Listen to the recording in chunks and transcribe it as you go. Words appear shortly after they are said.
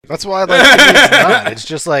That's why I like it's not. It's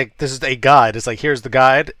just like this is a guide. It's like here's the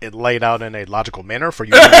guide. It laid out in a logical manner for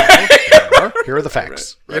you to know. Here are the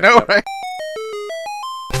facts. Right, you know, right?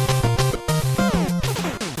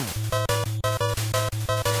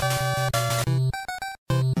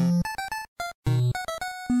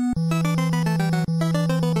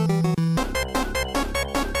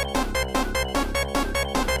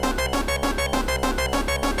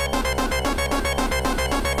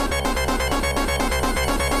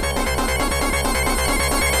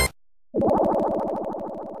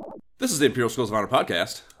 This is the Imperial Schools of Honor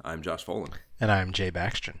podcast. I'm Josh Folan. And I'm Jay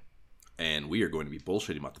Baxton. And we are going to be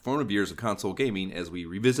bullshitting about the formative years of console gaming as we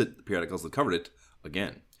revisit the periodicals that covered it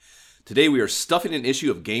again. Today we are stuffing an issue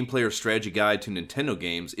of Game Player's Strategy Guide to Nintendo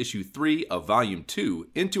Games, issue 3 of volume 2,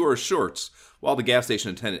 into our shorts while the gas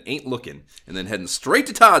station attendant ain't looking, and then heading straight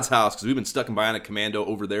to Todd's house because we've been stuck in Bionic Commando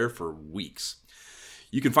over there for weeks.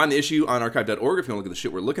 You can find the issue on archive.org if you want to look at the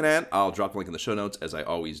shit we're looking at. I'll drop the link in the show notes, as I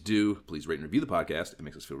always do. Please rate and review the podcast. It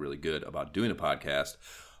makes us feel really good about doing a podcast.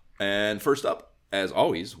 And first up, as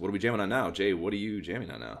always, what are we jamming on now? Jay, what are you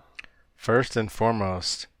jamming on now? First and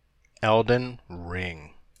foremost, Elden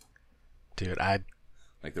Ring. Dude,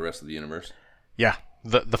 Like the rest of the universe? Yeah,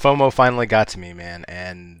 the FOMO finally got to me, man.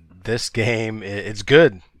 And this game, it's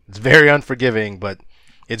good. It's very unforgiving, but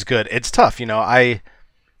it's good. It's tough, you know. I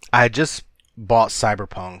just bought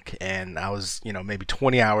Cyberpunk, and I was, maybe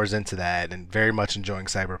 20 hours into that and very much enjoying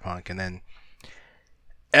Cyberpunk. And then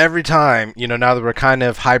every time, now that we're kind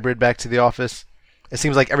of hybrid back to the office, it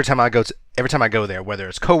seems like every time I go there, whether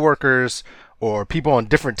it's coworkers or people on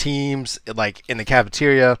different teams, like in the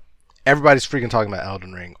cafeteria, everybody's freaking talking about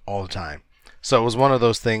Elden Ring all the time. So it was one of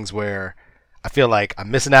those things where I feel like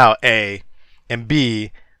I'm missing out, A, and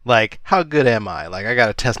B, like, how good am I? Like, I got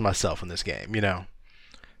to test myself in this game,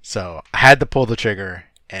 So I had to pull the trigger,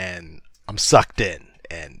 and I'm sucked in.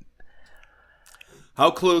 And how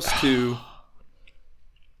close to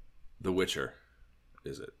The Witcher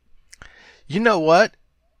is it? You know what?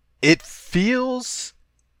 It feels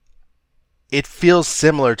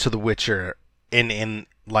similar to The Witcher in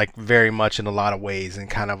like very much in a lot of ways, and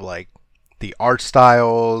kind of like the art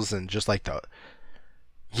styles and just like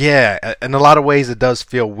in a lot of ways it does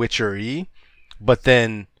feel Witcher-y, but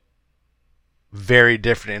then very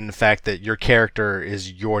different in the fact that your character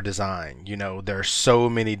is your design. There are so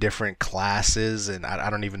many different classes, and I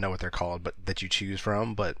don't even know what they're called, but that you choose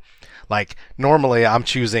from. But like normally I'm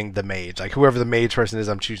choosing the mage, like whoever the mage person is,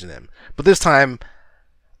 I'm choosing them. But this time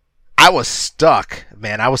I was stuck,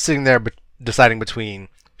 man. I was sitting there deciding between,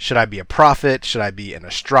 should I be a prophet? Should I be an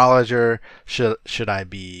astrologer? Should I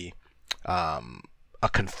be a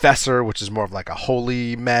confessor, which is more of like a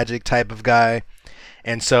holy magic type of guy?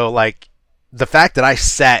 And so like the fact that I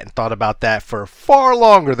sat and thought about that for far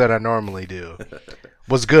longer than I normally do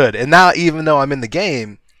was good. And now, even though I'm in the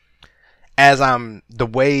game, the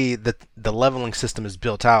way that the leveling system is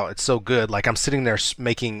built out, it's so good. Like I'm sitting there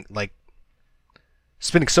spending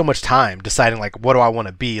so much time deciding like, what do I want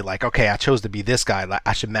to be? Like, okay, I chose to be this guy. Like,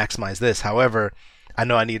 I should maximize this. However, I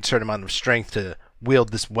know I need a certain amount of strength to wield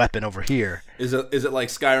this weapon over here. Is it like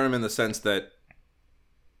Skyrim in the sense that?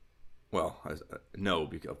 Well, no,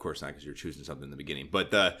 of course not, because you're choosing something in the beginning.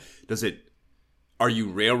 But are you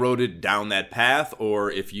railroaded down that path,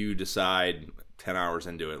 or if you decide 10 hours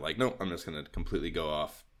into it, like, nope, I'm just going to completely go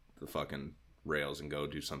off the fucking rails and go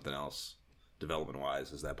do something else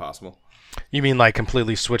development-wise? Is that possible? You mean like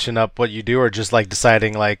completely switching up what you do, or just like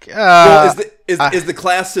deciding like, well, is the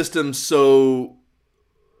class system so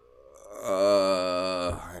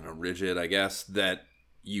I don't know, rigid, I guess, that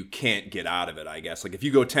you can't get out of it, I guess. Like, if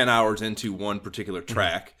you go 10 hours into one particular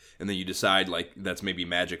track, and then you decide, like, that's maybe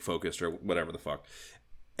magic-focused or whatever the fuck,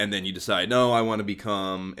 and then you decide, no, I want to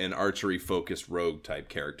become an archery-focused rogue-type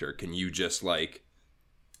character, can you just, like,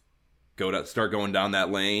 start going down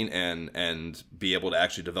that lane and be able to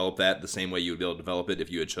actually develop that the same way you would be able to develop it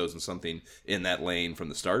if you had chosen something in that lane from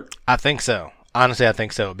the start? I think so. Honestly, I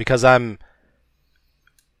think so. Because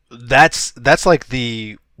that's like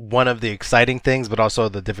one of the exciting things, but also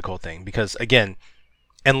the difficult thing, because again,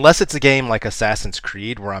 unless it's a game like Assassin's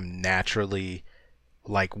Creed where I'm naturally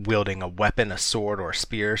like wielding a weapon, a sword or a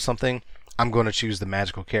spear or something, I'm going to choose the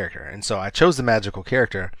magical character. And so I chose the magical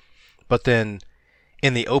character, but then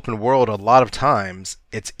in the open world, a lot of times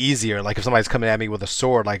it's easier. Like if somebody's coming at me with a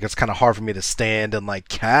sword, like it's kind of hard for me to stand and like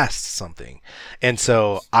cast something. And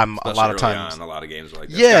so I'm Especially a lot of early times, on, a lot of games are like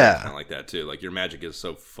that. Yeah, kind of like that too. Like your magic is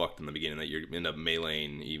so fucked in the beginning that you end up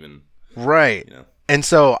meleeing even. Right. And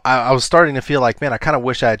so I was starting to feel like, man, I kind of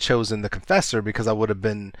wish I had chosen the Confessor, because I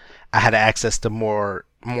had access to more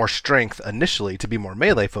strength initially to be more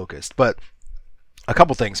melee focused. But a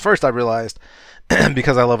couple things. First, I realized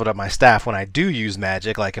because I leveled up my staff, when I do use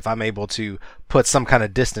magic, like if I'm able to put some kind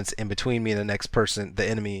of distance in between me and the next person, the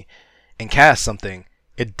enemy, and cast something,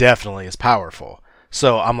 it definitely is powerful.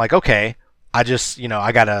 So I'm like, okay, I just,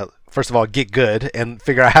 I gotta first of all get good and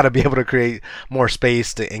figure out how to be able to create more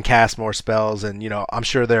space and cast more spells. And I'm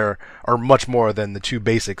sure there are much more than the two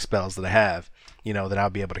basic spells that I have, that I'll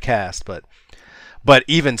be able to cast. But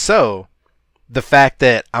even so, the fact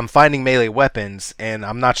that I'm finding melee weapons and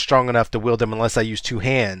I'm not strong enough to wield them unless I use two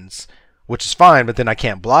hands, which is fine, but then I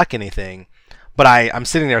can't block anything. But I'm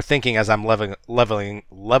sitting there thinking as I'm leveling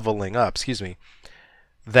up,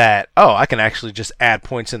 that I can actually just add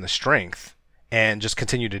points in the strength and just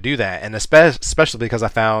continue to do that. And especially because I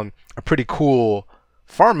found a pretty cool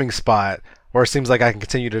farming spot where it seems like I can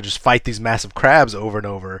continue to just fight these massive crabs over and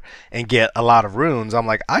over and get a lot of runes. I'm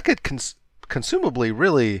like, I could consumably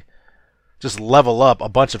really just level up a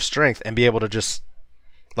bunch of strength and be able to just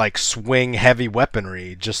like swing heavy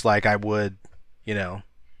weaponry just like I would,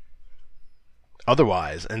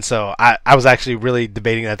 otherwise. And so I was actually really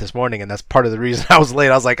debating that this morning, and that's part of the reason I was late.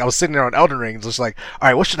 I was sitting there on Elden Ring just like, all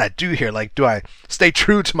right, what should I do here? Like, do I stay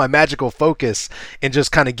true to my magical focus and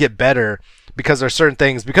just kind of get better? Because there's certain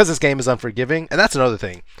things, because this game is unforgiving, and that's another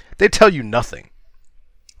thing. They tell you nothing.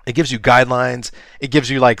 It gives you guidelines. It gives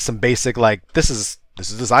you like some basic, like, this is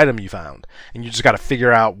this item you found, and you just got to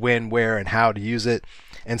figure out when, where, and how to use it.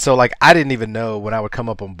 And so like I didn't even know when I would come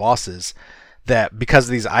up on bosses that because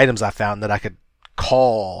of these items I found that I could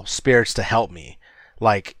call spirits to help me,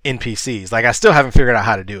 like NPCs. Like I still haven't figured out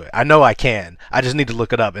how to do it. I know I can. I just need to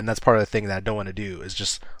look it up, and that's part of the thing that I don't want to do is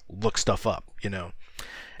just look stuff up.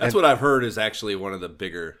 That's what I've heard is actually one of the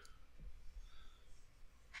bigger.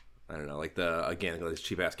 I don't know, like these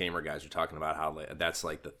cheap ass gamer guys are talking about how that's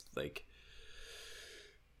like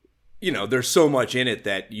there's so much in it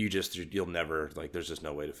that you'll never, like, there's just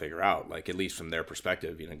no way to figure out, like, at least from their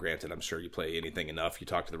perspective. Granted, I'm sure you play anything enough, you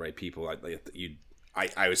talk to the right people.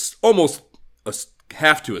 I was almost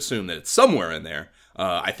have to assume that it's somewhere in there.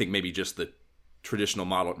 I think maybe just the traditional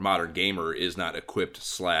modern gamer is not equipped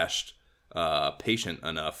 / patient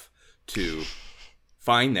enough to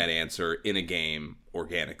find that answer in a game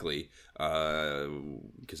organically,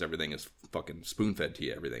 because everything is fucking spoon-fed to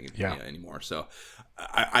you, everything anymore. So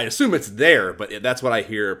I assume it's there, but that's what I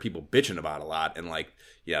hear people bitching about a lot. And like,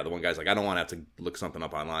 the one guy's like, I don't want to have to look something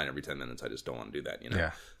up online every 10 minutes. I just don't want to do that,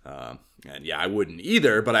 And I wouldn't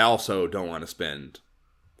either, but I also don't want to spend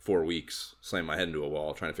 4 weeks slamming my head into a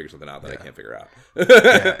wall trying to figure something out that I can't figure out.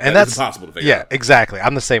 And that's impossible to figure out. Yeah, exactly.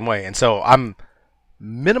 I'm the same way. And so I'm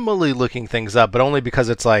minimally looking things up, but only because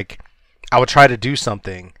it's like I would try to do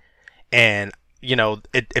something and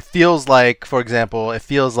it feels like, for example, it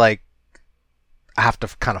feels like I have to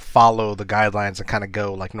kind of follow the guidelines and kind of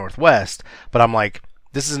go like northwest, but I'm like,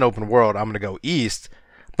 this is an open world, I'm going to go east,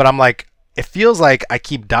 but I'm like, it feels like I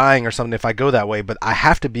keep dying or something if I go that way, but I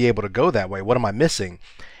have to be able to go that way. What am I missing?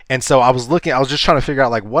 And so I was just trying to figure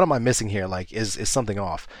out, like, what am I missing here? Like, is something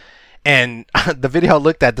off? And the video I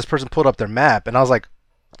looked at, this person pulled up their map, and I was like,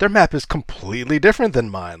 their map is completely different than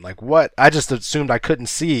mine. Like, what? I just assumed I couldn't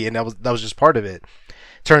see, and that was just part of it.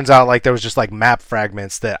 Turns out, like, there was just like map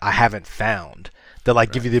fragments that I haven't found that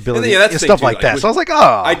like give you the ability and stuff too, like that. So I was like,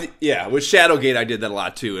 with Shadowgate I did that a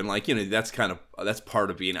lot too, and like that's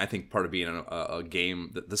part of being a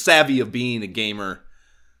game, the savvy of being a gamer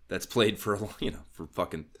that's played for for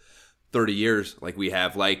fucking 30 years like we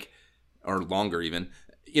have, like, or longer even,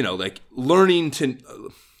 like learning to.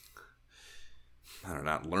 I don't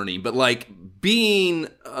know, not learning, but like being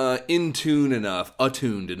attuned enough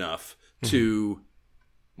to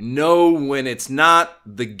know when it's not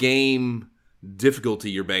the game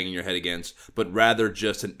difficulty you're banging your head against, but rather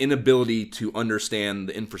just an inability to understand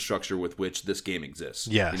the infrastructure with which this game exists.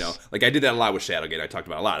 Yes. Like I did that a lot with Shadowgate. I talked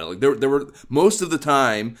about a lot. Like there were most of the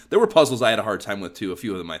time there were puzzles I had a hard time with too. A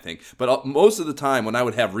few of them I think, but most of the time when I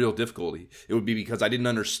would have real difficulty, it would be because I didn't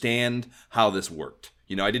understand how this worked.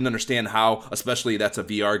 I didn't understand how, especially that's a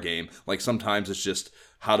VR game. Like sometimes it's just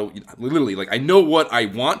how to literally, like, I know what I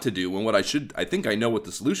want to do and what I think I know what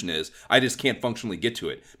the solution is. I just can't functionally get to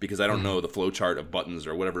it because I don't know the flowchart of buttons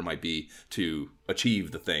or whatever it might be to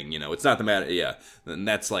achieve the thing. It's not the matter. Yeah. And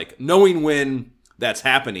that's like knowing when that's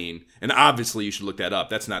happening. And obviously you should look that up.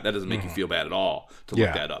 That doesn't make you feel bad at all to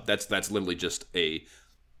look that up. That's literally just a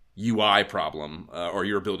UI problem, or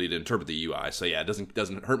your ability to interpret the UI. So yeah, it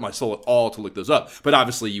doesn't hurt my soul at all to look those up. But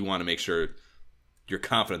obviously, you want to make sure you're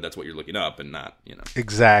confident that's what you're looking up, and not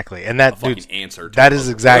exactly. And that answer. That is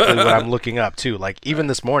exactly what I'm looking up too. Like even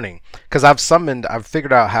this morning, because I've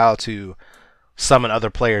figured out how to summon other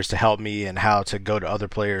players to help me, and how to go to other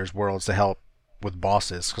players' worlds to help with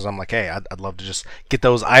bosses because I'm like, hey, I'd love to just get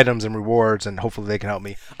those items and rewards, and hopefully they can help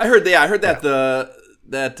me. I heard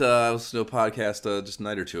that I was to a podcast just a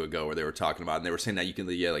night or two ago where they were talking about it, and they were saying that you can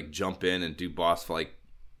like jump in and do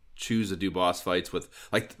choose to do boss fights with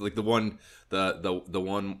like the one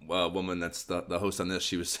woman that's the host on this.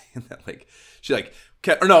 She was saying that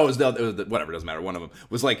or no, it was the whatever, it doesn't matter. One of them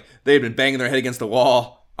was like they had been banging their head against the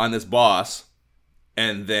wall on this boss.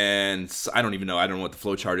 And then I don't know what the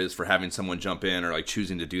flow chart is for having someone jump in or like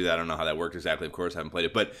choosing to do that. I don't know how that worked exactly. Of course, I haven't played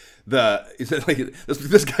it. But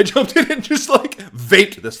this guy jumped in and just like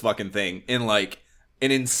vaped this fucking thing in like an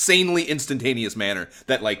insanely instantaneous manner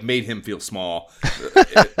that like made him feel small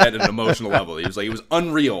at an emotional level. He was like, it was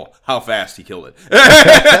unreal how fast he killed it.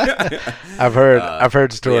 I've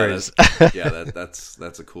heard stories.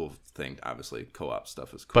 That's a cool thing. Obviously, co-op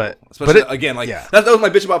stuff is cool. Especially again, that was my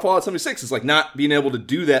bitch about Fallout 76. Is like not being able to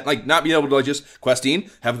do that, like not being able to like just questing,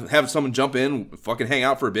 have someone jump in, fucking hang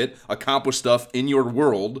out for a bit, accomplish stuff in your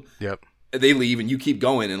world. Yep. They leave and you keep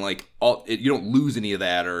going, and like you don't lose any of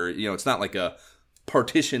that, or it's not like a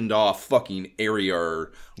partitioned off fucking area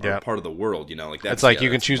or part of the world, like that's, it's like you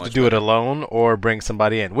can choose to do it alone or bring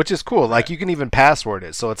somebody in, which is cool. Like you can even password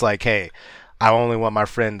it, so it's like, hey, I only want my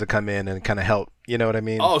friend to come in and kind of help. You know what I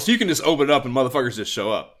mean? Oh, so you can just open it up and motherfuckers just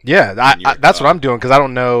show up. Yeah, that's what I'm doing because I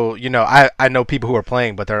don't know. I know people who are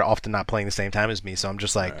playing, but they're often not playing the same time as me. So I'm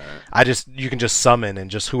just like, you can just summon and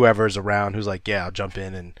just whoever's around who's like, yeah, I'll jump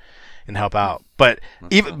in and help out. But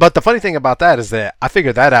but the funny thing about that is that I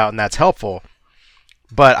figured that out and that's helpful.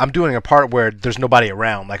 But I'm doing a part where there's nobody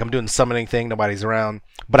around. Like I'm doing the summoning thing, nobody's around.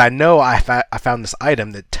 But I know I found this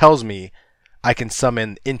item that tells me I can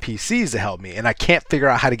summon NPCs to help me, and I can't figure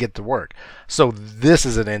out how to get it to work. So this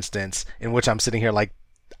is an instance in which I'm sitting here like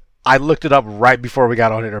I looked it up right before we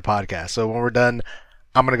got on our podcast. So when we're done,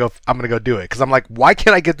 I'm gonna go do it because I'm like, why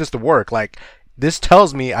can't I get this to work? Like this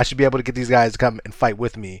tells me I should be able to get these guys to come and fight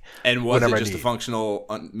with me. And was it just a functional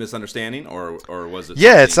misunderstanding, or was it?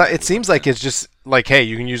 Yeah, it seems like it's just like, hey,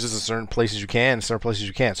 you can use this in certain places you can, certain places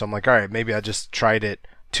you can't. So I'm like, all right, maybe I just tried it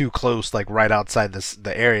too close, like right outside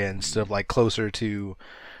the area instead of like closer to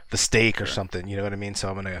the stake or something. You know what I mean? So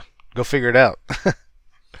I'm gonna go figure it out.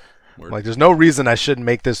 Like, there's no reason I shouldn't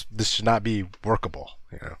make this. This should not be workable.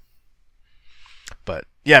 But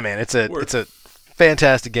yeah, man, it's a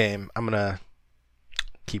fantastic game. I'm gonna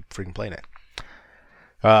keep freaking playing it.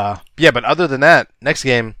 Yeah, but other than that, next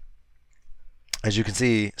game, as you can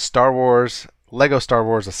see, Lego Star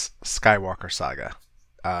Wars: A Skywalker Saga.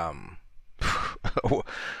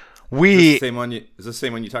 Is this the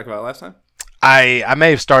same one you talked about last time? I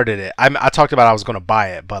may have started it. I talked about I was going to buy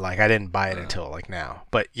it, but like I didn't buy it until like now.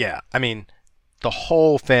 But yeah, I mean, the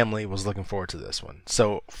whole family was looking forward to this one.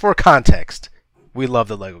 So for context, we love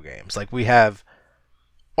the Lego games. Like we have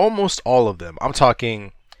almost all of them. I'm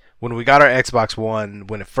talking when we got our Xbox One,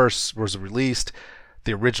 when it first was released,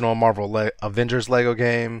 the original Marvel Avengers Lego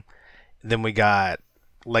game. Then we got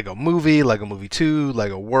Lego Movie, Lego Movie 2,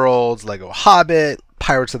 Lego Worlds, Lego Hobbit,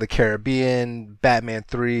 Pirates of the Caribbean, Batman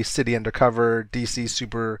 3, City Undercover, DC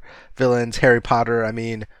Super Villains, Harry Potter. I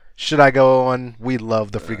mean, should I go on? We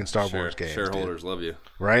love the freaking Star Wars games. Shareholders love you.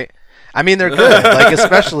 Right? I mean, they're good. Like,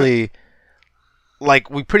 especially,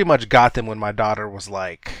 like, we pretty much got them when my daughter was,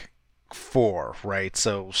 like, 4, right?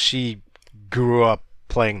 So she grew up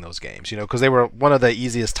playing those games, because they were one of the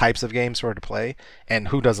easiest types of games for her to play. And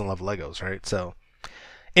who doesn't love Legos, right? So,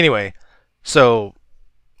 anyway, so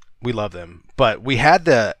we love them. But we had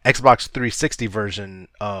the Xbox 360 version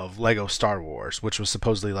of Lego Star Wars, which was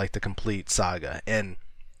supposedly like the complete saga. And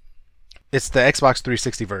it's the Xbox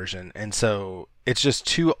 360 version. And so it's just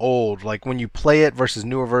too old. Like when you play it versus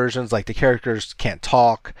newer versions, like the characters can't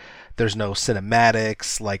talk. There's no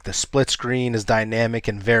cinematics. Like the split screen is dynamic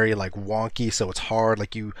and very like wonky. So it's hard.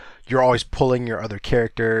 Like you're always pulling your other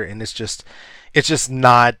character, and it's just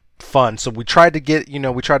not fun. So we tried to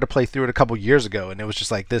play through it a couple years ago, and it was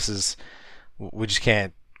just like, we just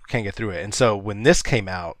can't get through it. And so when this came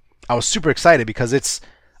out, I was super excited because it's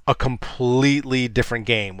a completely different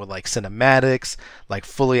game with like cinematics, like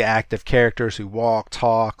fully active characters who walk,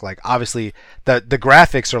 talk. Like obviously the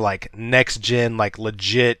graphics are like next gen, like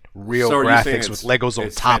legit real graphics with Legos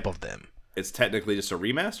on top of them. It's technically just a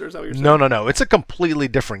remaster, is that what you're saying? No. It's a completely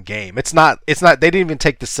different game. It's not they didn't even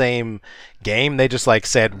take the same game. They just like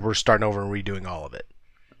said we're starting over and redoing all of it.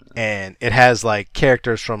 And it has like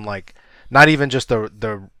characters from like not even just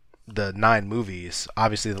the 9 movies.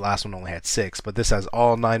 Obviously the last one only had 6, but this has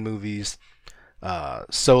all 9 movies. The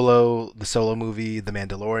Solo movie, The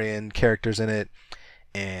Mandalorian characters in it,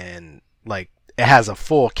 and like it has a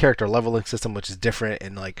full character leveling system, which is different.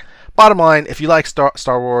 And like, bottom line, if you like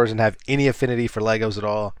Star Wars and have any affinity for Legos at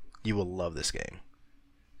all, you will love this game.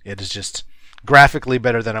 It is just graphically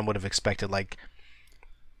better than I would have expected. Like,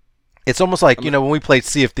 it's almost like, when we played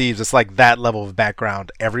Sea of Thieves, it's like that level of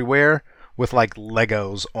background everywhere with like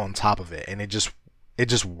Legos on top of it, and it just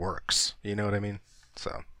works. You know what I mean?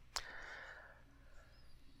 So,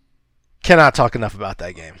 cannot talk enough about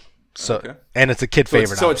that game. So, okay. And it's a kid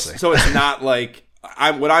favorite. So it's not like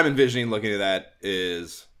what I'm envisioning looking at that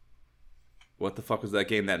is, what the fuck was that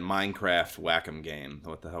game? That Minecraft Whack-'em game.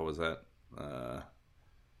 What the hell was that?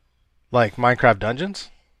 Like Minecraft Dungeons?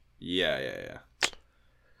 Yeah.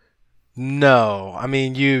 No, I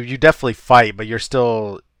mean you definitely fight, but it's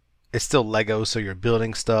still Lego, so you're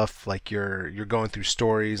building stuff. Like you're going through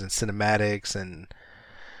stories and cinematics, and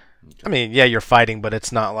okay. I mean, yeah, you're fighting, but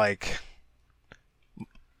it's not like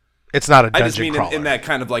it's not a dungeon. I just mean in that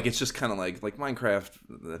kind of like, it's just kind of like Minecraft,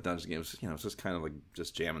 the dungeon games. It's just kind of like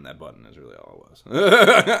just jamming that button is really all it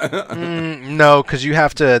was. No, because you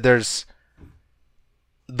have to. There's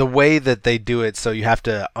the way that they do it, so you have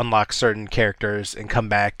to unlock certain characters and come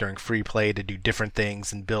back during free play to do different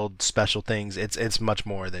things and build special things. It's much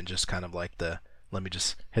more than just kind of like let me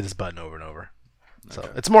just hit this button over and over. Okay. So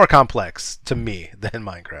it's more complex to me than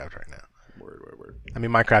Minecraft right now. Word. I mean,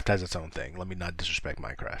 Minecraft has its own thing. Let me not disrespect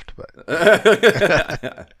Minecraft, but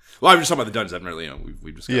well, I'm just talking about the dungeons. I've never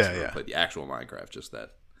we've discussed played the actual Minecraft, just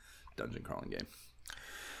that dungeon crawling game.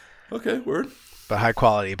 Okay, word. But high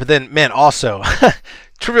quality. But then, man, also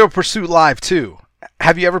Trivial Pursuit Live 2.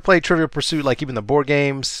 Have you ever played Trivial Pursuit, like even the board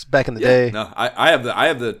games back in the day? No, I have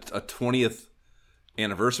a 20th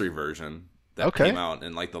anniversary version that came out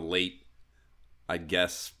in like the late, I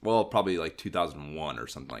guess, well, probably like 2001 or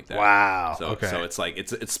something like that. Wow. So it's like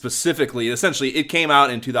it's essentially it came out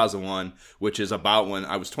in 2001, which is about when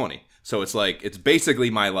I was 20. So it's like it's basically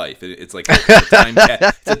my life. It's like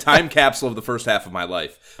it's a time capsule of the first half of my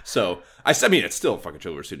life. So I mean, it's still fucking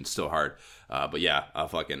Trivial Pursuit. It's still hard. But yeah,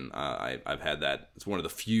 I've had that. It's one of the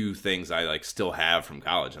few things I like still have from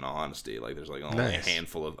college. In all honesty, like there's like only a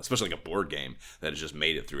handful of, especially like a board game that has just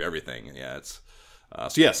made it through everything. And yeah, it's.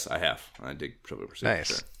 So yes, I have. I dig Trivial Pursuit. Nice.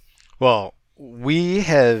 Sure. Well, we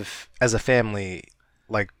have, as a family,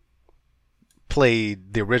 like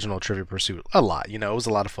played the original Trivial Pursuit a lot. It was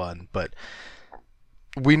a lot of fun. But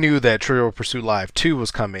we knew that Trivial Pursuit Live 2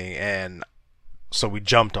 was coming, and so we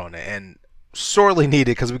jumped on it. And sorely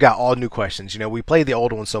needed because we got all new questions. We played the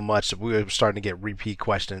old one so much that we were starting to get repeat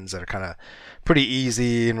questions that are kind of pretty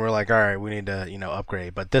easy, and we're like, all right, we need to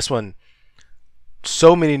upgrade. But this one,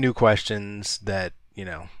 so many new questions that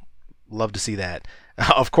love to see that.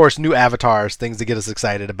 Of course, new avatars, things to get us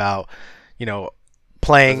excited about,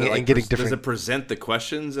 playing and getting different. Does it present the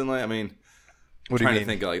questions and like? I mean, what do you mean? To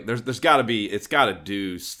think like there's got to be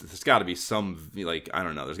some like, I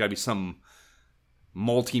don't know. There's got to be some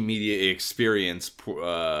multimedia experience,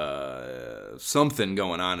 something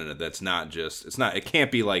going on in it that's not just. It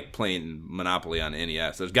can't be like playing Monopoly on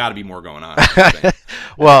NES. There's got to be more going on.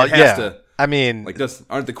 Well, yeah. I mean, like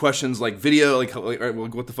aren't the questions like video? Like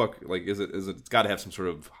what the fuck? Like, is it? It's got to have some sort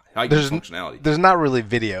of functionality. There's not really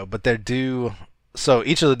video, but there do. So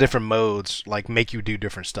each of the different modes like make you do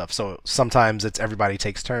different stuff. So sometimes it's everybody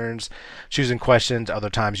takes turns choosing questions. Other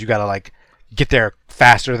times you gotta like get there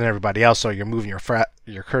faster than everybody else, so you're moving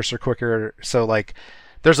your cursor quicker. So like,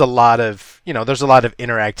 there's a lot of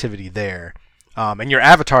interactivity there, and your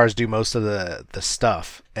avatars do most of the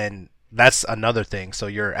stuff, and that's another thing. So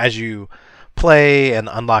as you play and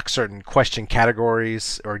unlock certain question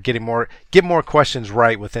categories, or get more questions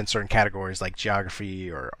right within certain categories like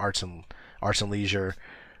geography or arts and leisure,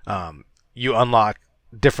 you unlock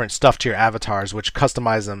different stuff to your avatars, which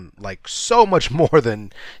customize them like so much more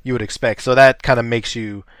than you would expect. So that kind of makes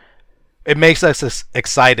us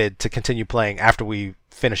excited to continue playing after we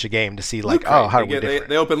finish a game, to see like, how are we different?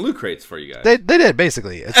 They open loot crates for you guys. They did,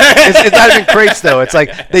 basically. It's not even crates though. It's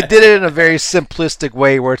like they did it in a very simplistic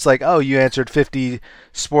way where it's like, oh, you answered 50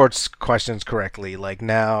 sports questions correctly. Like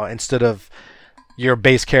now, instead of your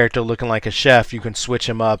base character looking like a chef, you can switch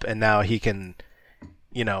him up, and now he can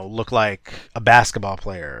look like a basketball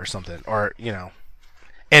player or something, or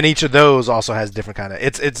and each of those also has different kind of.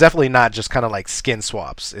 It's definitely not just kind of like skin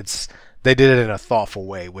swaps. They did it in a thoughtful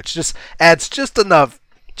way, which just adds just enough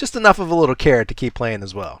of a little carrot to keep playing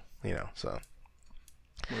as well. So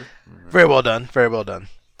very well done, very well done.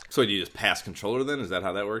 So do you just pass controller then? Is that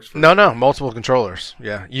how that works? No, multiple controllers.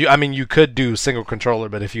 Yeah, you could do single controller,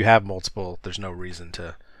 but if you have multiple, there's no reason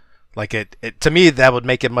to. Like it to me, that would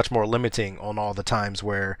make it much more limiting on all the times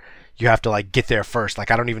where you have to like get there first.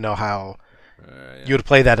 Like I don't even know how you would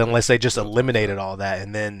play that unless they just eliminated all that,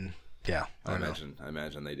 and then I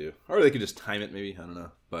imagine they do, or they could just time it. Maybe I don't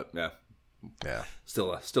know, but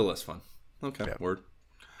still less fun. Okay, word.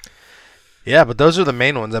 Yeah, but those are the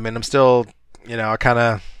main ones. I mean, I'm still, I kind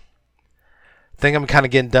of think I'm kind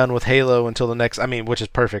of getting done with Halo until the next. I mean, which is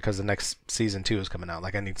perfect because the next season 2 is coming out.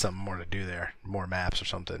 Like, I need something more to do there, more maps or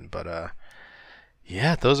something. But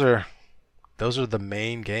those are the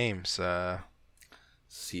main games.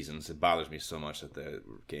 Seasons. It bothers me so much that the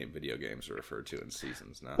video games are referred to in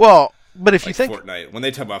seasons now. Well, but if you think Fortnite, when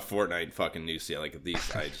they talk about Fortnite and fucking new like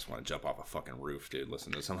these, I just want to jump off a fucking roof, dude.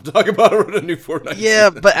 Listen to someone talk about a new Fortnite. Yeah,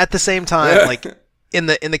 season. But at the same time, like in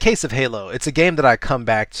the case of Halo, it's a game that I come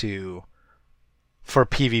back to for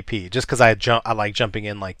PvP, just because I like jumping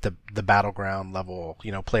in like the battleground level,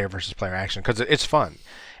 player versus player action, because it's fun.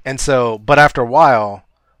 And so, but after a while,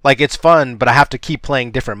 like, it's fun, but I have to keep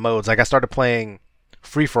playing different modes. Like, I started playing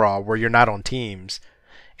free for all, where you're not on teams,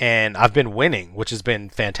 and I've been winning, which has been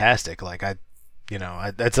fantastic. Like,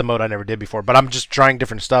 that's a mode I never did before, but I'm just trying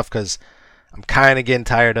different stuff because I'm kind of getting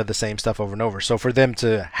tired of the same stuff over and over. So for them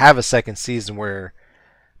to have a second season where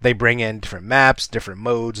they bring in different maps, different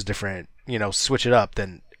modes, different, switch it up,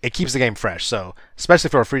 then it keeps the game fresh. So especially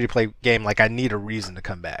for a free to play game, like, I need a reason to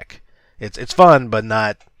come back. It's fun, but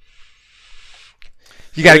not.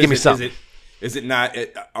 You got to give me something. Is it not?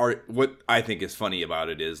 What I think is funny about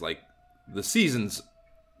it is, like, the seasons,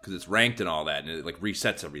 because it's ranked and all that, and it, like,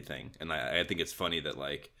 resets everything. And I think it's funny that,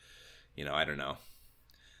 like, I don't know,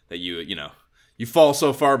 that you fall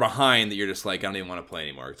so far behind that you're just like, I don't even want to play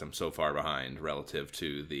anymore because I'm so far behind relative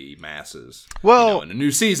to the masses. Well, and a new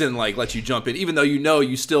season, like, lets you jump in, even though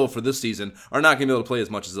you still, for this season, are not going to be able to play as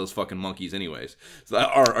much as those fucking monkeys anyways.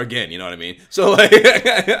 Or again, you know what I mean? So, like...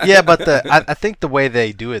 Yeah, but I think the way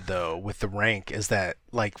they do it, though, with the rank is that,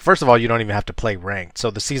 like, first of all, you don't even have to play ranked, so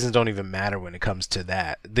the seasons don't even matter when it comes to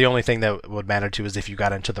that. The only thing that would matter to is if you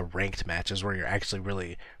got into the ranked matches where you're actually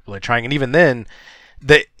really, really trying. And even then...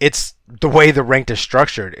 it's the way the ranked is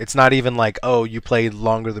structured. It's not even like, oh, you played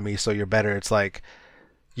longer than me, so you're better. It's like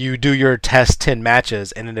you do your test 10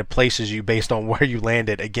 matches, and then it places you based on where you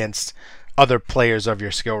landed against other players of your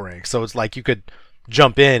skill rank. So it's like you could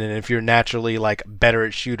jump in, and if you're naturally, like, better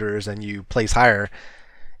at shooters and you place higher,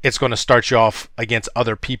 it's going to start you off against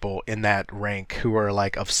other people in that rank who are,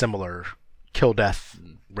 like, of similar kill death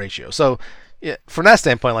ratio. So yeah, from that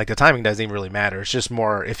standpoint, like, the timing doesn't even really matter. It's just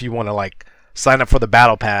more if you want to, like, sign up for the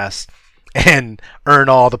battle pass and earn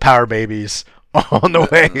all the power babies on the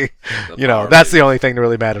way. That's the only thing that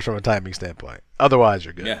really matters from a timing standpoint. Otherwise,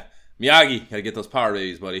 you're good. Yeah. Miyagi, gotta get those power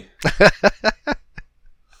babies, buddy.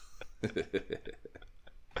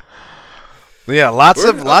 Yeah, lots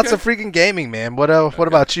of freaking gaming, man. What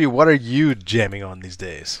about you? What are you jamming on these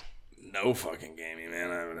days? No fucking gaming,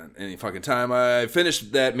 man. I haven't had any fucking time. I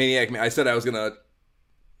finished that Maniac. I said I was gonna,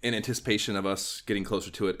 in anticipation of us getting closer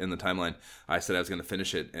to it in the timeline, I said I was going to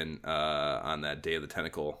finish it on that Day of the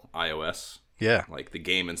Tentacle iOS. Yeah. Like the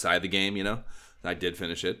game inside the game, I did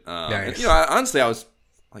finish it. Nice. And, honestly, I was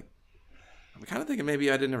like, I'm kind of thinking maybe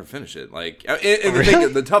I didn't ever finish it. Like,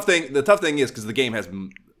 the tough thing is because the game has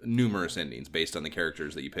numerous endings based on the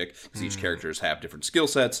characters that you pick, because each characters have different skill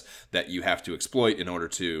sets that you have to exploit in order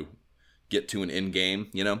to get to an end game,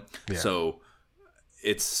 Yeah. So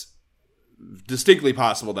it's distinctly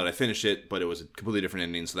possible that I finished it, but it was a completely different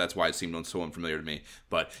ending, so that's why it seemed so unfamiliar to me.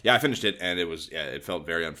 But yeah, I finished it, and it felt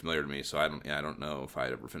very unfamiliar to me. So I don't know if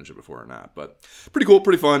I'd ever finished it before or not. But pretty cool,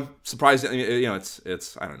 pretty fun. Surprised,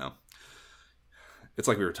 it's I don't know. It's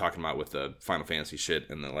like we were talking about with the Final Fantasy shit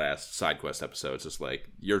in the last side quest episode. It's just like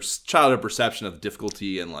your childhood perception of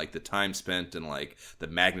difficulty and, like, the time spent and, like, the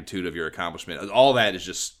magnitude of your accomplishment. All that is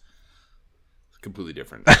just completely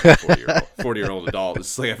different. 40-year-old adult.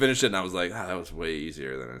 It's like I finished it and I was like, that was way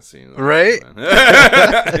easier than I've seen. Right?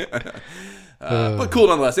 But cool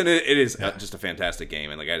nonetheless. And it is just a fantastic game.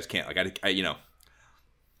 And, like, I just can't, like,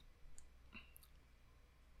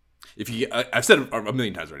 if you, I've said it a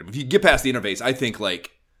million times already, but if you get past the interface, I think, like,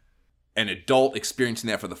 an adult experiencing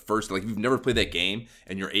that for the first, like, if you've never played that game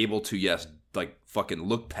and you're able to, like, fucking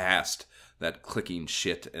look past that clicking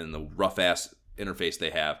shit and the rough ass interface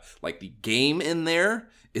they have, like, the game in there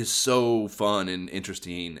is so fun and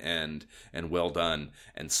interesting and well done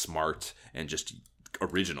and smart and just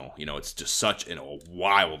original. It's just such a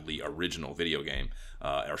wildly original video game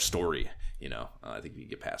or story. I think if you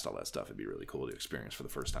get past all that stuff, it'd be really cool to experience for the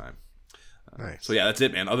first time. Nice. So yeah, that's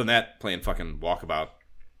it, man. Other than that, playing fucking Walkabout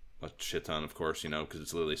a shit ton, of course, because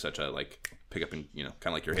it's literally such a, like, pick up and, kind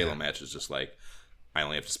of like your Halo match is just like, I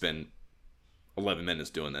only have to spend 11 minutes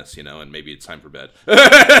doing this, and maybe it's time for bed.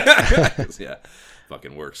 Yeah,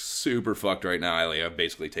 fucking work's super fucked right now. I've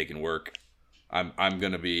basically taken work. I'm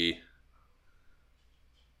gonna be.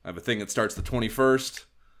 I have a thing that starts the 21st,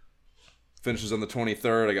 finishes on the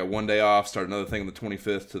 23rd. I got one day off. Start another thing on the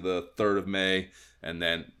 25th to the 3rd of May, and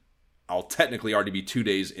then I'll technically already be 2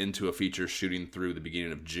 days into a feature shooting through the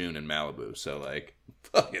beginning of June in Malibu. So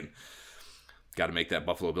fucking. Got to make that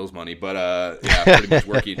Buffalo Bills money, but yeah, pretty much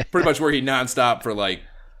working nonstop for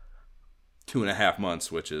 2.5 months,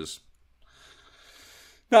 which is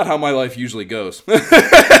not how my life usually goes.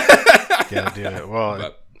 Gotta do it. Well,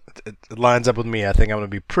 but, it lines up with me. I think I'm gonna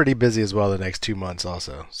be pretty busy as well the next 2 months,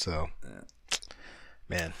 also. So,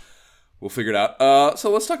 man, we'll figure it out.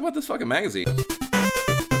 So let's talk about this fucking magazine.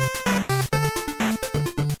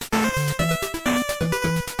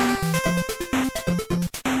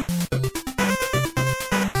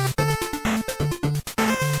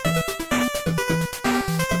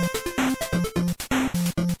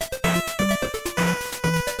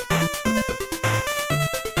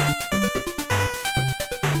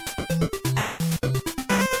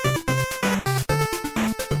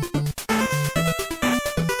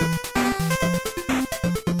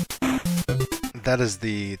 that is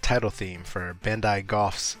the title theme for Bandai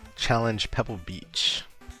Golf's Challenge Pebble Beach.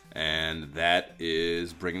 And that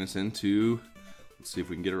is bringing us into, let's see if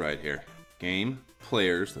we can get it right here. Game,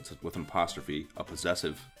 players, that's with an apostrophe, a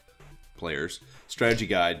possessive players, strategy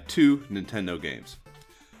guide to Nintendo games.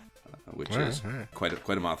 Which is quite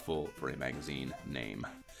a mouthful for a magazine name.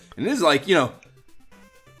 And it is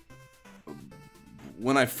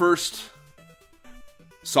when I first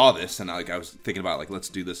saw this, and I was thinking about let's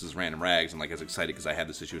do this as random rags, and I was excited because I had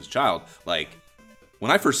this issue as a child.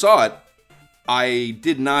 When I first saw it, I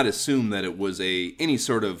did not assume that it was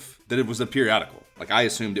that it was a periodical. I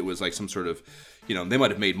assumed it was some sort of, they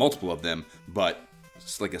might have made multiple of them, but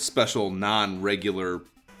it's a special regularly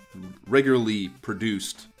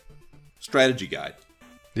produced strategy guide.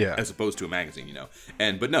 Yeah. As opposed to a magazine,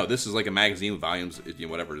 but no, this is a magazine with volumes,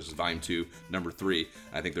 whatever. This is volume 2, number 3.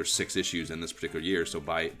 I think there's 6 issues in this particular year, so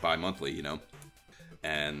bi-monthly,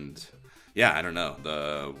 And yeah, I don't know.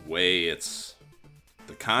 The way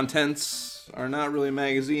the contents are not really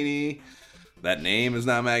magazine-y. That name is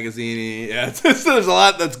not magazine-y. Yeah, there's a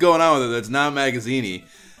lot that's going on with it that's not magazine-y.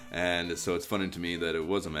 And so it's funny to me that it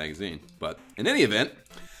was a magazine. But in any event,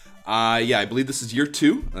 I believe this is year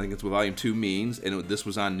 2. I think that's what volume 2 means. And this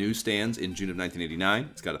was on newsstands in June of 1989.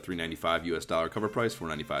 It's got a $3.95 US dollar cover price,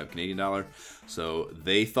 $4.95 Canadian dollar. So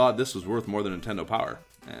they thought this was worth more than Nintendo Power.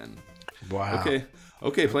 And wow.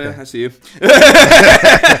 Okay, player, I see you.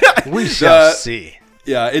 We shall see.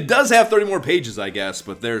 Yeah, it does have 30 more pages, I guess,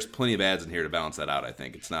 but there's plenty of ads in here to balance that out. I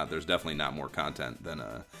think there's definitely not more content than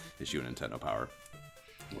a issue of Nintendo Power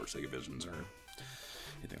or Sega Visions or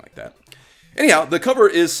anything like that. Anyhow, the cover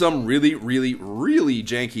is some really, really, really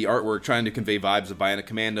janky artwork trying to convey vibes of Bionic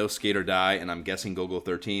Commando, Skate or Die, and I'm guessing Gogo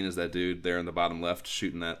 13 is that dude there in the bottom left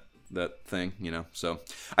shooting that thing, So,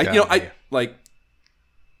 I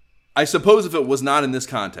suppose if it was not in this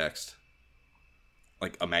context,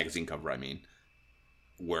 a magazine cover,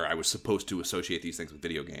 where I was supposed to associate these things with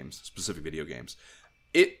video games, specific video games,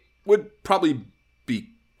 it would probably be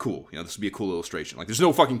cool. This would be a cool illustration. There's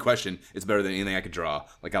no fucking question it's better than anything I could draw.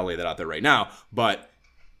 I'll lay that out there right now. But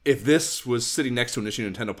if this was sitting next to an issue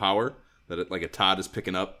of Nintendo Power, that a Todd is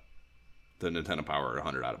picking up the Nintendo Power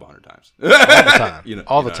 100 out of 100 times. All the time.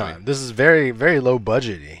 All the time. This is very, very low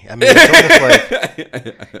budgety.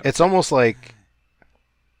 It's almost like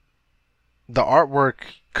the artwork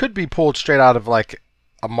could be pulled straight out of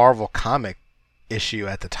a Marvel comic issue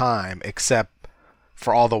at the time, except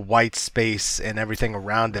for all the white space and everything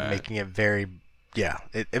around it, making it very,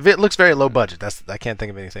 if it looks very low budget, I can't think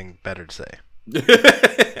of anything better to say.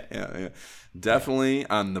 yeah. Definitely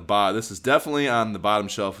on the bottom. This is definitely on the bottom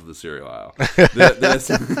shelf of the cereal aisle.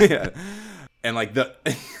 Yeah. And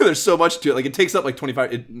there's so much to it. It takes up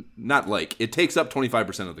 25. It takes up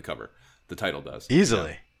 25% of the cover. The title does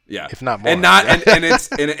easily. Yeah, if not more. And not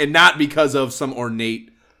and not because of some ornate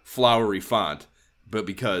flowery font, but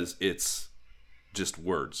because it's just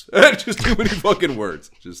words. Just too many fucking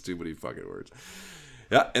words.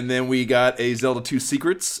 Yeah, and then we got a Zelda 2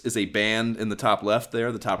 Secrets is a band in the top left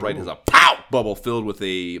there. The top right has a pow bubble filled with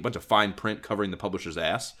a bunch of fine print covering the publisher's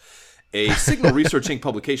ass. A Signal Research Inc.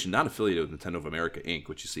 publication, not affiliated with Nintendo of America Inc.,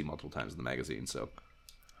 which you see multiple times in the magazine. So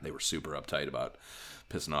they were super uptight about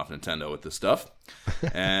pissing off Nintendo with this stuff.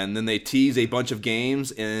 And then they tease a bunch of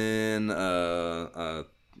games in a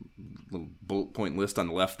little bullet point list on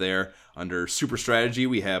the left there. Under Super Strategy,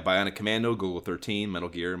 we have Bionic Commando, Google 13, Metal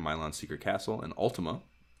Gear, Milon Secret Castle, and Ultima.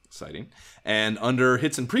 Exciting. And under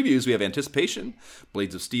hits and previews, we have Anticipation,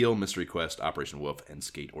 Blades of Steel, Mystery Quest, Operation Wolf, and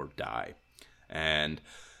Skate or Die. And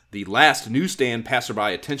the last newsstand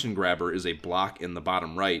passerby attention grabber is a block in the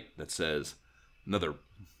bottom right that says another.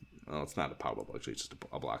 Well, it's not a power bubble, actually. It's just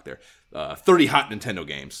a block there. 30 hot Nintendo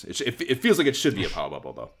games. It feels like it should be a power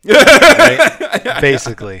bubble, though. Right?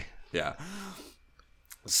 Basically. Yeah.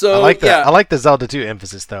 So I like the Zelda 2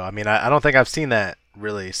 emphasis, though. I mean, I don't think I've seen that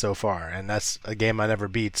really so far, and that's a game I never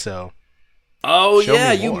beat. So. Oh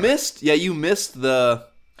yeah, you missed. Yeah, you missed the.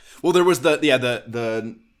 Well, there was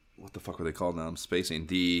the what the fuck were they called now? I'm spacing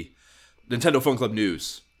the Nintendo Phone Club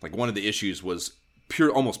News. Like one of the issues was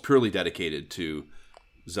almost purely dedicated to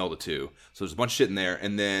Zelda 2. So there's a bunch of shit in there,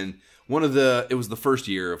 and then it was the first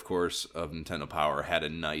year, of course, of Nintendo Power had a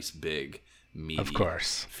nice big meaty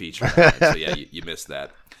feature on it. So yeah, you missed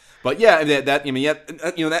that. But yeah, that I mean, yeah,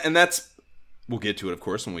 you know that, and that's we'll get to it, of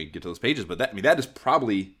course, when we get to those pages. But that is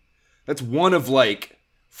probably that's one of like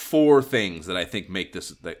 4 things that I think make this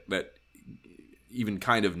that even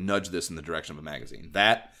kind of nudge this in the direction of a magazine.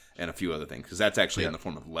 That and a few other things, because that's actually in the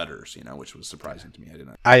form of letters, which was surprising to me.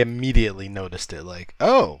 I immediately noticed it. Like,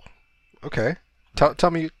 oh, okay.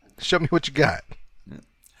 Tell me, show me what you got.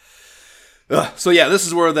 So yeah, this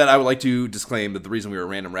is where that I would like to disclaim that the reason we were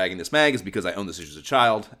random ragging this mag is because I owned this issue as a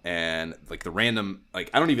child, and like the random, like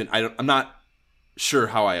I'm not sure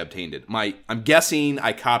how I obtained it. I'm guessing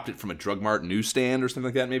I copped it from a Drug Mart newsstand or something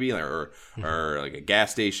like that, maybe, or like a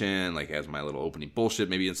gas station, like as my little opening bullshit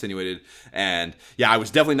maybe insinuated. And yeah, I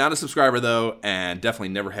was definitely not a subscriber though, and definitely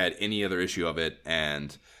never had any other issue of it.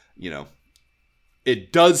 And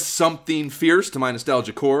it does something fierce to my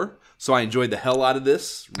nostalgia core, so I enjoyed the hell out of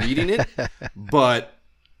this reading it. But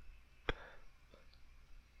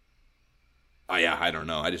yeah, I don't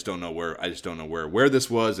know. I just don't know where this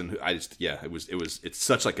was, and it's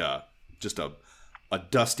such like a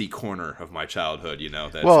dusty corner of my childhood,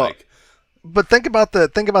 that's like. But think about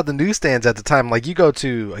the newsstands at the time. Like you go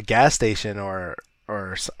to a gas station or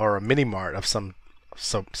a mini mart of some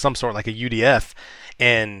sort, like a UDF,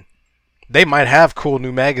 and they might have cool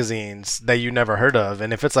new magazines that you never heard of.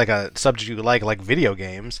 And if it's like a subject you like video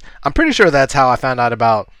games, I'm pretty sure that's how I found out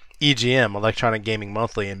about EGM, Electronic Gaming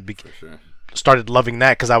Monthly, and For sure. started loving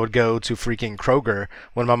that because I would go to freaking Kroger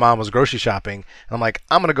when my mom was grocery shopping, and I'm like,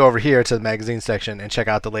 I'm gonna go over here to the magazine section and check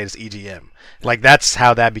out the latest EGM. Like that's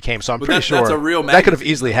how that became. So I'm pretty sure that's a real magazine, that could have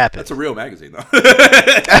easily happened. That's a real magazine, though.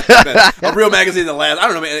 A real magazine that lasts. I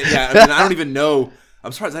don't know, man. Yeah, I mean, I don't even know.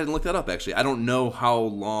 I'm surprised I didn't look that up. Actually, I don't know how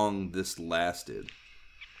long this lasted.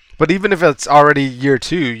 But even if it's already year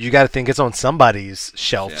 2, you got to think it's on somebody's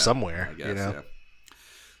shelf somewhere. I guess, yeah.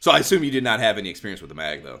 So I assume you did not have any experience with the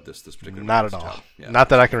mag, though. This particular. Not at all. Yeah, not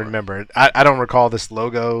that I can remember. I don't recall this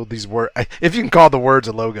logo. These words, if you can call the words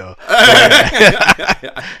a logo.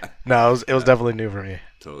 No, it was definitely new for me.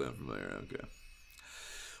 Totally unfamiliar. Okay.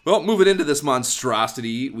 Well, moving into this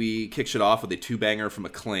monstrosity, we kick shit off with a 2-banger from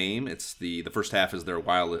Acclaim. It's the first half is their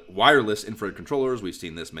wireless infrared controllers. We've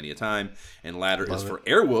seen this many a time. And latter is for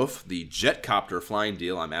Airwolf, the jetcopter flying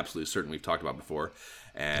deal I'm absolutely certain we've talked about before.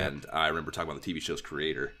 And I remember talking about the TV show's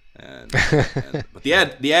creator. But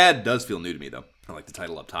the ad does feel new to me, though. I like the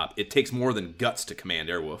title up top. It takes more than guts to command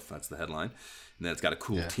Airwolf. That's the headline. And then it's got a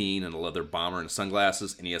cool teen and a leather bomber and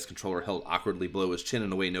sunglasses. NES controller held awkwardly below his chin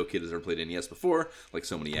in a way no kid has ever played NES before, like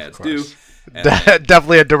so many ads do.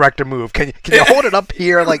 Definitely a director move. Can you hold it up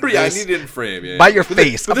here like this? Yeah, I need it in frame. Yeah, by your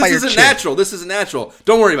face. But this isn't natural. This isn't natural.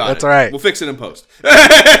 Don't worry about it. That's all right. We'll fix it in post.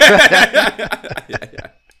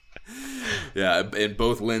 Yeah, and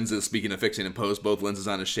both lenses, speaking of fixing in post, both lenses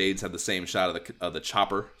on his shades have the same shot of the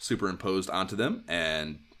chopper superimposed onto them.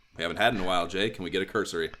 And we haven't had it in a while, Jay. Can we get a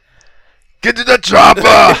cursory? Get to the chopper!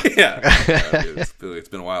 It's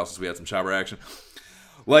been a while since we had some chopper action.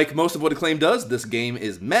 Like most of what Acclaim does, this game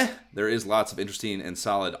is meh. There is lots of interesting and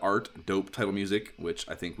solid art, dope title music, which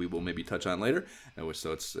I think we will maybe touch on later. I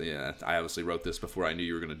obviously wrote this before I knew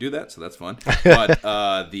you were going to do that, so that's fun. But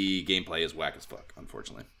the gameplay is whack as fuck,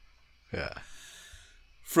 unfortunately. Yeah.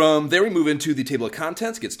 From there, we move into the table of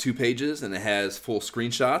contents. It gets 2 pages, and it has full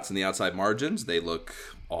screenshots in the outside margins. They look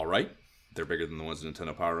all right. They're bigger than the ones in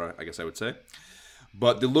Nintendo Power, I guess I would say.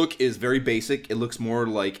 But the look is very basic. It looks more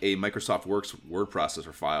like a Microsoft Works word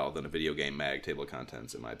processor file than a video game mag table of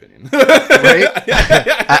contents, in my opinion. Right?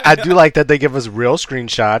 I do like that they give us real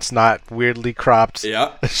screenshots, not weirdly cropped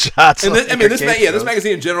shots. And this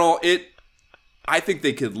magazine in general, I think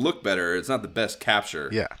they could look better. It's not the best capture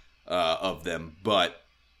of them, but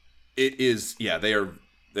it is,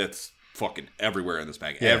 that's fucking everywhere in this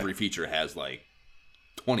mag. Yeah. Every feature has like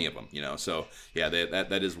 20 of them, So yeah,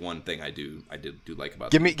 that is one thing I do like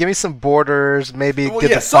about. Give me some borders, maybe Well, get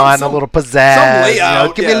yeah, the font a little pizzazz. some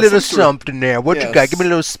layout, give me a yeah, little some sort of- something there. What yeah, you got? Give me a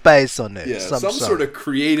little spice on there. Yeah, some sort of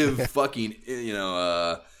creative fucking,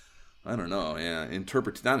 I don't know, yeah,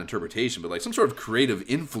 not interpretation, but like some sort of creative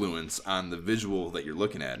influence on the visual that you're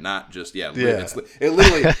looking at, not just It's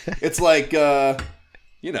literally, it's like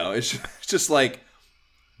it's just like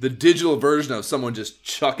the digital version of someone just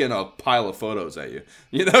chucking a pile of photos at you,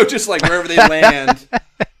 just like wherever they land.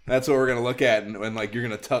 That's what we're gonna look at, and like you're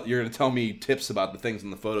gonna tell me tips about the things in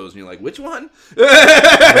the photos, and you're like, which one?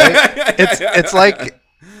 Right? It's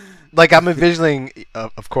like I'm envisioning,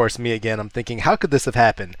 of course, me again. I'm thinking, how could this have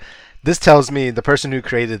happened? This tells me the person who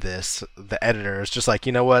created this, the editor, is just like,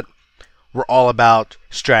 you know what? We're all about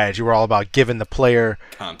strategy. We're all about giving the player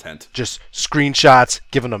content, just screenshots,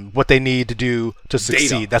 giving them what they need to do to succeed.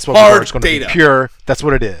 Data. That's what we're going to be pure. That's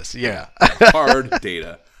what it is. Yeah. Hard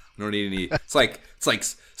data. We don't need any. It's like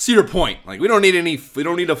Cedar Point. Like we don't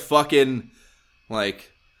need a fucking like.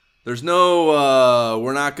 There's no,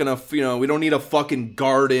 we're not gonna, we don't need a fucking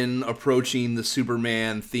garden approaching the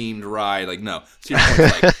Superman themed ride. Like, no. Cedar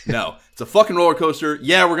Point's like, no. It's a fucking roller coaster.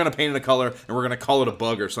 Yeah, we're gonna paint it a color and we're gonna call it a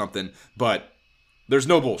bug or something, but there's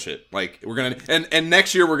no bullshit. Like, we're gonna, and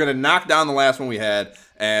next year we're gonna knock down the last one we had,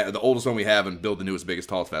 the oldest one we have, and build the newest, biggest,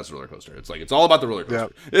 tallest, fastest roller coaster. It's like, it's all about the roller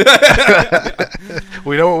coaster. Yep.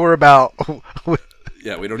 We know what we're about.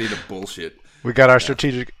 Yeah, we don't need a bullshit. We got our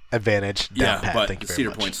strategic advantage down Yeah, pat. but Thank you very Cedar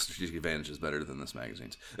much. Point's strategic advantage is better than this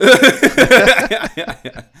magazine's.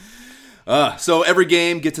 So every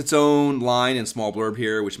game gets its own line and small blurb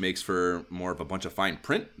here, which makes for more of a bunch of fine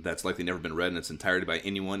print that's likely never been read in its entirety by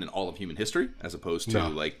anyone in all of human history, as opposed to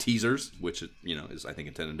like teasers, which is I think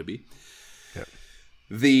intended to be. Yep.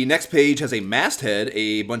 The next page has a masthead,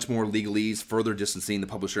 a bunch more legalese, further distancing the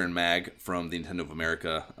publisher and mag from the Nintendo of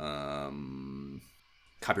America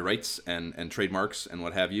copyrights and trademarks and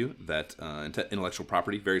what have you, that intellectual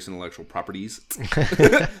property, various intellectual properties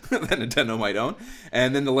that Nintendo might own.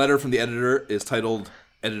 And then the letter from the editor is titled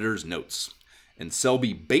Editor's Notes. And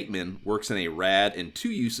Selby Bateman works in a rad in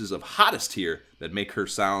two uses of hottest here that make her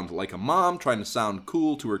sound like a mom trying to sound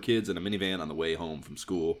cool to her kids in a minivan on the way home from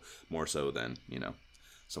school, more so than,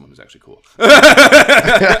 someone who's actually cool.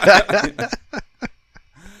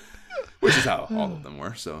 Which is how all of them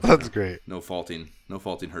were. So that's great. No faulting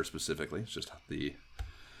her specifically. It's just the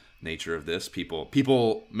nature of this.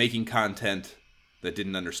 People making content that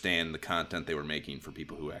didn't understand the content they were making for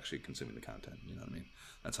people who were actually consuming the content. You know what I mean?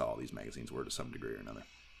 That's how all these magazines were to some degree or another.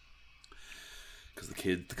 Because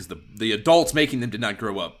the adults making them did not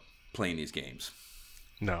grow up playing these games.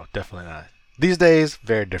 No, definitely not. These days,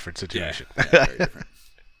 very different situation. Yeah, very different.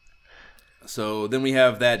 So then we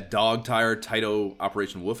have that dog-tired Taito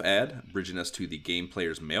Operation Wolf ad, bridging us to the game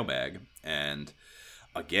player's mailbag. And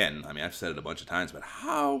again, I mean, I've said it a bunch of times, but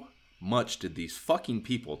how much did these fucking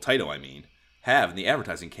people, Taito I mean, have in the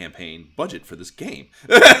advertising campaign budget for this game?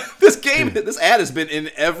 This ad has been in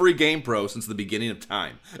every Game Pro since the beginning of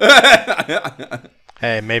time.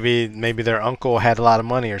 Hey, maybe their uncle had a lot of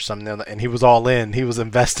money or something, and he was all in. He was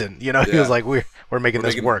investing. He was like, we're making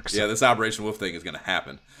this work. So. Yeah, this Operation Wolf thing is going to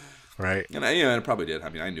happen. Right. And it probably did. I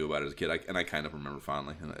mean, I knew about it as a kid, and I kind of remember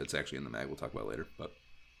fondly. And it's actually in the mag. We'll talk about it later. But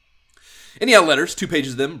anyhow, letters, 2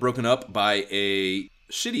 pages of them, broken up by a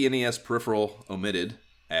shitty NES peripheral omitted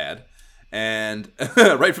ad. And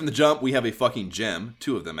right from the jump, we have a fucking gem.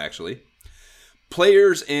 2 of them, actually.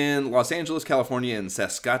 Players in Los Angeles, California, and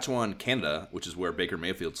Saskatchewan, Canada, which is where Baker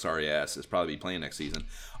Mayfield's sorry ass is probably playing next season,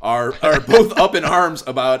 are both up in arms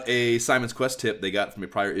about a Simon's Quest tip they got from a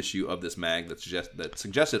prior issue of this mag that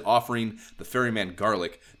suggested offering the ferryman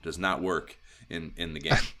garlic does not work in the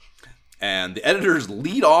game. And the editors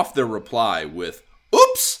lead off their reply with,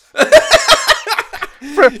 "Oops!"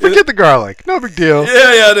 Forget the garlic. No big deal.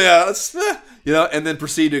 Yeah. And then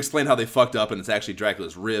proceed to explain how they fucked up, and it's actually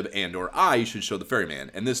Dracula's rib and/or eye you should show the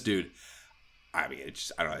ferryman. And this dude, I mean,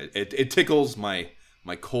 I don't know. It tickles my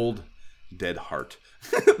cold, dead heart.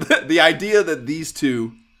 The idea that these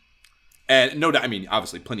two, and no doubt, I mean,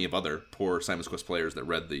 obviously, plenty of other poor Simon's Quest players that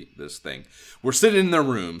read this thing were sitting in their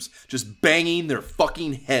rooms, just banging their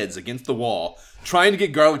fucking heads against the wall, trying to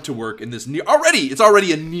get garlic to work in this it's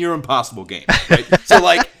already a near impossible game, right? So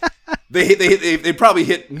like. They probably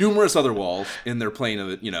hit numerous other walls in their playing of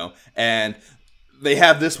it, and they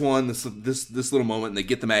have this one, this little moment, and they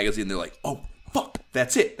get the magazine, and they're like, oh fuck,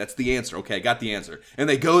 that's it. That's the answer. Okay, I got the answer. And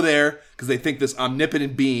they go there because they think this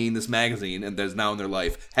omnipotent being, this magazine, and that's now in their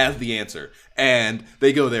life, has the answer. And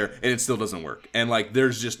they go there, and it still doesn't work. And, like,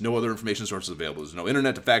 there's just no other information sources available. There's no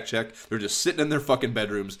internet to fact check. They're just sitting in their fucking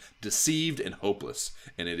bedrooms, deceived and hopeless.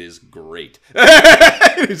 And it is great.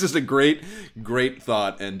 It's just a great, great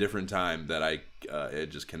thought and different time that I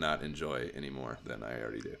just cannot enjoy any more than I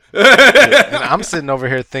already do. And I'm sitting over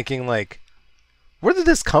here thinking, like, where did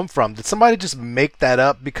this come from? Did somebody just make that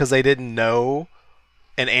up because they didn't know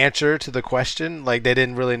an answer to the question? Like, they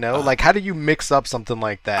didn't really know? Like, how do you mix up something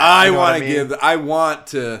like that?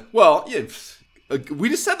 Well, yeah, we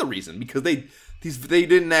just said the reason, because they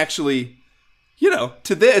didn't actually,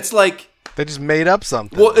 it's like, they just made up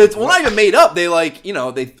something. Well, not even made up. They, like,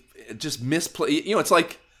 they just misplay. It's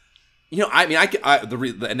like,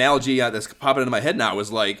 the analogy that's popping into my head now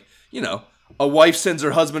is like, a wife sends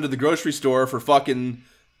her husband to the grocery store for fucking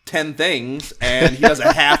 10 things, and he does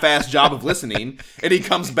a half-assed job of listening, and he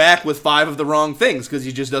comes back with 5 of the wrong things because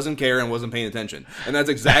he just doesn't care and wasn't paying attention. And that's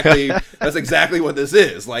exactly what this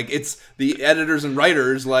is. Like, it's the editors and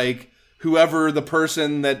writers, like, whoever the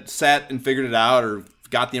person that sat and figured it out or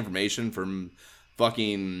got the information from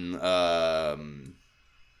fucking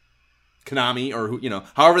Konami, or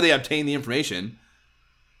however they obtained the information,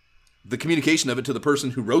 the communication of it to the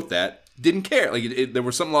person who wrote that didn't care. Like, there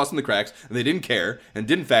was something lost in the cracks, and they didn't care, and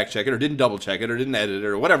didn't fact check it, or didn't double check it, or didn't edit it,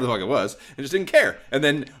 or whatever the fuck it was, and just didn't care. And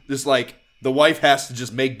then just, like, the wife has to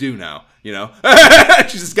just make do now,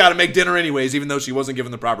 She's just got to make dinner anyways, even though she wasn't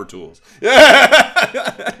given the proper tools.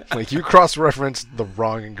 Like, you cross-referenced the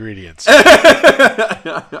wrong ingredients.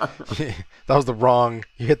 That was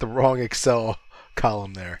you hit the wrong Excel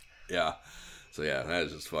column there. Yeah. So, yeah, that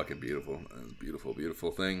is just fucking beautiful. That is a beautiful,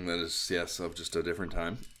 beautiful thing. That is, yes, of just a different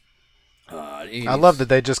time. I love that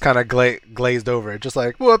they just kind of glazed over it. Just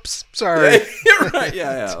like, whoops, sorry. You're right,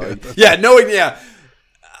 yeah.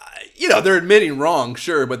 They're admitting wrong,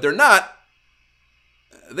 sure, but they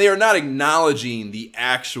are not acknowledging the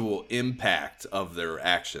actual impact of their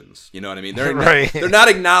actions. You know what I mean? They're not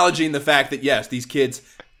acknowledging the fact that, yes, these kids,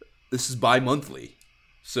 this is bi-monthly.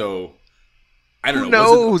 So, I don't know.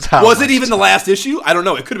 Who knows how Was it even the last issue? I don't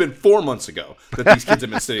know. It could have been 4 months ago that these kids have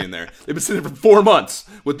been sitting there. They've been sitting for 4 months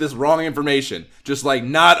with this wrong information, just, like,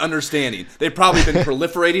 not understanding. They've probably been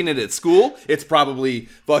proliferating it at school. It's probably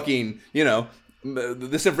fucking,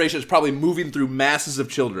 this information is probably moving through masses of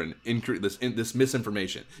children in this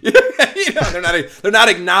misinformation. They're not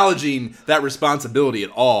acknowledging that responsibility at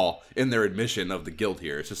all in their admission of the guilt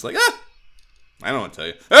here. It's just like, I don't want to tell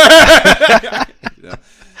you.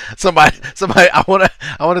 Somebody. I want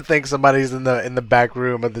to think somebody's in the back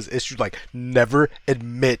room of this issue. Like, never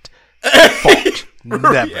admit fault.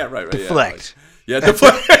 Never. Yeah, right. Deflect.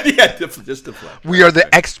 Deflect. Just deflect. We are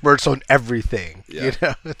the experts on everything.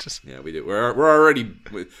 Yeah. Yeah, we do. We're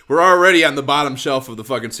already on the bottom shelf of the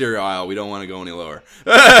fucking cereal aisle. We don't want to go any lower.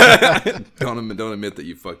 Don't admit that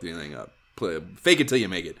you fucked anything up. Fake it till you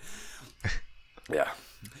make it. Yeah.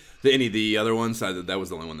 Any of the other ones? That was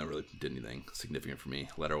the only one that really did anything significant for me,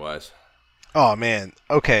 letter-wise. Oh, man.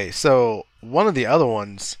 Okay, so one of the other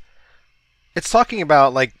ones, it's talking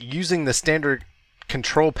about, like, using the standard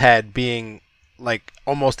control pad being, like,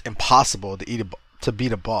 almost impossible to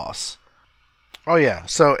beat a boss. Oh, yeah.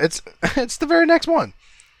 So it's the very next one.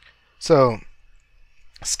 So,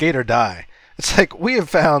 skate or die. It's like, we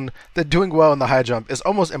have found that doing well in the high jump is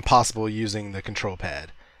almost impossible using the control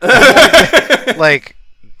pad. Like,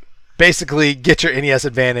 basically, get your NES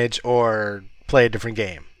advantage or play a different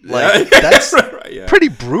game. Like, that's pretty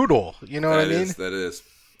brutal. You know what I mean? That is.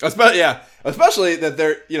 Especially that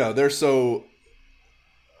they're so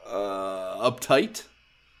uptight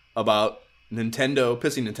about Nintendo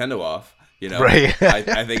pissing Nintendo off. Right.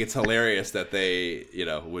 I think it's hilarious that they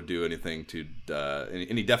would do anything to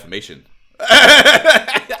any defamation.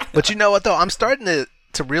 But you know what though? I'm starting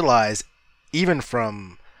to realize, even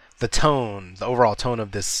from the overall tone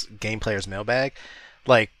of this Game Player's Mailbag,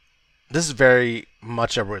 like, this is very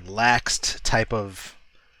much a relaxed type of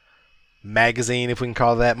magazine, if we can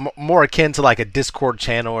call that, more akin to like a Discord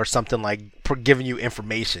channel or something, like giving you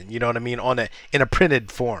information. You know what I mean? In a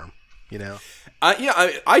printed form.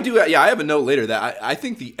 I do. Yeah, I have a note later that I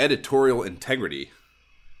think the editorial integrity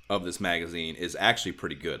of this magazine is actually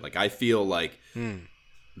pretty good. Like, I feel like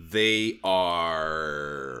they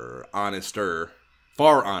are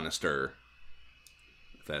far honester,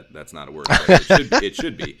 if that's not a word, but it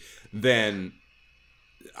should be, then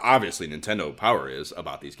obviously Nintendo Power is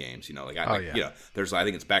about these games. There's, I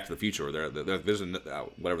think it's Back to the Future, where there's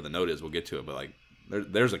whatever the note is, we'll get to it, but like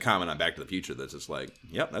there's a comment on Back to the Future that's just like,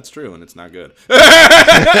 yep, that's true, and it's not good.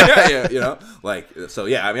 Yeah, you know, like, so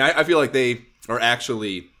yeah. I mean, I feel like they are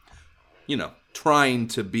actually, you know, trying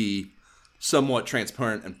to be somewhat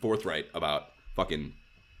transparent and forthright about fucking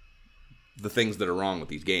the things that are wrong with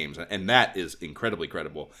these games, and that is incredibly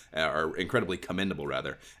credible, or incredibly commendable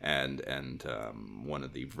rather, and one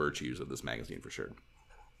of the virtues of this magazine for sure.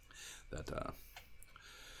 That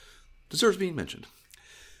deserves being mentioned.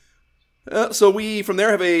 So we from there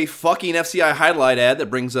have a fucking FCI highlight ad that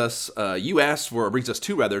brings us to You Asked For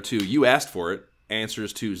It,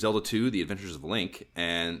 answers to Zelda 2, The Adventures of Link,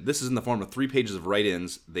 and this is in the form of 3 pages of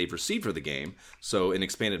write-ins they've received for the game, so an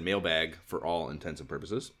expanded mailbag for all intents and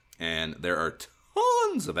purposes. And there are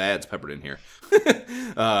tons of ads peppered in here. They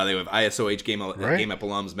have ISOH Game Up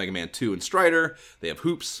alums, Mega Man 2 and Strider. They have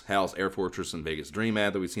Hoops, Hal's Air Fortress and Vegas Dream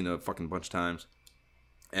ad that we've seen a fucking bunch of times.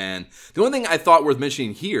 And the only thing I thought worth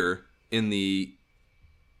mentioning here in the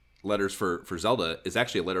letters for Zelda is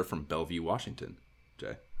actually a letter from Bellevue, Washington.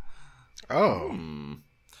 Jay. Oh.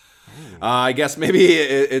 I guess maybe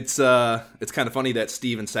it's kind of funny that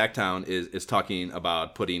Steve in Sacktown is talking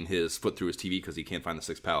about putting his foot through his TV because he can't find the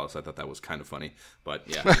Sixth Palace. I thought that was kind of funny. But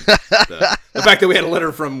yeah, the fact that we had a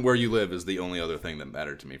letter from where you live is the only other thing that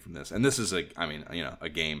mattered to me from this. And this is a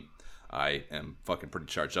game I am fucking pretty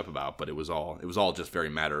charged up about, but it was all just very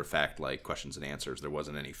matter of fact, like questions and answers. There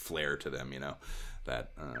wasn't any flair to them, you know.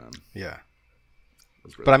 That yeah.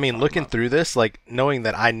 Really but I mean, looking through this, like knowing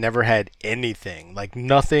that I never had anything, like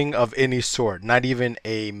nothing of any sort, not even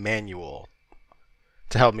a manual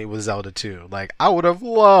to help me with Zelda 2. Like I would have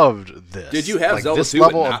loved this. Did you have like, Zelda 2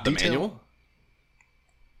 but not the manual?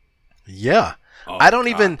 Yeah. Oh, I don't God,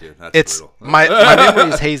 even. Dude, that's it's brutal. my memory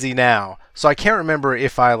is hazy now, so I can't remember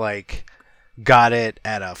if I like got it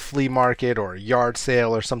at a flea market or a yard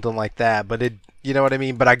sale or something like that. But it, you know what I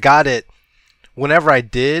mean. But I got it whenever I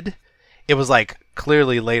did. It was like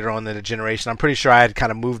clearly later on in the generation. I'm pretty sure I had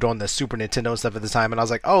kind of moved on the Super Nintendo and stuff at the time, and I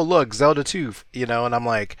was like, oh look, Zelda 2, you know, and I'm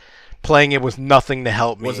like playing it with nothing to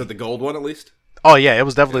help me. Was it the gold one at least? Oh yeah, it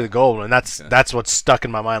was definitely the gold one. That's what's stuck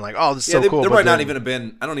in my mind. Like, oh, this is so cool. There might not even have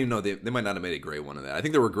been. I don't even know. They might not have made a gray one of that. I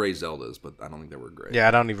think there were gray Zeldas, but I don't think there were gray. Yeah,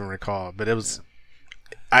 I don't even recall. But it was.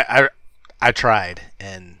 Yeah. I tried,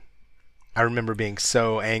 and I remember being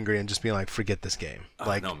so angry and just being like, forget this game.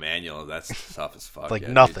 Like no manual. That's tough as fuck. Like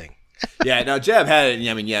nothing. Yeah. Now Jeb had it.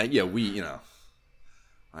 I mean, yeah. We, you know,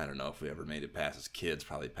 I don't know if we ever made it past as kids.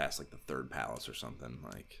 Probably past like the third palace or something.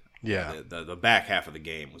 Like. Yeah, the back half of the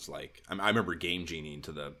game was like I remember Game Genieing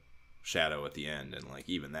to the shadow at the end, and like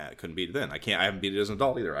even that I couldn't beat it then. I haven't beat it as an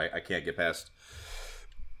adult either. I can't get past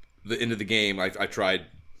the end of the game. I tried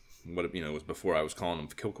what it was before I was calling them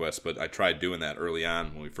Kill Quests, but I tried doing that early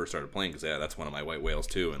on when we first started playing because that's one of my white whales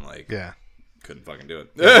too, and like couldn't fucking do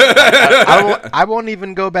it. I won't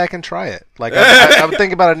even go back and try it. Like I would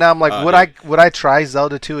think about it now. I'm like, would I try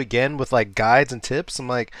Zelda 2 again with like guides and tips? I'm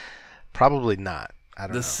like, probably not. I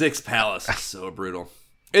don't know. The Sixth Palace is so brutal.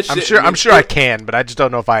 I'm sure I can, but I just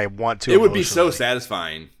don't know if I want to. It would be so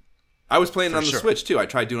satisfying. I was playing it on the sure. Switch too. I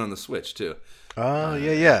tried doing it on the Switch too. Oh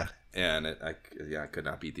yeah. And I could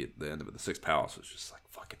not beat the end of it. The Sixth Palace was just like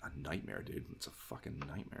fucking a nightmare, dude. It's a fucking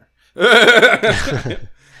nightmare.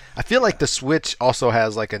 I feel like the Switch also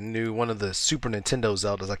has like a new one of the Super Nintendo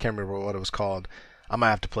Zeldas. I can't remember what it was called. I might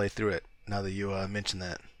have to play through it now that you mentioned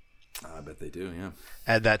that. I bet they do. Yeah.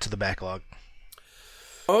 Add that to the backlog.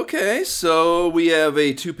 Okay, so we have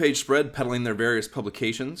a 2-page spread peddling their various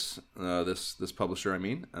publications. This publisher, I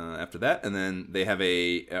mean. After that, and then they have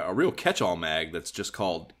a real catch-all mag that's just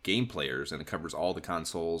called Game Players, and it covers all the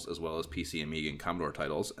consoles as well as PC, Amiga, and Commodore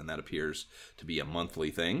titles, and that appears to be a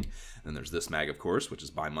monthly thing. And there's this mag, of course, which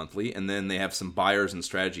is bi-monthly, and then they have some buyers and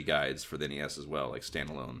strategy guides for the NES as well, like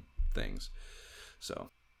standalone things.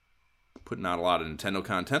 So, putting out a lot of Nintendo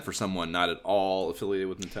content for someone not at all affiliated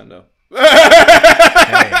with Nintendo.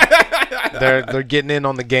 Hey, they're getting in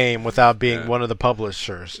on the game without being one of the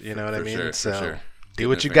publishers. You know what I mean? Sure, so do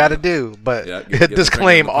what you got to do, but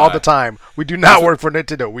disclaim the all the time: we do not work for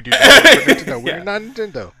Nintendo. We do not work for Nintendo. We're not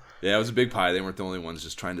Nintendo. Yeah, it was a big pie. They weren't the only ones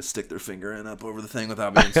just trying to stick their finger in up over the thing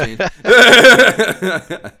without being seen.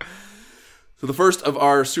 So the first of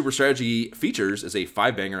our Super Strategy features is a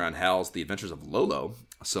 5-banger on Hal's The Adventures of Lolo.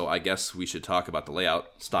 So I guess we should talk about the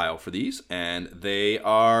layout style for these. And they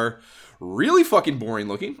are really fucking boring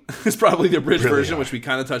looking. It's probably the abridged version, which we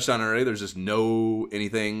kind of touched on already. There's just no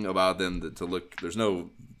anything about them to look. There's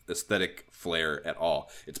no aesthetic flair at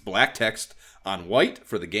all. It's black text on white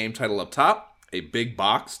for the game title up top. A big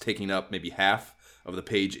box taking up maybe half of the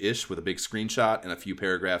page-ish with a big screenshot and a few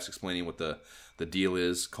paragraphs explaining what the deal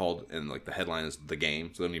is called, and like the headline is the game.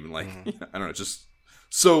 So they don't even like I don't know, it's just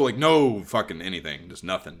So like no fucking anything, just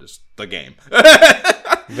nothing, just the game.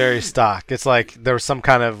 Very stock. It's like there was some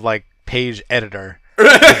kind of like page editor,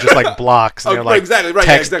 just like blocks, and they're like exactly right,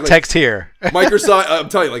 text, exactly. text here. Microsoft, I'm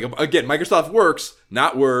telling you, like again, Microsoft Works,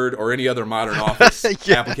 not Word or any other modern Office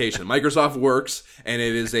application. Microsoft Works, and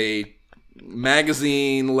it is a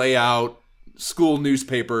magazine layout, school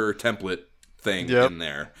newspaper template thing in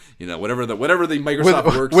there. You know, whatever the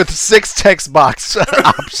Microsoft Works with 6 text box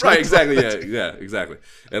options. Right, exactly. Yeah, exactly.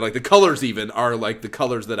 And like the colors even are like the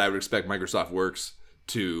colors that I would expect Microsoft Works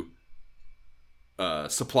to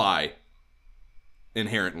supply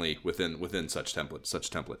inherently within such template.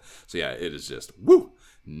 So yeah, it is just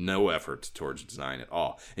no effort towards design at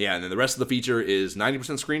all. Yeah, and then the rest of the feature is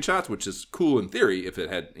 90% screenshots, which is cool in theory if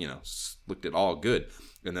it had looked at all good.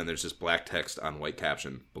 And then there's just black text on white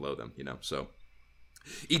caption below them. So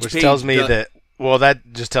each which page tells me that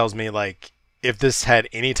that just tells me like if this had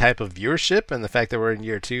any type of viewership, and the fact that we're in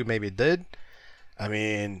year 2 maybe it did. I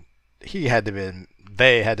mean, they had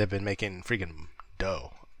to have been making freaking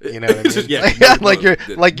dough. You know what I mean? you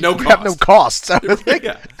have no costs.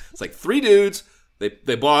 Yeah. It's like 3 dudes.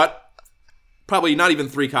 They bought probably not even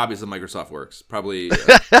 3 copies of Microsoft Works. Probably 2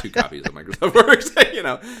 copies of Microsoft Works.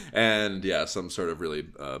 And yeah, some sort of really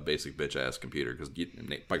basic bitch ass computer because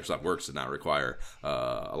Microsoft Works did not require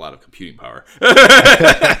a lot of computing power.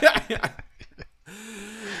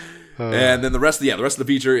 And then the rest of the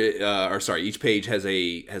feature, each page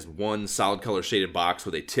has one solid color shaded box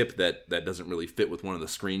with a tip that doesn't really fit with one of the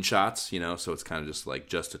screenshots, so it's kind of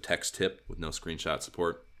just a text tip with no screenshot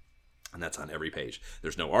support. And that's on every page.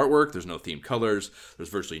 There's no artwork, there's no themed colors, there's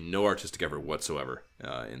virtually no artistic effort whatsoever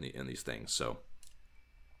in these things. So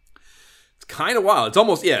it's kind of wild. It's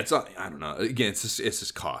almost I don't know. Again, it's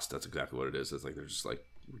just cost. That's exactly what it is. It's like they're just like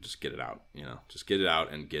just get it out, just get it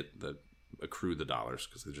out and accrue the dollars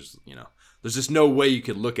because there's just no way you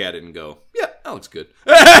could look at it and go, yeah, that looks good.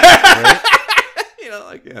 Right?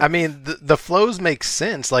 I mean, the flows make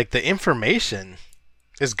sense. Like the information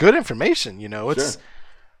is good information. It's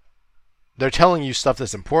they're telling you stuff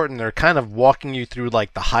that's important. They're kind of walking you through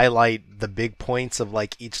like the big points of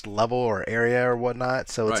like each level or area or whatnot.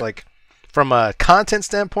 So it's like from a content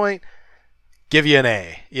standpoint, give you an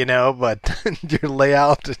A, but your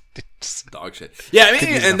layout. Dog shit. Yeah, I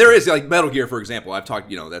mean, and there is like Metal Gear, for example. I've talked,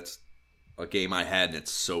 that's a game I had, and it's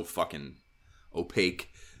so fucking opaque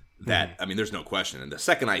that I mean, there's no question. And the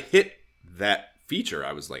second I hit that feature,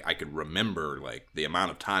 I was like, I could remember like the amount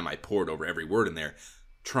of time I poured over every word in there,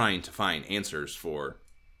 trying to find answers for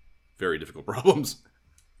very difficult problems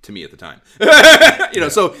to me at the time.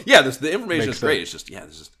 So yeah, the information is great. It's just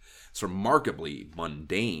it's remarkably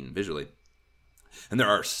mundane visually. And there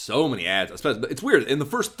are so many ads. Especially, it's weird. In the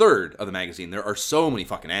first third of the magazine, there are so many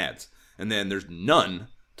fucking ads. And then there's none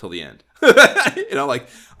till the end.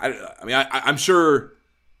 I'm sure,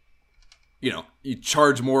 you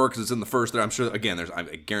charge more because it's in the first third. I'm sure, again, I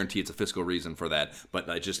guarantee it's a fiscal reason for that. But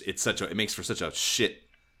it makes for such a shit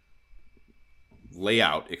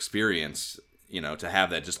layout experience, to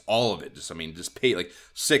have that, just all of it. Just pay like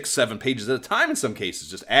 6-7 pages at a time in some cases.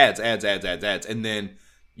 Just ads. And then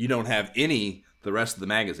you don't have the rest of the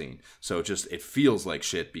magazine. So it feels like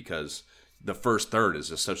shit because the first third is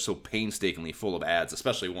just so painstakingly full of ads,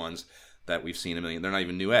 especially ones that we've seen a million. They're not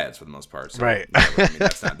even new ads for the most part. So, right.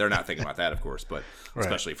 They're not thinking about that, of course, but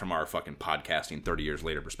especially from our fucking podcasting 30 years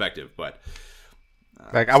later perspective. But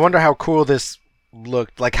I wonder how cool this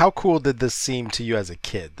looked. Like, how cool did this seem to you as a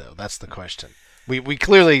kid, though? That's the question. We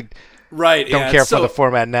clearly don't care for the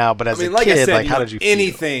format now, but as a kid, how did you feel?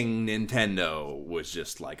 Anything Nintendo was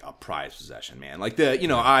just like a prized possession, man. Like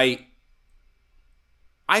I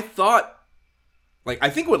thought, like, I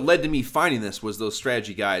think what led to me finding this was those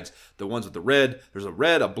strategy guides, the ones with the red. There's a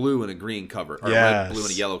red, a blue, and a green cover, or a red, blue,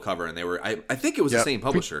 and a yellow cover, and they were. I think it was the same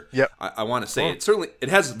publisher. Yep. I want to say it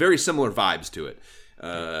has very similar vibes to it.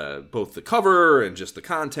 Both the cover and just the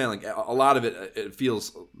content, like a lot of it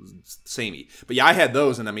feels samey. But yeah, I had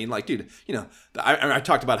those, and I mean, like, dude, I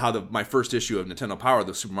talked about how my first issue of Nintendo Power,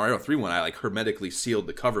 the Super Mario 3 one, I like hermetically sealed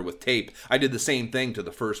the cover with tape. I did the same thing to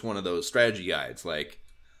the first one of those strategy guides. Like,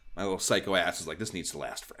 my little psycho ass is like, this needs to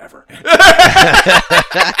last forever. Like,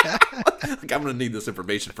 I'm gonna need this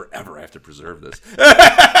information forever. I have to preserve this.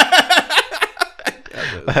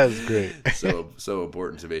 That's great. So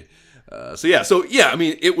important to me. So I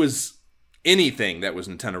mean, it was anything that was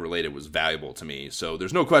Nintendo related was valuable to me. So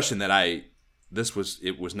there's no question that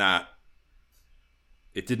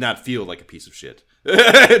it did not feel like a piece of shit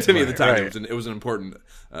to me at the time. Right. It was an important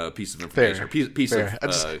piece of information, piece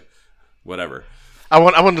of whatever. I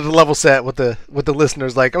wanted to level set with the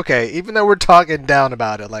listeners. Like, okay, even though we're talking down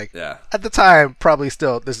about it, like Yeah. at the time, probably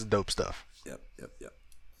still this is dope stuff. Yep.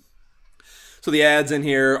 So the ads in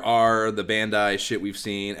here are the Bandai shit we've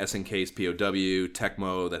seen: SNK's POW,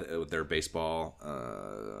 Tecmo that with their baseball,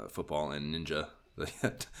 football, and ninja.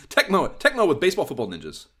 Tecmo with baseball, football,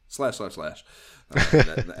 ninjas. /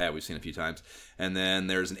 that ad we've seen a few times. And then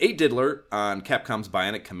there's an 8 diddler on Capcom's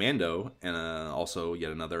Bionic Commando, and also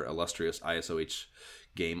yet another illustrious ISOH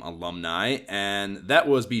game alumni. And that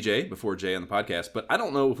was BJ before Jay on the podcast. But I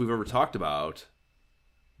don't know if we've ever talked about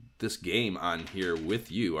this game on here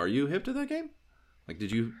with you. Are you hip to that game? Like,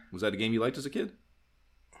 was that a game you liked as a kid?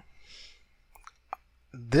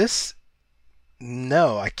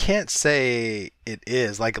 No, I can't say it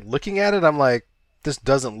is. Like, looking at it, I'm like, this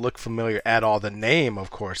doesn't look familiar at all. The name,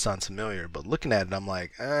 of course, sounds familiar, but looking at it, I'm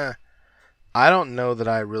like, I don't know that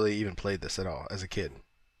I really even played this at all as a kid.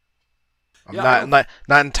 I'm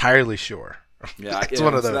not entirely sure. Yeah, it's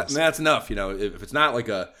one of those. That's enough. If it's not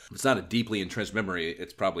a deeply entrenched memory,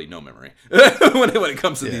 it's probably no memory when it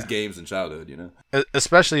comes to these games in childhood.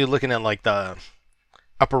 Especially looking at like the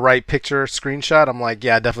upper right picture screenshot, I'm like,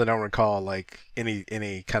 yeah, I definitely don't recall like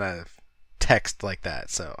any kind of text like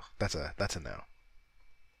that. So that's a no.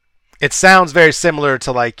 It sounds very similar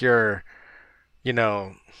to like your,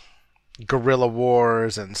 Guerrilla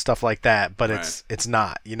Wars and stuff like that, but right. it's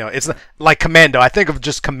not. It's not, like Commando. I think of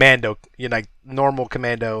just Commando, like normal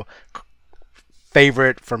Commando,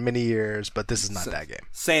 favorite for many years, but this is not that game.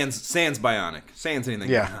 Sans Bionic. Sans anything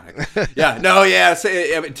Bionic. Yeah. No, yeah.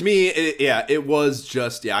 To me, it was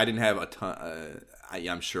just, I didn't have a ton.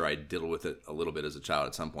 I'm sure I diddled with it a little bit as a child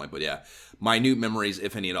at some point, but yeah, minute memories,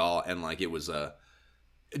 if any at all, and like it was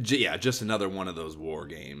just another one of those war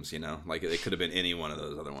games, like it could have been any one of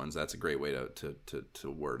those other ones. That's a great way to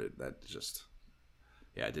word it. That just,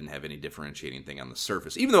 it didn't have any differentiating thing on the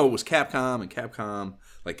surface, even though it was Capcom, and Capcom,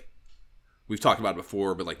 like we've talked about it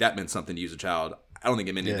before, but like that meant something to you as a child. I don't think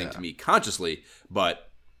it meant anything to me consciously, but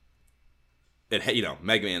it,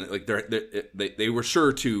 Mega Man, like they were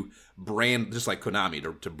sure to brand, just like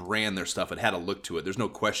Konami, to brand their stuff. It had a look to it. There's no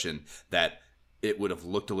question that it would have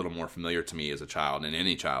looked a little more familiar to me as a child and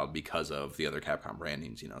any child because of the other Capcom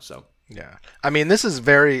brandings, so. Yeah. I mean, this is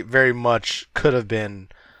very, very much could have been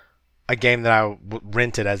a game that I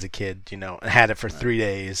rented as a kid, and had it for 3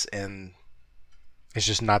 days, and it's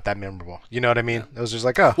just not that memorable. You know what I mean? Yeah. It was just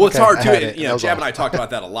like, oh, well, it's hard too. Jab and I talked about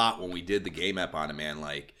that a lot when we did the game app on it, man.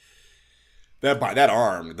 Like that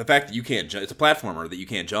arm, the fact that you can't, it's a platformer that you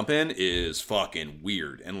can't jump in is fucking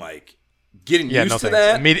weird, and like. Getting used to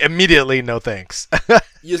that. Immediately, no thanks.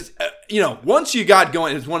 Once you got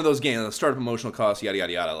going, it's one of those games, startup emotional costs, yada,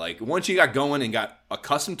 yada, yada. Like, once you got going and got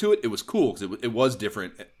accustomed to it, it was cool because it was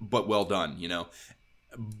different, but well done,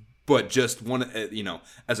 But just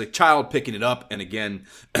as a child picking it up, and again,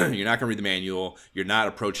 you're not going to read the manual. You're not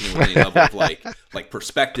approaching it with any level of like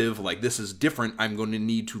perspective. Like, this is different. I'm going to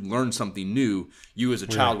need to learn something new. You as a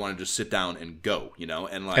child want to just sit down and go,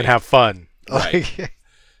 and like. And have fun. Right.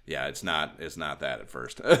 Yeah, it's not that at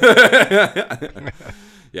first.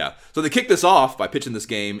 Yeah. So they kick this off by pitching this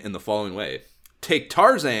game in the following way. Take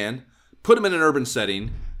Tarzan, put him in an urban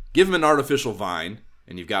setting, give him an artificial vine,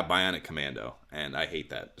 and you've got Bionic Commando. And I hate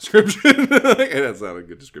that description. That's not a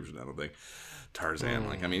good description, I don't think.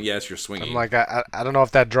 Tarzan, yes, you're swinging. I'm like, I don't know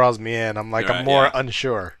if that draws me in. I'm like, I'm more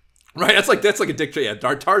unsure. Right, that's like a Dick Tracy.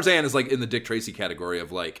 Yeah, Tarzan is like in the Dick Tracy category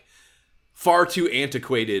of like far too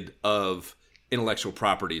antiquated of intellectual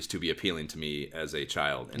properties to be appealing to me as a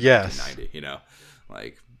child in 1990,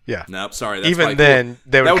 nope, sorry. That's even then, cool.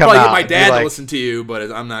 They would that would come probably out get my dad to listen to you,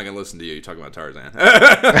 but I'm not going to listen to you. You're talking about Tarzan.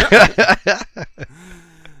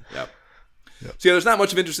 Yep. So there's not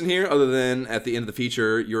much of interest in here other than at the end of the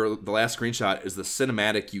feature, the last screenshot is the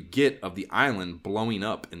cinematic you get of the island blowing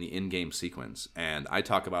up in the in-game sequence. And I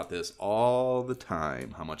talk about this all the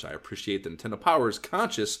time, how much I appreciate the Nintendo Power is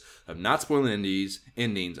conscious of not spoiling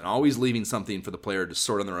endings and always leaving something for the player to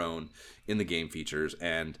sort on their own in the game features.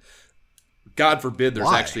 And God forbid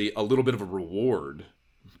there's actually a little bit of a reward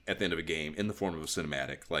at the end of a game in the form of a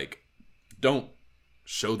cinematic. Like, don't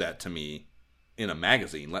show that to me in a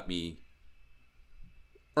magazine. Let me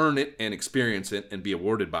earn it and experience it and be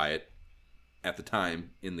awarded by it at the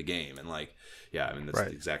time in the game. And that's the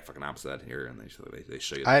exact fucking opposite of that here. And they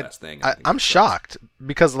show you the last thing. I'm shocked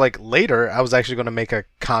because later I was actually going to make a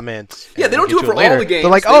comment. Yeah, they don't do it for all the games. They're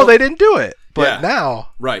like, they didn't do it, but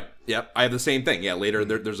now, right? Yep, I have the same thing. Yeah, later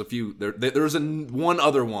there's a few. There's one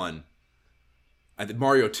other one. I think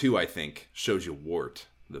Mario 2, I think, shows you Wart,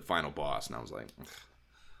 the final boss, and I was like,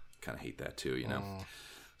 kind of hate that too,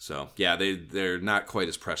 So yeah, they're not quite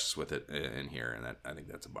as precious with it in here, and I think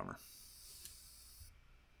that's a bummer.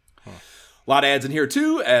 Huh. A lot of ads in here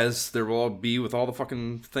too, as there will be with all the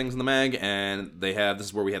fucking things in the mag, and this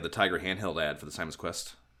is where we have the Tiger handheld ad for the Simon's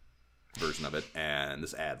Quest version of it, and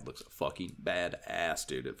this ad looks fucking badass,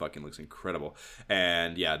 dude. It fucking looks incredible.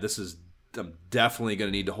 And yeah, I'm definitely gonna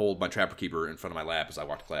need to hold my Trapper Keeper in front of my lap as I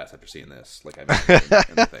walk to class after seeing this. Like I mentioned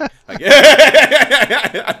in the thing. Like,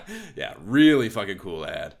 yeah, really fucking cool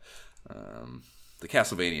ad. The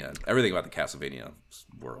Castlevania, everything about the Castlevania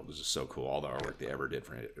world is just so cool. All the artwork they ever did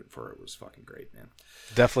for it was fucking great, man.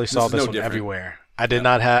 Definitely saw this one everywhere. I did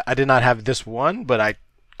not have this one, but I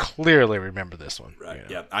clearly remember this one. Right. You know?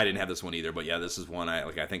 Yeah, I didn't have this one either, but yeah, this is one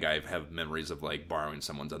I think I have memories of like borrowing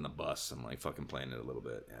someone's on the bus and like fucking playing it a little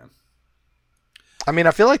bit. Yeah. I mean,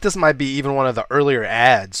 I feel like this might be even one of the earlier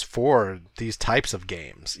ads for these types of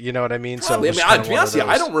games. You know what I mean? Probably. So, to be honest,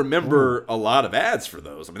 I don't remember a lot of ads for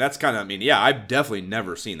those. I mean, that's kind of. I mean, yeah, I've definitely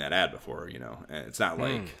never seen that ad before. You know, and it's not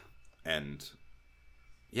like, and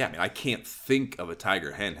yeah, I mean, I can't think of a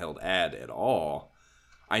Tiger handheld ad at all.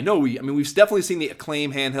 We've definitely seen the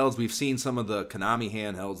Acclaim handhelds. We've seen some of the Konami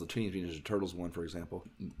handhelds, the Teenage Mutant Ninja Turtles one, for example.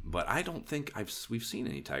 But I don't think we've seen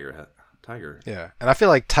any Tiger. Yeah, and I feel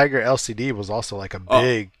like Tiger LCD was also like a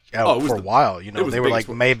big for a while. You know, they were like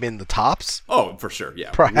may have been the tops. Oh, for sure,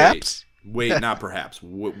 yeah. Perhaps. Not perhaps,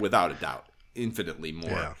 without a doubt, infinitely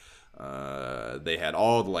more. Yeah. They had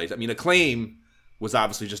all the lights. I mean, Acclaim was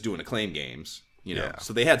obviously just doing Acclaim games. You know,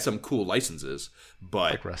 so they had some cool licenses,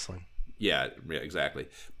 but like wrestling. Yeah, exactly.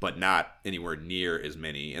 But not anywhere near as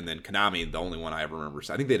many. And then Konami, the only one I ever remember.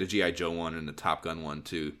 I think they had a G.I. Joe one and a Top Gun one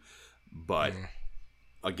too. But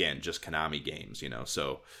again, just Konami games, you know.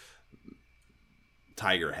 So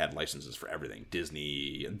Tiger had licenses for everything.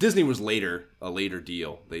 Disney was a later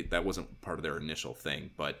deal. That wasn't part of their initial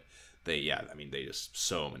thing, but they just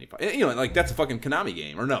so many. You know, like that's a fucking Konami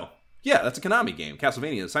game, or no? Yeah, that's a Konami game.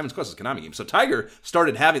 Castlevania, Simon's Quest is a Konami game. So Tiger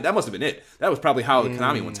started having, that must have been it. That was probably how the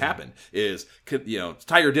Konami ones happened. Is, you know,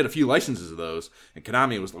 Tiger did a few licenses of those, and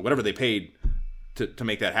Konami was, whatever they paid to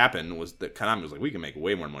make that happen, was that Konami was like, we can make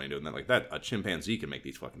way more money doing that. Like that, a chimpanzee can make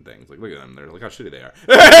these fucking things. Like, look at them. Look how shitty they are.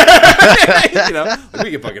 You know, like, we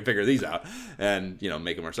can fucking figure these out and, you know,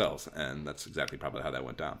 make them ourselves. And that's exactly probably how that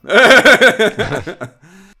went down.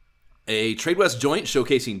 A Trade West joint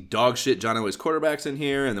showcasing dog shit John Elway's quarterbacks in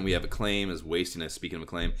here, and then we have Acclaim speaking of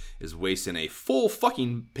Acclaim, is wasting a full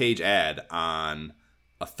fucking page ad on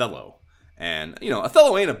Othello. And, you know,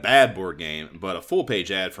 Othello ain't a bad board game, but a full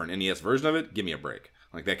page ad for an NES version of it, give me a break.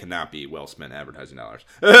 Like, that cannot be well spent advertising dollars.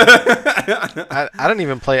 I don't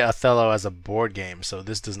even play Othello as a board game, so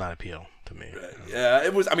this does not appeal to me. Yeah,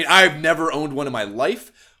 it was, I mean, I've never owned one in my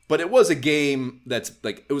life. But it was a game that's,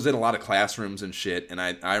 like, it was in a lot of classrooms and shit, and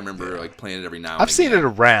I remember, like, playing it every now and again. I've seen it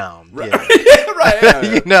around. Right. Yeah. Right. Yeah.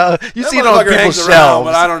 You know, you see it on people's shelves.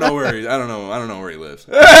 But I don't know where he lives.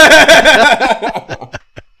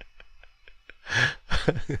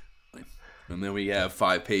 And then we have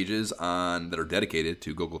 5 pages that are dedicated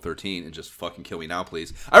to Google 13, and just fucking kill me now,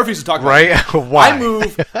 please. I refuse to talk about it. Why?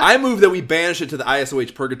 I move that we banish it to the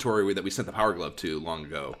ISOH purgatory that we sent the Power Glove to long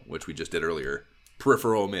ago, which we just did earlier.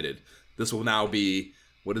 Peripheral omitted. This will now be,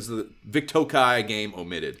 what is the Victokai game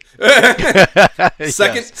omitted?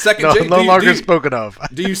 Second, Jay. No longer spoken of.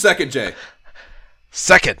 Do you second, Jay?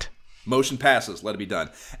 Second. Motion passes. Let it be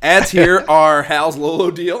done. Ads here are Hal's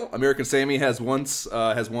Lolo deal. American Sammy has one,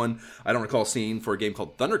 I don't recall seeing, for a game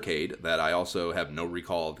called Thundercade that I also have no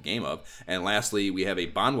recall of the game of. And lastly, we have a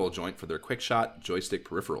Bonwell joint for their quick shot joystick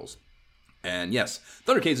peripherals. And yes,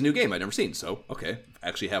 Thundercade's a new game I've never seen, so okay,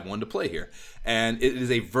 actually have one to play here. And it is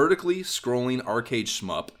a vertically scrolling arcade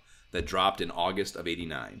shmup that dropped in August of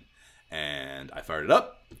 '89. And I fired it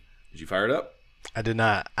up. Did you fire it up? I did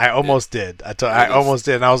not. I almost did. I almost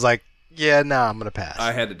did, and I was like, yeah, I'm going to pass.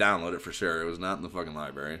 I had to download it for sure. It was not in the fucking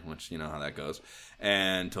library, which, you know how that goes.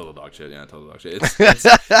 And total dog shit. Yeah, total dog shit.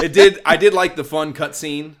 I did like the fun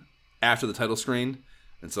cutscene after the title screen.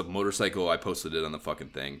 It's a motorcycle. I posted it on the fucking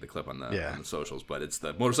thing, the clip on the socials. But it's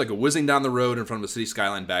the motorcycle whizzing down the road in front of a city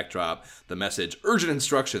skyline backdrop. The message: urgent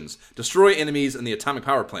instructions: destroy enemies in the atomic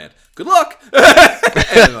power plant. Good luck.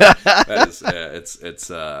 And,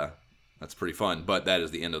 that's pretty fun. But that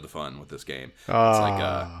is the end of the fun with this game.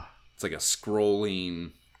 It's like a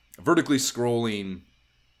scrolling, vertically scrolling.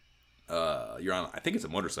 You're on. I think it's a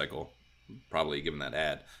motorcycle. Probably given that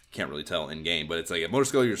ad, can't really tell in game, but it's like a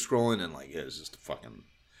motorcycle. You're scrolling and like it's just fucking.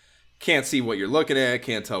 Can't see what you're looking at.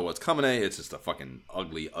 Can't tell what's coming at. It's just a fucking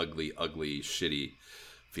ugly, shitty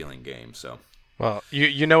feeling game. So, well,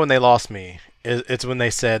 you know when they lost me It's when they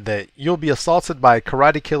said that you'll be assaulted by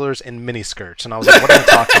karate killers in miniskirts, and I was like, what are we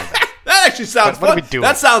talking about? That actually sounds fun. What are we doing?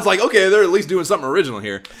 That sounds like, okay, they're at least doing something original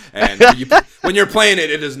here. And when you're playing it,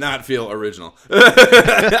 it does not feel original.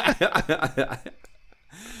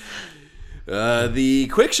 The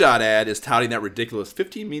QuickShot ad is touting that ridiculous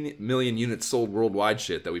 15 million units sold worldwide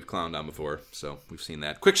shit that we've clowned on before. So we've seen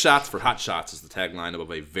that. Quick shots for hot shots is the tagline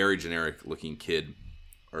of a very generic looking kid,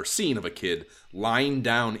 or scene of a kid lying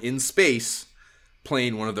down in space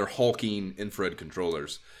playing one of their hulking infrared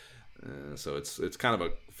controllers. So it's kind of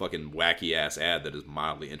a fucking wacky ass ad that is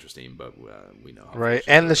mildly interesting, but we know how. Right,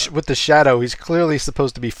 and with the shadow, he's clearly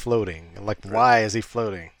supposed to be floating. Like, why is he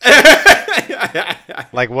floating?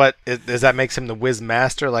 Like, what does that makes him the whiz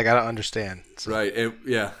master? Like, I don't understand. So. Right,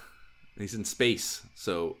 yeah, he's in space.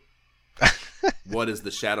 So, what is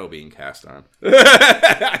the shadow being cast on?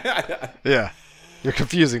 Yeah, you're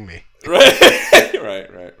confusing me. Right.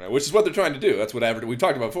 Which is what they're trying to do. That's what we've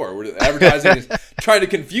talked about before. Advertising is trying to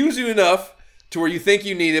confuse you enough to where you think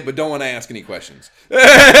you need it, but don't want to ask any questions,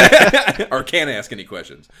 or can't ask any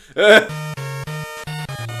questions.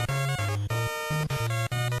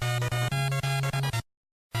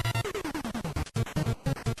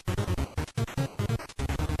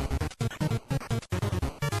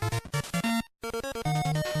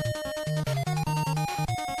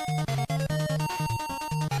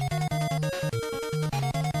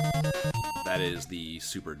 That is the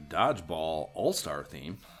Super Dodgeball All-Star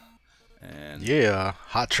theme. And yeah,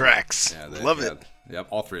 hot tracks. Yeah, love it. Yep,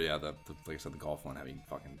 all three. Yeah, like I said, the golf one had me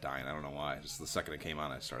fucking dying. I don't know why. Just the second it came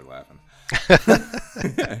on, I started laughing.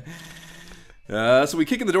 So we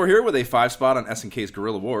kick in the door here with a 5-spot on SNK's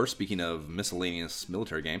Guerrilla War. Speaking of miscellaneous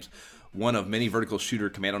military games, one of many vertical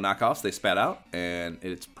shooter commando knockoffs they spat out, and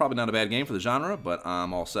it's probably not a bad game for the genre, but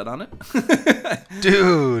I'm all set on it.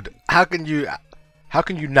 Dude, how can you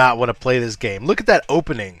not want to play this game? Look at that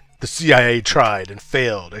opening. The CIA tried and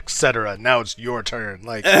failed, etc. Now it's your turn.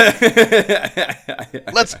 Like,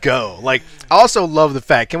 let's go. Like, I also love the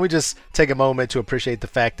fact. Can we just take a moment to appreciate the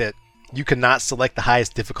fact that you cannot select the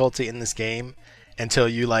highest difficulty in this game until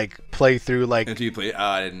you play through until you play.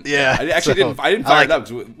 I didn't. Yeah, I actually didn't. I didn't fire it up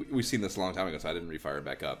because we've seen this a long time ago, so I didn't refire it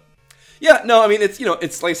back up. Yeah, no, I mean it's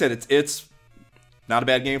it's like I said, it's not a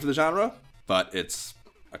bad game for the genre, but it's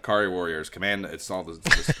Akari Warriors Command. It's all there's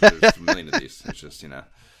a million of these. It's just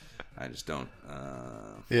I just don't.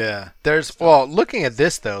 Yeah, looking at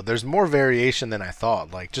this though, there's more variation than I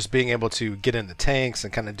thought. Like just being able to get into tanks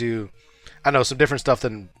and kind of do, I know, some different stuff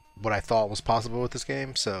than what I thought was possible with this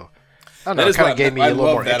game. So I don't know. It kind of gave me a little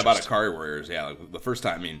more interest. I love that about Akari Warriors. Yeah, like the first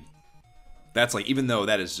time. I mean, that's like, even though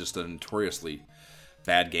that is just a notoriously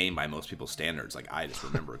bad game by most people's standards, like I just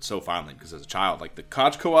remember it so fondly because as a child, like the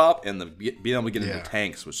couch co-op and the being able to get into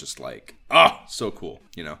tanks was just like, so cool.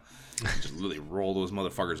 Just literally roll those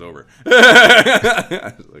motherfuckers over.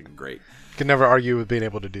 Like, great. Can never argue with being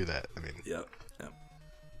able to do that. I mean, yep.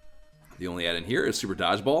 The only add in here is Super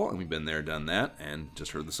Dodgeball, and we've been there, done that, and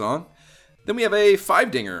just heard the song. Then we have a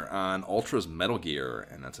 5-dinger on Ultra's Metal Gear,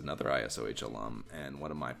 and that's another ISOH alum, and one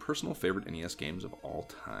of my personal favorite NES games of all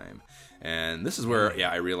time. And this is where,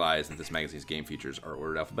 I realized that this magazine's game features are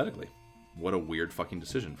ordered alphabetically. What a weird fucking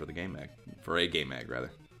decision for the game mag, for a game mag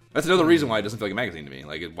rather. That's another reason why it doesn't feel like a magazine to me.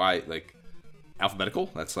 Like, why, alphabetical?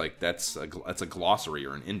 That's a glossary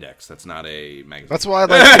or an index. That's not a magazine. That's why I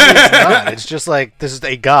like it's not. It's just like, this is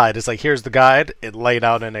a guide. It's like, here's the guide. It laid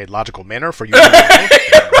out in a logical manner for you to know.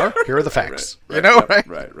 Here are the facts. Right.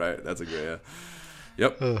 That's a great.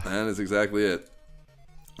 Yep, that is exactly it.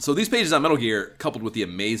 So these pages on Metal Gear, coupled with the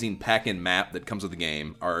amazing pack-in map that comes with the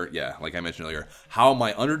game, are, like I mentioned earlier, how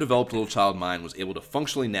my underdeveloped little child mind was able to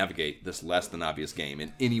functionally navigate this less than obvious game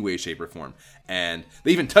in any way, shape, or form. And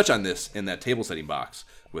they even touch on this in that table setting box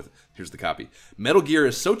with, here's the copy. Metal Gear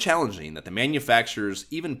is so challenging that the manufacturers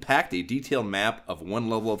even packed a detailed map of one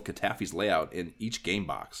level of Katafi's layout in each game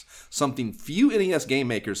box, something few NES game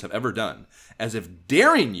makers have ever done, as if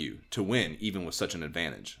daring you to win even with such an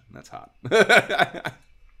advantage. That's hot.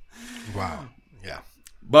 Wow. Yeah.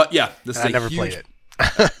 But yeah, this is I never played it.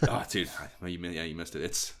 Oh, dude, you missed it.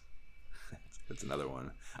 It's another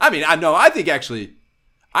one. I mean, I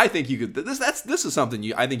think you could. This is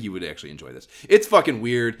something I think you would actually enjoy. This. It's fucking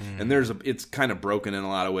weird, and it's kind of broken in a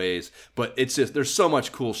lot of ways, but it's just there's so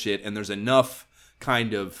much cool shit, and there's enough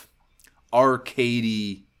kind of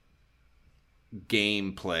arcadey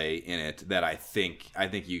gameplay in it that I think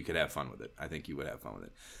you could have fun with it. I think you would have fun with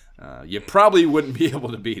it. You probably wouldn't be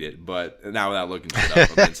able to beat it, but not without looking it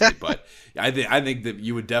up immensely. But I think that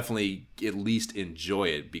you would definitely at least enjoy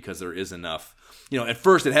it because there is enough at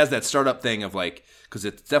first it has that startup thing of like, because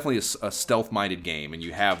it's definitely a stealth-minded game, and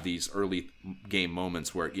you have these early game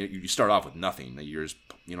moments where you start off with nothing. You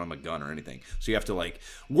don't have a gun or anything, so you have to like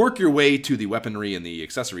work your way to the weaponry and the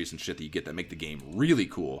accessories and shit that you get that make the game really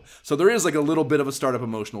cool. So there is like a little bit of a startup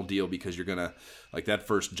emotional deal, because you're gonna like that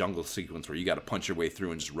first jungle sequence where you got to punch your way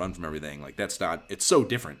through and just run from everything. Like it's so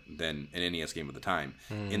different than an NES game of the time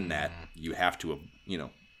in that you have to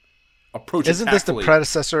approach. Isn't this the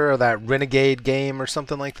predecessor of that Renegade game or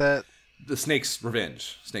something like that? The Snake's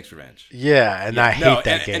Revenge. Yeah, and I hate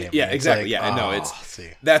that game. And, yeah, it's exactly. Like, yeah, no,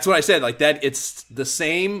 that's what I said. Like that, it's the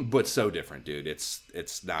same but so different, dude. It's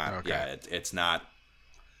not. Okay. Yeah, it's not.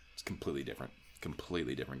 It's completely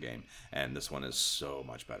different game, and this one is so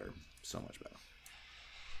much better. So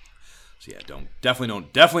yeah,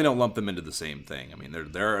 definitely don't lump them into the same thing. I mean,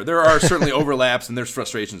 there are certainly overlaps and there's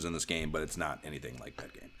frustrations in this game, but it's not anything like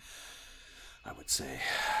that game, I would say.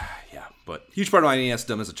 Yeah, but huge part of my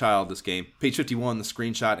NES-dom as a child, this game. Page 51, the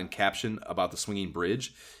screenshot and caption about the swinging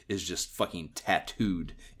bridge is just fucking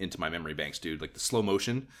tattooed into my memory banks, dude. Like the slow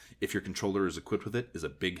motion, if your controller is equipped with it, is a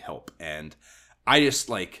big help. And I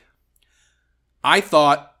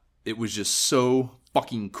thought it was just so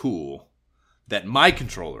fucking cool that my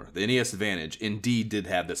controller, the NES Advantage, indeed did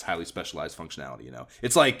have this highly specialized functionality,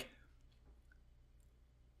 It's like,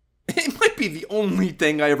 it might be the only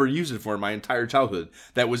thing I ever used it for in my entire childhood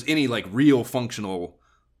that was any, like, real functional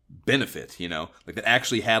benefit, Like, that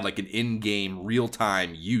actually had, like, an in-game,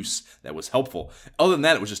 real-time use that was helpful. Other than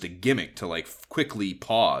that, it was just a gimmick to, like, quickly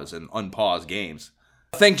pause and unpause games.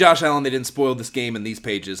 Thank Josh Allen they didn't spoil this game in these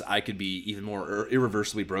pages. I could be even more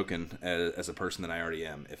irreversibly broken as a person than I already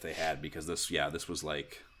am if they had, because this was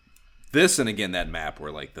like this, and again that map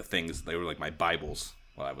were like the things, they were like my Bibles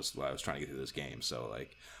while I was trying to get through this game. So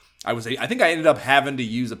like I think I ended up having to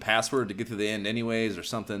use a password to get to the end anyways or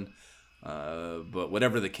something. But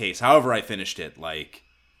whatever the case, however I finished it, like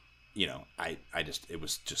it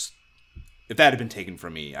was just. If that had been taken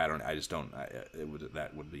from me, that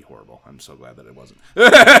would be horrible. I'm so glad that it wasn't.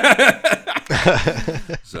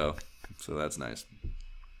 So that's nice.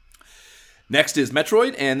 Next is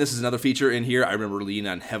Metroid, and this is another feature in here I remember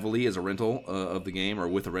leaning on heavily as a rental of the game, or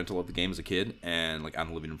with a rental of the game as a kid, and like on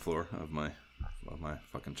the living room floor of my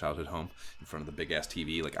fucking childhood home, in front of the big ass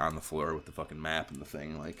TV, like on the floor with the fucking map and the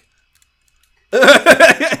thing, like.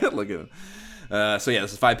 Look at him. So yeah,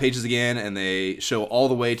 this is 5 pages again, and they show all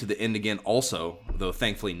the way to the end again also, though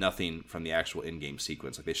thankfully nothing from the actual in-game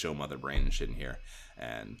sequence. Like they show Mother Brain and shit in here,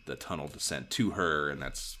 and the tunnel descent to her, and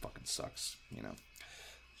that's fucking sucks,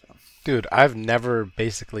 So. Dude, I've never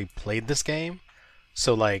basically played this game,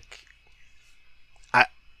 so like,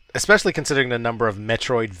 especially considering the number of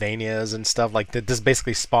Metroidvanias and stuff, like this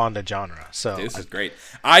basically spawned a genre. So dude, this is great.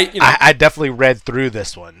 I definitely read through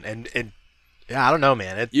this one, and yeah, I don't know,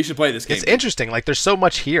 man. You should play this game. It's interesting. Like, there's so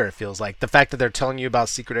much here, it feels like. The fact that they're telling you about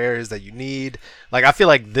secret areas that you need. Like, I feel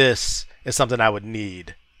like this is something I would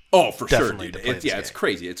need. Oh, for sure, dude. It's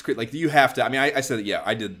crazy. It's crazy. Like, you have to. I mean, I said, yeah,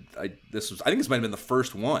 I did. I think this might have been the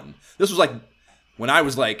first one. This was like, when I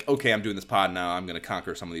was like, okay, I'm doing this pod now. I'm going to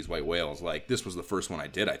conquer some of these white whales. Like, this was the first one I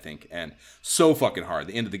did, I think. And so fucking hard.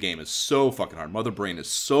 The end of the game is so fucking hard. Mother Brain is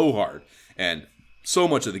so hard. And so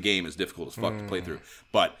much of the game is difficult as fuck to play through.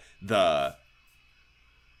 But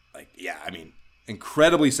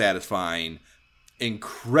incredibly satisfying,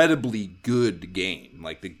 incredibly good game.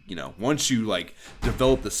 Like once you like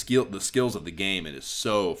develop the skills of the game, it is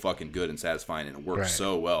so fucking good and satisfying, and it works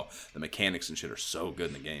so well. The mechanics and shit are so good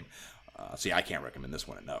in the game. I can't recommend this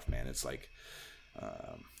one enough, man. It's like,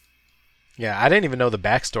 yeah, I didn't even know the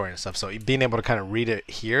backstory and stuff. So being able to kind of read it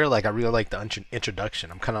here, like I really like the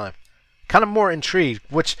introduction. I'm kind of more intrigued,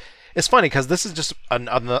 which. It's funny because this is just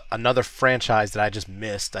another franchise that I just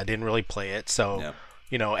missed. I didn't really play it. So,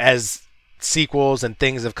 as sequels and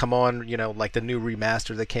things have come on, like the new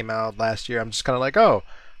remaster that came out last year, I'm just kind of like, oh,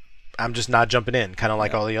 I'm just not jumping in, kind of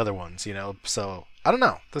like all the other ones, So, I don't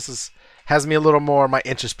know. This has me a little more, my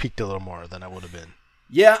interest peaked a little more than I would have been.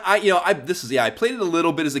 Yeah, I played it a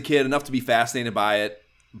little bit as a kid, enough to be fascinated by it,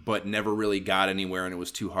 but never really got anywhere, and it was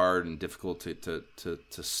too hard and difficult to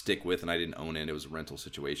stick with, and I didn't own it. It was a rental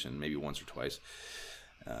situation, maybe once or twice.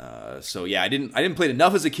 I didn't play it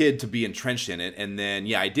enough as a kid to be entrenched in it, and then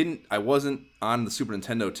I wasn't on the Super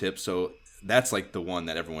Nintendo tip, so that's like the one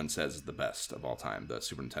that everyone says is the best of all time, the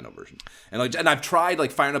Super Nintendo version. And I've tried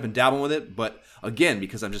like firing up and dabbling with it, but again,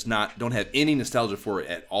 because I'm just don't have any nostalgia for it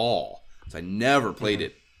at all, so I never played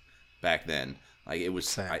it back then. Like it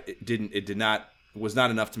was, was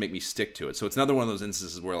not enough to make me stick to it. So it's another one of those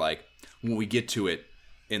instances where like when we get to it,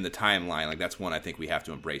 in the timeline, like that's one I think we have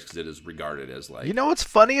to embrace because it is regarded as like. You know what's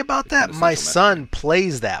funny about that? My son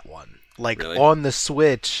plays that one, like Really? on the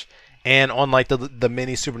Switch and on like the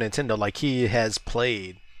mini Super Nintendo. Like he has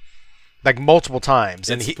played like multiple times,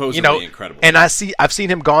 and It's he, supposedly incredible. And I've seen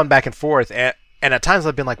him gone back and forth, and at times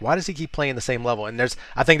I've been like, why does he keep playing the same level? And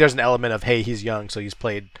I think there's an element of, hey, he's young, so he's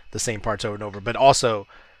played the same parts over and over, but also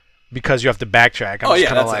because you have to backtrack.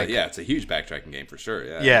 It's a huge backtracking game for sure.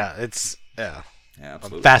 Yeah,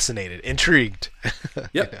 absolutely. I'm fascinated, intrigued.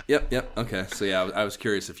 Yep. Okay, so yeah, I was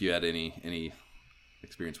curious if you had any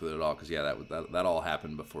experience with it at all, because that all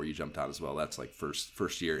happened before you jumped on as well. That's like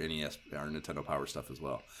first year NES or Nintendo Power stuff as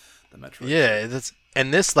well. The Metroid. Yeah, this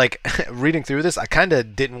like reading through this, I kind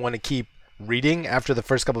of didn't want to keep reading after the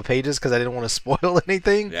first couple of pages because I didn't want to spoil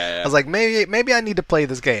anything. Yeah. I was like, maybe I need to play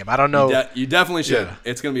this game. I don't know. You definitely should. Yeah.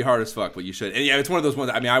 It's gonna be hard as fuck, but you should. And yeah, it's one of those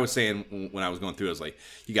ones. I mean, I was saying when I was going through, I was like,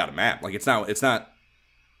 you got to map. Like it's not.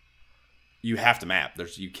 You have to map.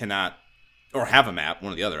 You cannot, or have a map.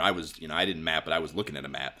 One or the other. I didn't map, but I was looking at a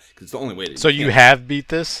map because it's the only way to. So you have beat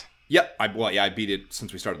this? Yep. I beat it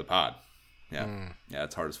since we started the pod. Yeah. Yeah,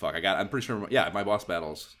 it's hard as fuck. I'm pretty sure. Yeah, my boss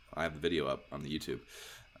battles. I have the video up on the YouTube.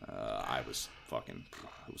 I was fucking.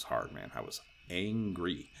 It was hard, man. I was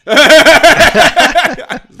angry.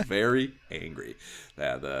 I was very angry.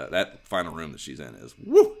 That final room that she's in is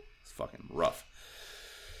it's fucking rough.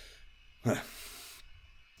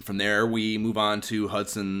 From there, we move on to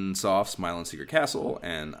Hudson Soft's Smiling Secret Castle,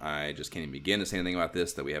 and I just can't even begin to say anything about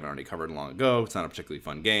this that we haven't already covered long ago. It's not a particularly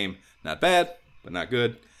fun game. Not bad, but not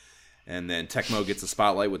good. And then Tecmo gets the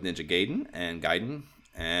spotlight with Ninja Gaiden,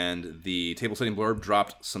 and the table setting blurb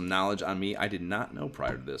dropped some knowledge on me I did not know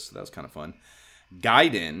prior to this, so that was kind of fun.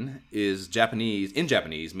 Gaiden is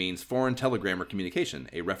Japanese means foreign telegram or communication,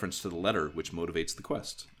 a reference to the letter which motivates the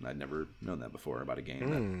quest. And I'd never known that before about a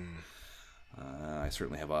game. I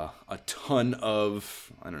certainly have a ton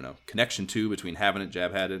of, connection to between having it,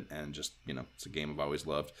 Jab had it, and just, it's a game I've always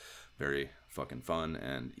loved. Very fucking fun,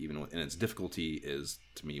 and even in its difficulty is,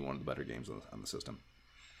 to me, one of the better games on the system.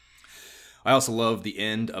 I also love the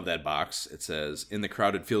end of that box. It says, in the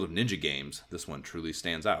crowded field of ninja games, this one truly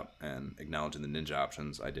stands out. And acknowledging the ninja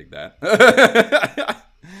options, I dig that.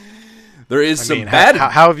 There is some bad... How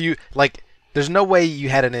have you... Like, there's no way you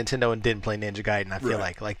had a Nintendo and didn't play Ninja Gaiden, I feel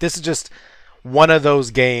like. Like, this is just one of those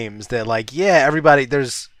games that, like, yeah, everybody...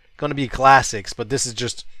 There's going to be classics, but this is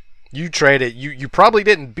just... You trade it. You probably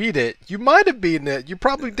didn't beat it. You might have beaten it. You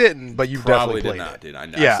probably didn't, but you definitely played it. Did.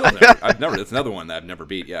 Yeah. I've never. It's another one that I've never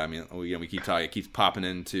beat. Yeah, I mean, we keep talking. It keeps popping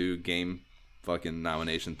into game fucking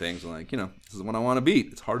nomination things. I'm like, this is the one I want to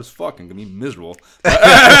beat. It's hard as fuck. I'm gonna be miserable.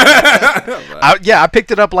 I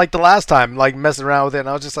picked it up like the last time, like messing around with it, and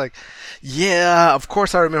I was just like, yeah, of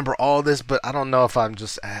course I remember all this, but I don't know if I'm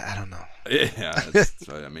just. I don't know. Yeah.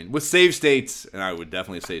 I mean, with save states, and I would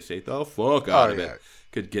definitely save state the fuck out of it.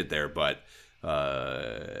 Could get there, but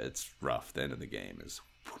it's rough. The end of the game is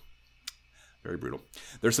very brutal.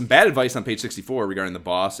 There's some bad advice on page 64 regarding the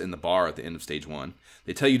boss in the bar at the end of stage 1.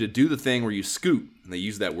 They tell you to do the thing where you scoot, and they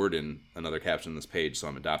use that word in another caption on this page, so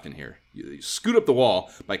I'm adopting here. You scoot up the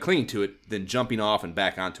wall by clinging to it, then jumping off and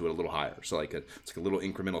back onto it a little higher. So it's like a little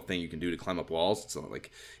incremental thing you can do to climb up walls. It's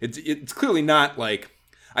like it's clearly not like,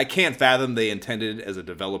 I can't fathom they intended as a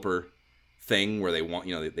developer thing where they want,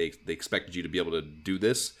 they expected you to be able to do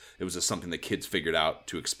this. It was just something that kids figured out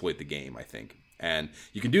to exploit the game, I think. And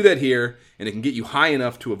you can do that here, and it can get you high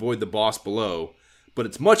enough to avoid the boss below, but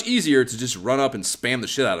it's much easier to just run up and spam the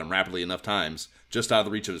shit out of him rapidly enough times, just out of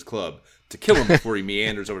the reach of his club, to kill him before he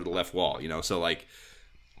meanders over to the left wall, So, like,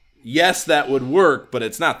 yes, that would work, but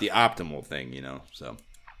it's not the optimal thing, So,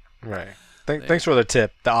 right. Thanks for the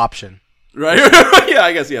tip, the option. Right? Yeah,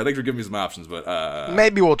 I guess, yeah. Thanks for giving me some options, but...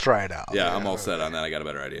 maybe we'll try it out. Yeah, I'm all set on that. I got a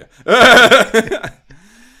better idea.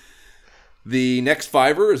 The next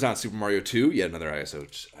fiver is on Super Mario 2, yet another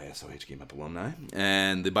ISOH Game Up alumni.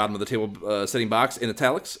 And the bottom of the table setting box in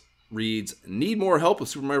italics reads, need more help with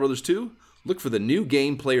Super Mario Bros. 2? Look for the new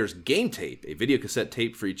Game Player's Game Tape, a video cassette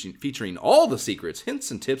tape featuring all the secrets,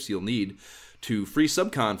 hints, and tips you'll need to free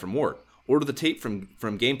Subcon from Wart. Order the tape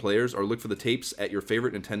from Game Players, or look for the tapes at your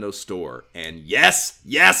favorite Nintendo store. And yes!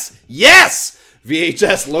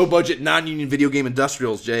 VHS, low-budget, non-union video game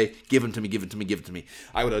industrials, Jay. Give them to me.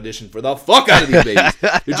 I would audition for the fuck out of these babies.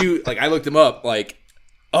 Did you, I looked them up,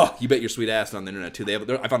 you bet your sweet ass on the internet, too.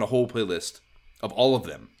 I found a whole playlist of all of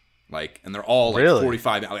them. And they're all, really?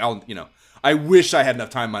 45, I wish I had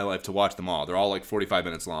enough time in my life to watch them all. They're all, 45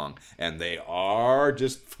 minutes long. And they are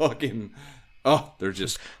just fucking... Oh, they're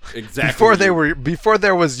just exactly before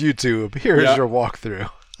there was YouTube. Here's your walkthrough.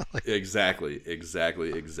 Exactly.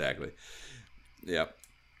 Yeah.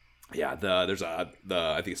 Yeah, there's I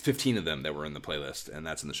think it's 15 of them that were in the playlist, and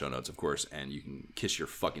that's in the show notes, of course. And you can kiss your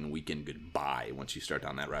fucking weekend goodbye once you start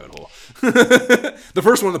down that rabbit hole. The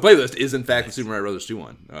first one on the playlist is, in fact, the Super Mario Brothers 2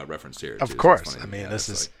 one referenced here. Of too, course, so I mean, yeah, this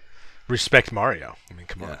is like, respect Mario. I mean,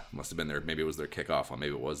 come on. Yeah, must have been their. Maybe it was their kickoff one.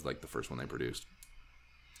 Maybe it was like the first one they produced.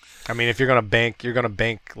 I mean, if you're gonna bank, you're gonna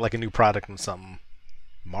bank like a new product on something.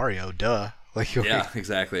 Mario, duh. Like, Yeah,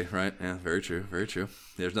 exactly. Right. Yeah, very true. Very true.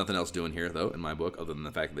 There's nothing else doing here, though, in my book, other than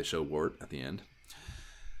the fact that they show Wart at the end.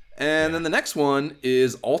 And then the next one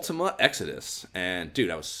is Ultima Exodus. And, dude,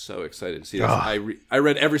 I was so excited to see this. I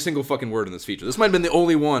read every single fucking word in this feature. This might have been the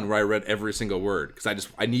only one where I read every single word, because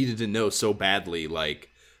I needed to know so badly, like,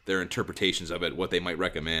 their interpretations of it, what they might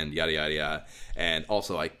recommend, yada, yada, yada. And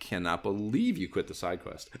also, I cannot believe you quit the side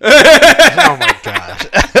quest. Oh, my gosh.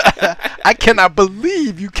 I cannot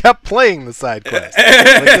believe you kept playing the side quest.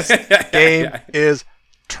 Like, this game is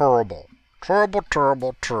terrible. Terrible,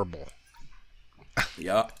 terrible, terrible.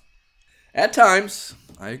 Yeah. At times,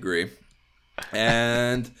 I agree.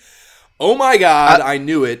 And, oh my God, I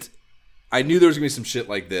knew it. I knew there was going to be some shit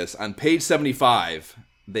like this. On page 75,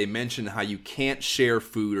 they mention how you can't share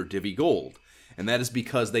food or divvy gold. And that is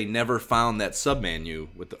because they never found that submenu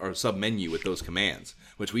with those commands,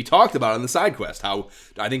 which we talked about in the side quest. How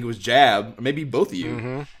I think it was Jab, or maybe both of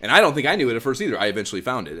you, and I don't think I knew it at first either. I eventually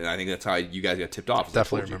found it, and I think that's how you guys got tipped off.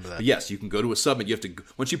 Definitely remember that. But yes, you can go to a submenu. You have to,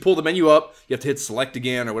 once you pull the menu up, you have to hit select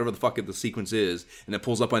again or whatever the fuck the sequence is, and it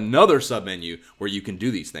pulls up another submenu where you can do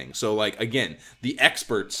these things. So, like, again, the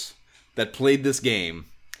experts that played this game,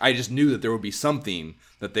 I just knew that there would be something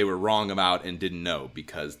that they were wrong about and didn't know,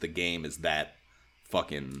 because the game is that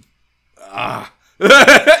fucking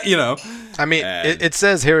you know. I mean, it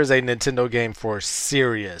says here is a Nintendo game for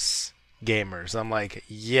serious gamers. I'm like,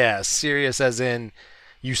 yeah, serious as in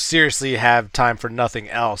you seriously have time for nothing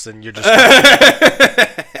else, and you're just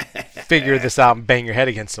figure this out and bang your head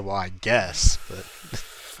against the wall, I guess. But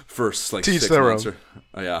first, like 6 months or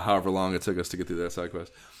however long it took us to get through that side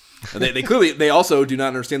quest. And they also do not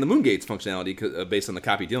understand the Moongates functionality based on the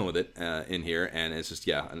copy dealing with it in here, and it's just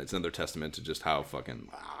and it's another testament to just how fucking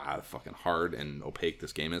hard and opaque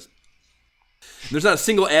this game is. And there's not a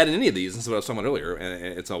single ad in any of these. This is what I was talking about earlier, and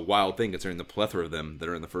it's a wild thing considering the plethora of them that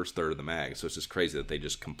are in the first third of the mag. So it's just crazy that they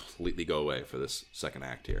just completely go away for this second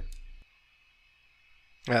act here.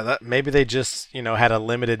 Yeah, maybe they just had a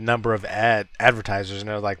limited number of advertisers, and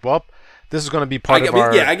they're like, well, this is going to be part of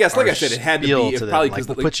our. Yeah, I guess, like I said, it had to be probably because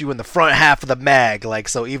we'll put you in the front half of the mag, like,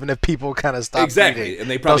 so even if people kind of stop reading, and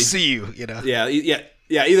they probably they'll see you, Yeah,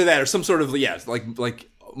 either that or some sort of like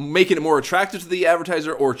making it more attractive to the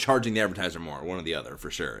advertiser or charging the advertiser more. One or the other, for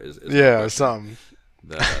sure. Is something.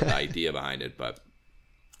 The idea behind it, but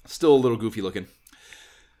still a little goofy looking.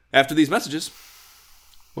 After these messages,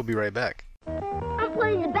 we'll be right back. I'm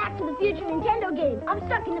playing the Back to the Future Nintendo game. I'm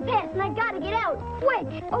stuck in the past and I gotta get out.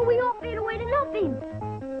 Quick, or we all fade away to nothing.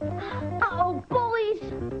 Uh-oh, bullies.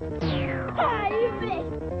 Ah, you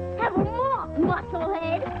missed. Have a mark,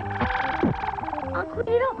 musclehead. I'll clean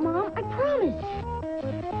it up, Mom. I promise.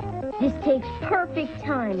 This takes perfect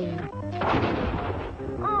timing.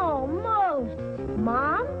 Almost.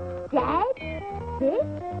 Mom? Dad? This?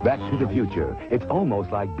 Back to the Future. It's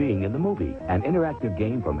almost like being in the movie. An interactive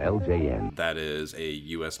game from LJN. That is a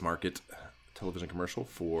U.S. market television commercial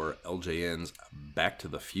for LJN's Back to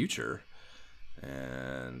the Future.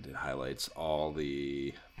 And it highlights all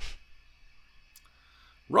the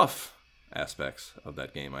rough aspects of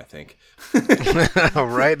that game, I think.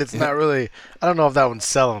 Right? It's not really. I don't know if that one's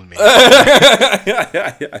selling me.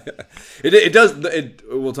 Yeah. It does.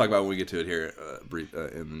 We'll talk about it when we get to it here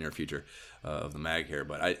in the near future of the mag here.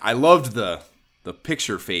 But I loved the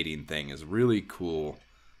picture fading thing. Is a really cool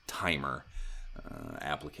timer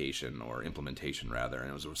application or implementation rather, and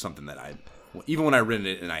it was something that even when I read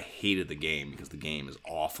it and I hated the game because the game is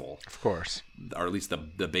awful. Of course. Or at least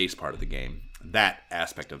the base part of the game. That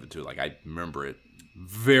aspect of it too. Like, I remember it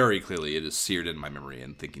very clearly. It is seared in my memory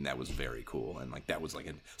and thinking that was very cool. And like that was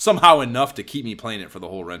like somehow enough to keep me playing it for the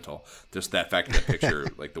whole rental. Just that fact of that picture,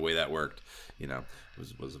 like the way that worked,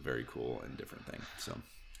 was a very cool and different thing. So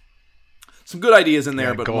some good ideas in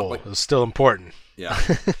there, but it was still important. Yeah.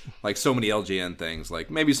 Like so many LGN things.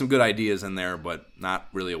 Like maybe some good ideas in there, but not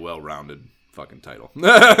really a well-rounded fucking title.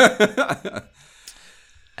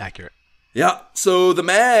 Accurate. Yeah. So the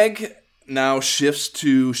mag now shifts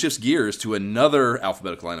gears to another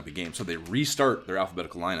alphabetical lineup of games. So they restart their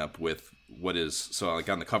alphabetical lineup with what is, so like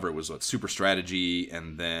on the cover it was Super Strategy,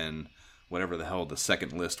 and then whatever the hell the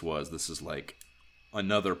second list was. This is like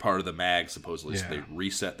another part of the mag, supposedly, so Yeah. they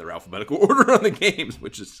reset their alphabetical order on the games,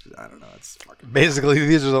 which is, I don't know, it's fucking... Basically,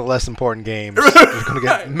 these are the less important games. You're going to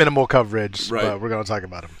get minimal coverage, Right. but we're going to talk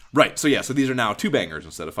about them. Right, so yeah, so these are now 2 bangers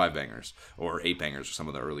instead of 5 bangers, or 8 bangers for some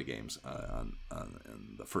of the early games on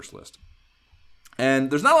the first list.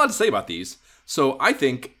 And there's not a lot to say about these, so I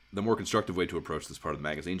think the more constructive way to approach this part of the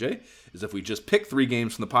magazine, Jay, is if we just pick 3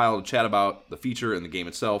 games from the pile to chat about the feature and the game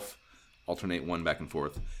itself, alternate one back and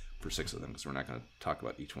forth for 6 of them, because we're not going to talk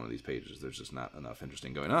about each one of these pages. There's just not enough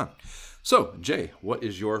interesting going on. So, Jay, what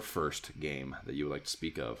is your first game that you would like to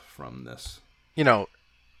speak of from this? You know,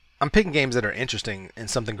 I'm picking games that are interesting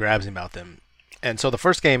and something grabs me about them. And so the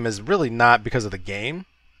first game is really not because of the game.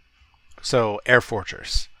 So, Air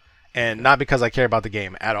Fortress. And not because I care about the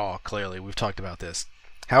game at all, clearly. We've talked about this.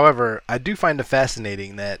 However, I do find it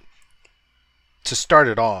fascinating that to start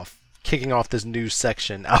it off, kicking off this new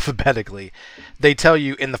section alphabetically, they tell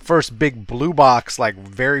you in the first big blue box, like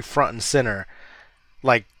very front and center,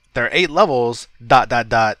 like there are 8 levels, ...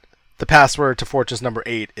 The password to Fortress number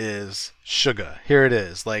 8 is sugar. Here it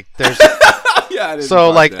is. Like there's Yeah, I didn't so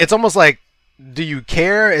find like that. it's almost like, do you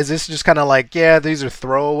care? Is this just kind of like, yeah, these are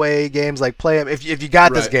throwaway games? Like play them if you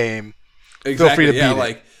got this Right. game. Exactly. Feel free to yeah, beat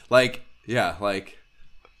it. like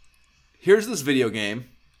here's this video game.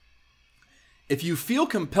 If you feel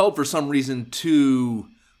compelled for some reason to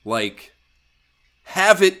like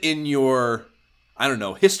have it in your, I don't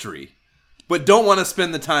know, history, but don't want to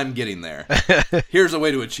spend the time getting there, here's a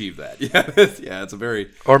way to achieve that. Yeah, it's a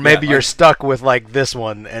very... Or maybe yeah, you're stuck with like this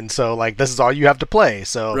one, and so like this is all you have to play.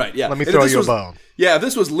 So right, yeah. let me And if throw this you was- a bone. Yeah, if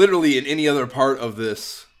this was literally in any other part of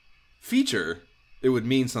this feature, it would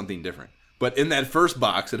mean something different. But in that first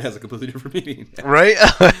box, it has a completely different meaning. Right?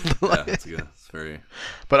 Yeah, it's good. It's very...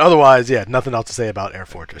 But otherwise, yeah, nothing else to say about Air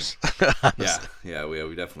Fortress. Yeah,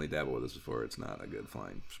 we definitely dabbled with this before. It's not a good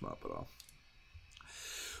flying shmup at all.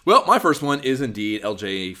 Well, my first one is indeed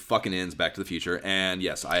LJ fucking N's Back to the Future. And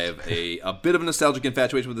yes, I have a bit of a nostalgic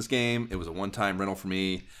infatuation with this game. It was a one-time rental for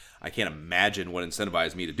me. I can't imagine what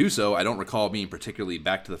incentivized me to do so. I don't recall being particularly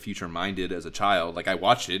Back to the Future minded as a child. Like, I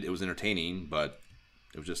watched it. It was entertaining, but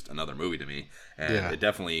it was just another movie to me. And Yeah. it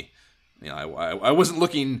definitely... You know, I wasn't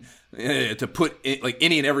looking to put like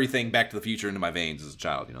any and everything Back to the Future into my veins as a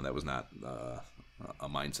child. You know, that was not a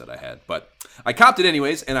mindset I had. But I copped it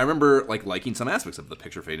anyways, and I remember like liking some aspects of the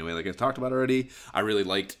picture fade away, like I talked about already. I really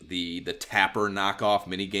liked the Tapper knockoff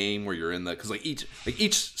mini game where you're in the, because like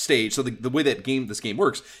each stage. So the way that this game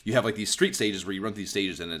works, you have like these street stages where you run through these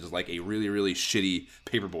stages, and it's like a really really shitty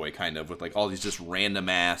Paperboy kind of with like all these just random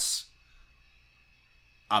ass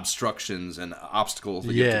obstructions and obstacles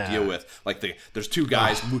that you have to deal with. Like there's two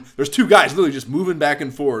guys literally just moving back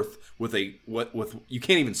and forth with with you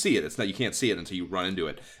can't even see it. It's not, you can't see it until you run into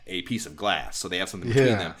it. A piece of glass. So they have something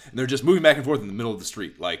between them, and they're just moving back and forth in the middle of the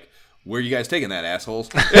street. Like, where are you guys taking that, assholes?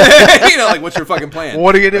 You know, like, what's your fucking plan?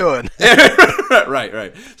 What are you doing?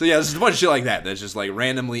 Right. So yeah, there's a bunch of shit like that that's just like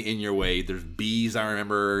randomly in your way. There's bees, I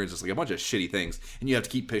remember, it's just like a bunch of shitty things, and you have to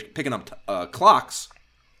keep picking up clocks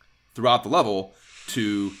throughout the level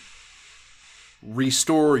to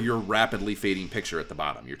restore your rapidly fading picture at the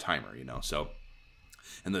bottom, your timer, you know. So,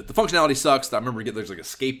 and the functionality sucks. I remember there's like a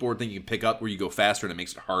skateboard thing you can pick up where you go faster and it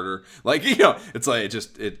makes it harder. Like, you know, it's like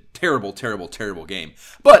terrible game.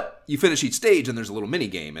 But you finish each stage and there's a little mini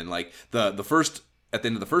game, and like the first, at the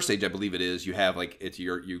end of the first stage, I believe it is, you have like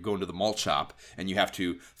you go into the malt shop and you have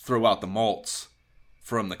to throw out the malts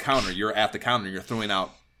from the counter. You're at the counter and you're throwing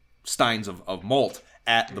out steins of malt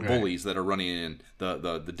at the bullies that are running in,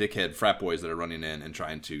 the dickhead frat boys that are running in and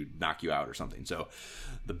trying to knock you out or something. So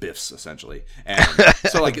the biffs, essentially. And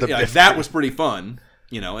so like, that was pretty fun,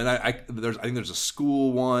 you know. And I think there's a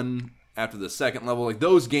school one after the second level. Like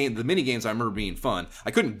those games, the mini games, I remember being fun. I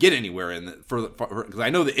couldn't get anywhere because I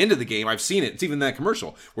know the end of the game. I've seen it. It's even that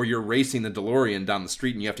commercial where you're racing the DeLorean down the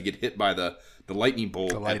street and you have to get hit by the lightning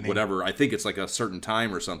bolt at whatever. I think it's like a certain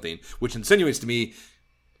time or something, which insinuates to me,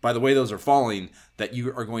 by the way those are falling, that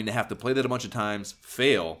you are going to have to play that a bunch of times,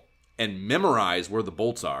 fail, and memorize where the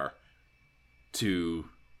bolts are to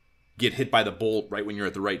get hit by the bolt right when you're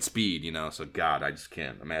at the right speed, you know. So God, I just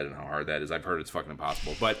can't imagine how hard that is. I've heard it's fucking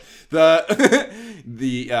impossible. But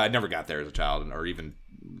I never got there as a child, or even,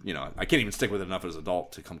 you know, I can't even stick with it enough as an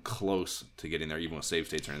adult to come close to getting there, even with save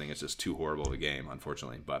states or anything. It's just too horrible of a game,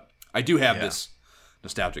 unfortunately. But I do have this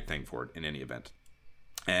nostalgic thing for it in any event.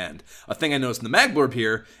 And a thing I noticed in the mag blurb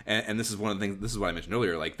here, and this is one of the things, this is what I mentioned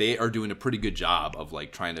earlier, like they are doing a pretty good job of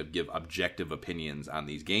like trying to give objective opinions on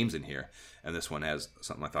these games in here. And this one has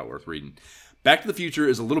something I thought worth reading. Back to the Future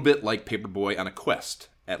is a little bit like Paperboy on a quest,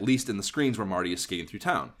 at least in the screens where Marty is skating through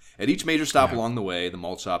town. At each major stop along the way, the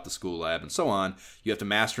malt shop, the school lab, and so on, you have to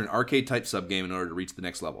master an arcade-type subgame in order to reach the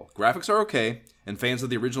next level. Graphics are okay, and fans of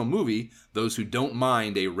the original movie, those who don't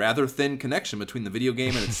mind a rather thin connection between the video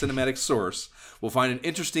game and its cinematic source, will find it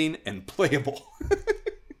interesting and playable.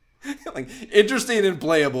 Like, interesting and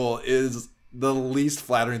playable is the least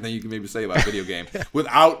flattering thing you can maybe say about a video game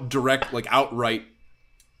without direct, like, outright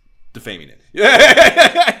defaming it.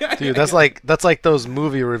 Dude, that's like those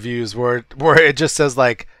movie reviews where it just says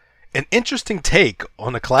like an interesting take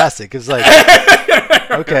on a classic. It's like,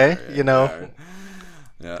 okay, you know,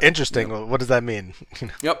 interesting. Yep. What does that mean?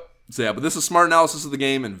 Yep. So yeah, but this is smart analysis of the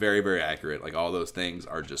game and very, very accurate. Like, all those things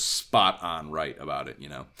are just spot on right about it, you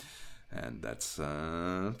know. And that's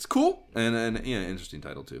it's cool and yeah, interesting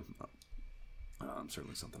title too.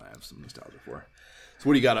 Certainly something I have some nostalgia for. So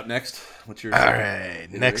what do you got up next? What's your all right?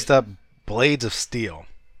 Next up, Blades of Steel.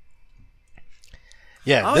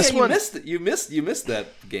 Yeah, this one. You missed that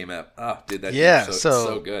game app. Oh, dude, that yeah, it's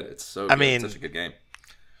so good. It's so good. I mean, it's such a good game.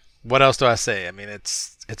 What else do I say? I mean,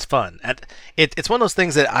 it's fun. It's one of those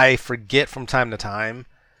things that I forget from time to time.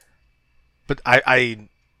 But I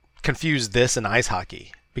confuse this and ice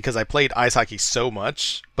hockey because I played ice hockey so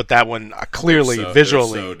much, but that one clearly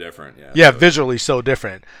visually so different. Yeah, visually so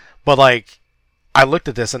different. But like, I looked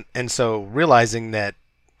at this and so realizing that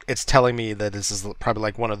it's telling me that this is probably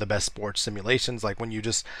like one of the best sports simulations. Like when you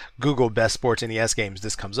just Google best sports NES games,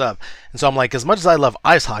 this comes up. And so I'm like, as much as I love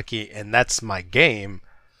ice hockey and that's my game,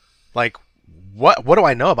 like what do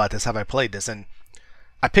I know about this? Have I played this? And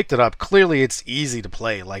I picked it up. Clearly it's easy to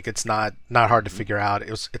play. Like it's not hard to figure out.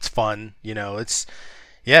 It's fun, you know.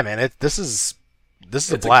 Yeah, man, this is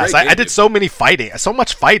a blast. I did so much fighting.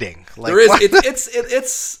 Like, there is.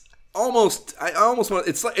 It's almost. I almost want.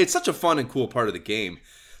 It's such a fun and cool part of the game.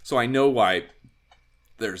 So I know why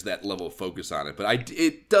there's that level of focus on it. But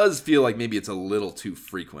it does feel like maybe it's a little too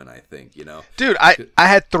frequent. I think, you know. Dude, I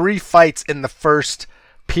had 3 fights in the first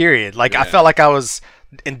period. Like I felt like I was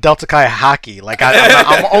in Delta Chi hockey. Like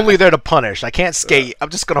I'm only there to punish. I can't skate.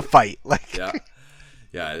 I'm just gonna fight. Like yeah.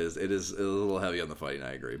 Yeah, it is a little heavy on the fighting.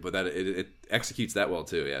 I agree, but that it executes that well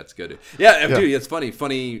too. Yeah, it's good. Yeah, dude, it's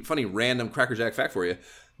funny random crackerjack fact for you.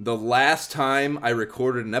 The last time I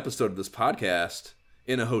recorded an episode of this podcast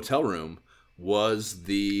in a hotel room was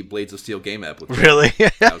the Blades of Steel game app. Really?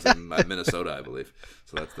 I was in Minnesota, I believe.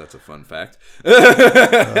 So that's a fun fact.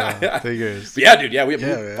 Figures. But yeah, dude. Yeah,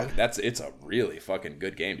 it's a really fucking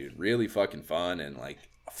good game, dude. Really fucking fun and like.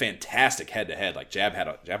 Fantastic head-to-head. Like Jab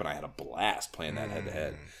and I had a blast playing that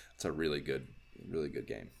head-to-head. It's a really good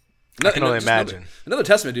game. I can only imagine. Another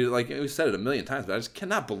testament, dude. Like we said it a million times, but I just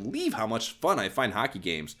cannot believe how much fun I find hockey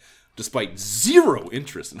games, despite zero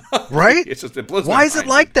interest in hockey. Right? It blows Why my is mind, it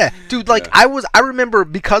like that, dude? Like I remember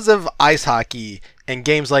because of ice hockey and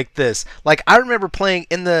games like this. Like I remember playing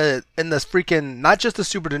in the freaking not just the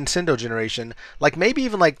Super Nintendo generation, like maybe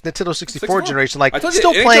even like Nintendo 64 generation. Like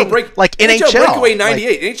still playing like NHL Breakaway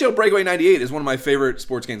 98. Like, NHL Breakaway 98 is one of my favorite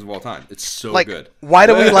sports games of all time. It's so good. Why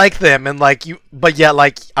do we like them? And like but yet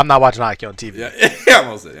like I'm not watching hockey on TV. Yeah,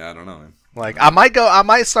 almost. Yeah, I don't know, man. Like I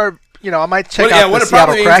might start. You know, I might check out the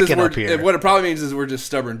Seattle Kraken up here. What it probably means is we're just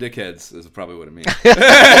stubborn dickheads. Is probably what it means.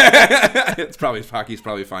 It's probably hockey's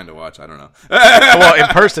probably fine to watch. I don't know. Well, in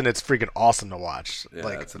person, it's freaking awesome to watch. Yeah,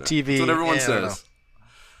 like that's TV. That's what everyone says.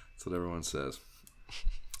 That's what everyone says.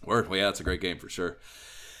 Word. Well, yeah, it's a great game for sure.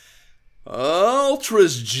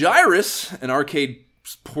 Ultra's Gyrus, an arcade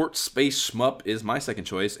port space shmup, is my second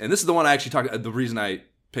choice, and this is the one I actually talked. The reason I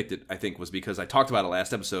picked it, I think, was because I talked about it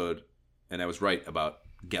last episode, and I was right about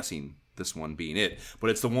guessing this one being it,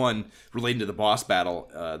 but it's the one relating to the boss battle,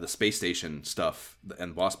 the space station stuff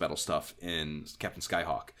and boss battle stuff in Captain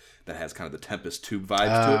Skyhawk that has kind of the Tempest tube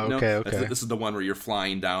vibes to it. Okay. This is the one where you're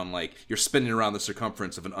flying down, like you're spinning around the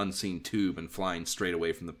circumference of an unseen tube and flying straight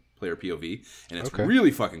away from the player POV, and it's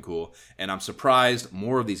really fucking cool. And I'm surprised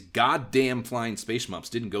more of these goddamn flying space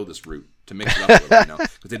shmups didn't go this route to mix it up, with, you know,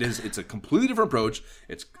 because it's a completely different approach.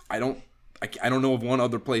 I don't know of one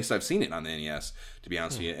other place I've seen it on the NES, to be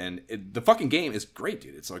honest with you. And the fucking game is great,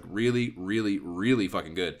 dude. It's like really, really, really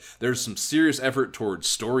fucking good. There's some serious effort towards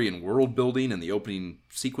story and world building and the opening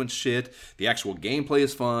sequence shit. The actual gameplay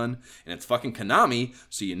is fun. And it's fucking Konami,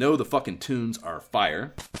 so you know the fucking tunes are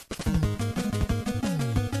fire.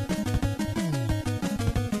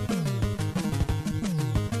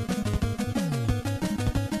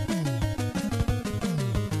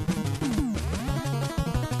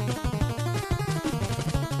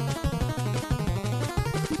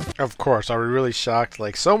 Of course, are we really shocked?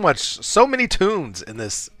 Like so many tunes in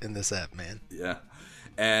this app, man. Yeah,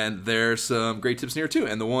 And there's some great tips in here too.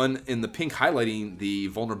 And the one in the pink highlighting the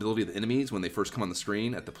vulnerability of the enemies when they first come on the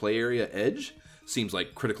screen at the play area edge seems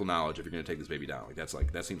like critical knowledge if you're going to take this baby down.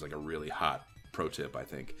 That seems like a really hot pro tip, I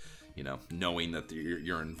think. Knowing that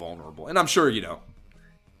you're invulnerable. And I'm sure,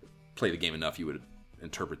 play the game enough, you would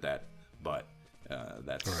interpret that. But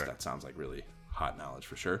that sounds like really hot knowledge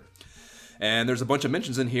for sure. And there's a bunch of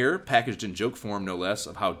mentions in here, packaged in joke form, no less,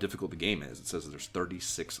 of how difficult the game is. It says that there's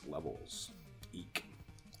 36 levels. Eek.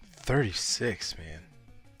 36, man.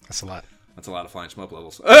 That's a lot. That's a lot of flying smoke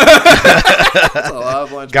levels. That's a lot of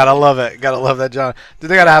flying smoke. Gotta love it. Gotta love that, John. They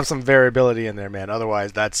gotta have some variability in there, man.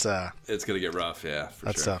 Otherwise, that's it's gonna get rough. Yeah,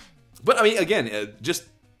 that's sure. tough. But I mean, again, just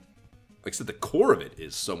like I said, the core of it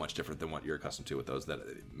is so much different than what you're accustomed to with those. That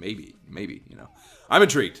maybe, I'm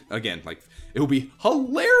intrigued. Again, like it would be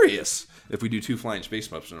hilarious if we do 2 flying space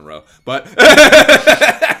mups in a row. But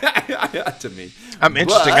to me, I'm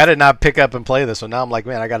interested. I did not pick up and play this, so now I'm like,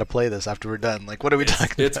 man, I got to play this after we're done. Like, what are we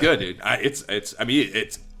talking about? It's good, dude.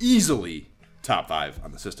 It's easily top 5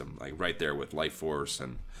 on the system, like right there with Life Force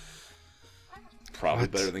and probably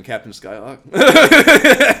better than Captain Skyhawk.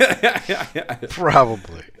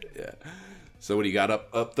 Probably. Yeah. So what do you got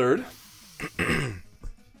up third?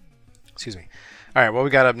 Excuse me. All right, what we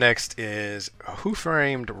got up next is Who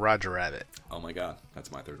Framed Roger Rabbit? Oh my god,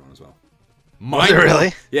 that's my third one as well. Was it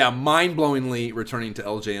really? Yeah, mind-blowingly returning to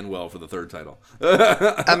LJN well for the third title.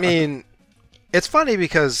 I mean, it's funny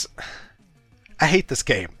because I hate this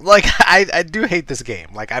game. Like, I do hate this game.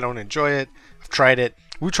 Like, I don't enjoy it. I've tried it.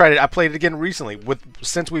 We tried it. I played it again recently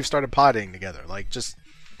since we've started podding together. Like, just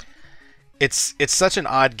it's such an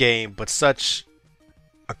odd game, but such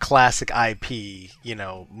a classic IP,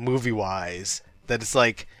 movie-wise, that it's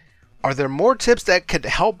like, are there more tips that could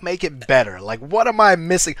help make it better? Like, what am I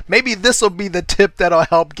missing? Maybe this will be the tip that'll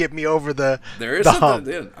help get me over the hump.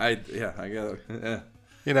 I got it.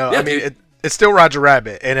 Yeah. I mean, it's still Roger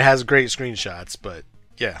Rabbit, and it has great screenshots, but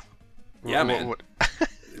yeah. Yeah, man.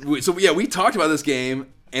 So, yeah, we talked about this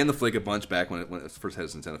game and the Flick a bunch back when it first had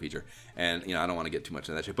its Nintendo feature. And, I don't want to get too much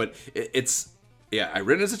into that shit, but I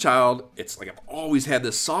read it as a child. It's like I've always had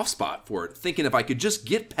this soft spot for it, thinking if I could just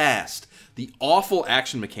get past the awful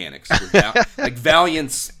action mechanics, like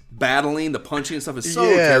Valiant's battling, the punching and stuff is so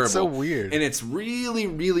terrible. It's so weird. And it's really,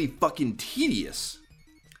 really fucking tedious.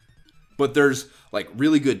 But there's like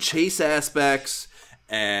really good chase aspects,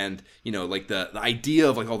 and like the idea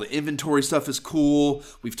of like all the inventory stuff is cool.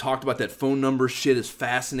 We've talked about that phone number shit is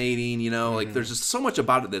fascinating. Like there's just so much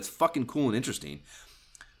about it that's fucking cool and interesting.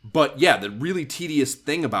 But yeah, the really tedious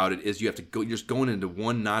thing about it is you have to go. You're just going into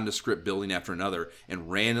one nondescript building after another and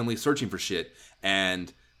randomly searching for shit.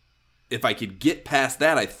 And if I could get past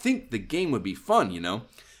that, I think the game would be fun,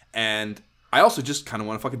 And I also just kind of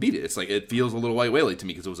want to fucking beat it. It's like it feels a little white whaley to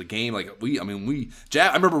me because it was a game like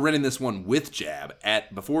Jab. I remember renting this one with Jab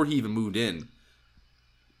before he even moved in.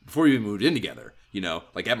 Before we even moved in together.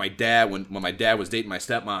 Like at my dad when my dad was dating my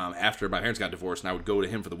stepmom after my parents got divorced, and I would go to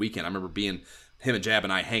him for the weekend. I remember being him and Jab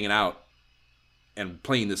and I hanging out and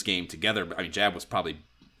playing this game together. I mean, Jab was probably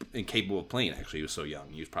incapable of playing, actually. He was so young.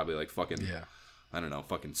 He was probably like fucking, I don't know,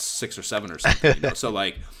 fucking 6 or 7 or something. So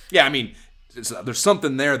like, yeah, I mean, there's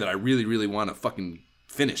something there that I really, really want to fucking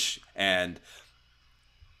finish. And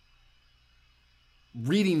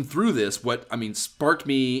reading through this, sparked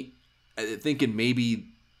me thinking maybe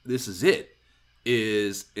this is it.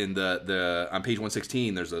 Is in the on page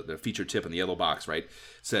 116, there's the featured tip in the yellow box, right? It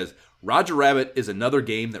says, Roger Rabbit is another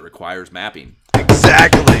game that requires mapping.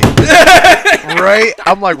 Exactly. Right?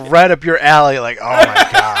 I'm like right up your alley, like, oh my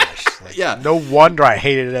gosh. Like, yeah. No wonder I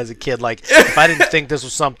hated it as a kid. Like, if I didn't think this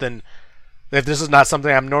was something, if this is not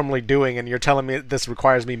something I'm normally doing, and you're telling me this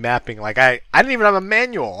requires me mapping, like, I didn't even have a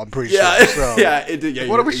manual, I'm pretty sure. So,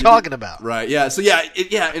 what are we talking about? Right, yeah. So,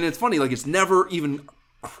 and it's funny, like, it's never even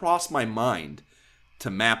crossed my mind to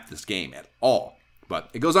map this game at all. But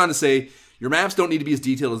it goes on to say, your maps don't need to be as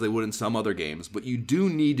detailed as they would in some other games, but you do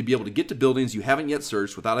need to be able to get to buildings you haven't yet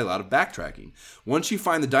searched without a lot of backtracking. Once you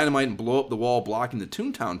find the dynamite and blow up the wall blocking the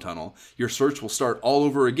Toontown tunnel, your search will start all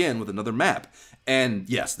over again with another map. And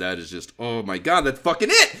yes, that is just, oh my god, that's fucking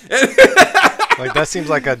it! Like, that seems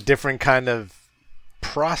like a different kind of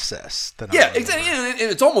process than exactly. And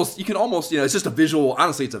it's almost, you can almost, it's just a visual,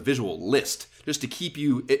 honestly, it's a visual list. Just to keep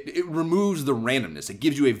you, it removes the randomness. It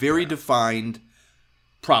gives you a very defined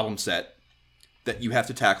problem set that you have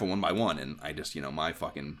to tackle one by one. And I just, my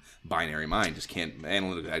fucking binary mind just can't,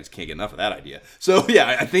 analytically, I just can't get enough of that idea. So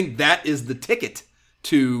yeah, I think that is the ticket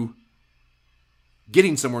to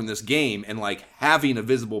getting somewhere in this game and like having a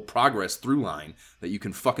visible progress through line that you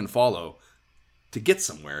can fucking follow to get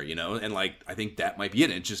somewhere, you know, and like I think that might be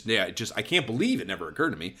it. I can't believe it never occurred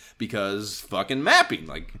to me because fucking mapping.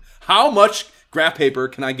 Like, how much graph paper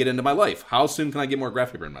can I get into my life? How soon can I get more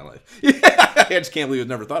graph paper in my life? I just can't believe I've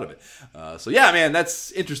never thought of it. So yeah, man,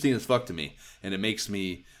 that's interesting as fuck to me, and it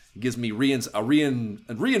gives me a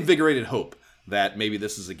reinvigorated hope that maybe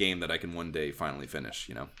this is a game that I can one day finally finish.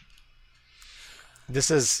 You know,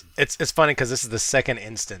 it's funny because this is the second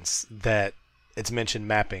instance that it's mentioned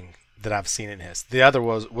mapping that I've seen in his. The other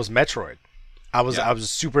was Metroid. I was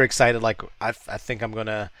super excited. Like I think I'm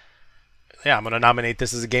gonna nominate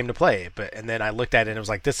this as a game to play. And then I looked at it and it was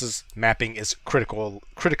like, mapping is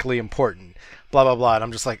critically important. Blah blah blah. And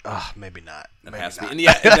I'm just like, oh, maybe not. That has to be. And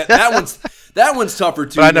yeah, that one's tougher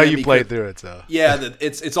too. But I know you played through it, so yeah.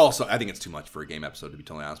 It's also, I think it's too much for a game episode, to be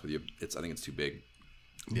totally honest with you. I think it's too big.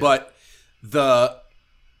 Yeah. But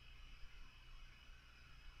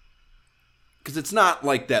because it's not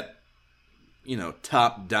like that, you know,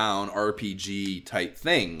 top-down RPG type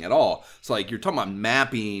thing at all. It's like you're talking about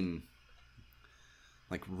mapping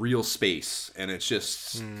like real space, and it's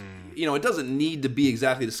just, you know, it doesn't need to be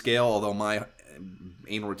exactly to scale, although my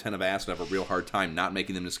anal retentive ass would have a real hard time not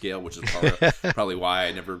making them to scale, which is probably why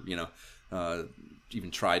I never, you know,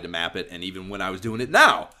 even tried to map it. And even when I was doing it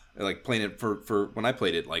now, like playing it for when I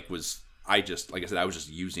played it, like I was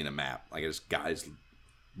just using a map. Like guys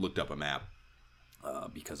looked up a map.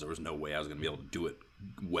 Because there was no way I was going to be able to do it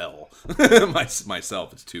well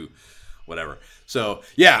myself. It's too whatever. So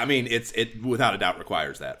yeah, I mean, it without a doubt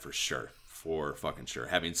requires that for sure, for fucking sure.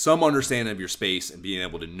 Having some understanding of your space and being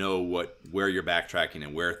able to know where you're backtracking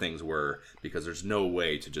and where things were, because there's no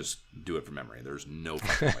way to just do it from memory. There's no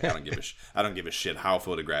fucking way. I don't give a shit how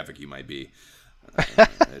photographic you might be.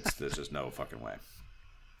 There's just no fucking way.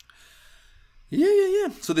 Yeah.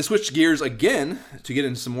 So they switched gears again to get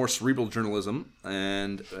into some more cerebral journalism,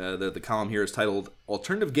 and the column here is titled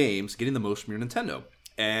 "Alternative Games Getting the Most from Your Nintendo."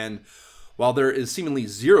 And while there is seemingly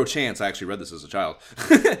zero chance I actually read this as a child,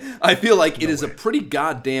 I feel like it is a pretty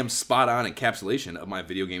goddamn spot-on encapsulation of my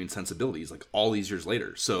video gaming sensibilities, like all these years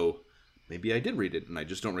later. So maybe I did read it, and I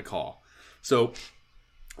just don't recall. So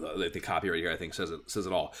the copy right here, I think, says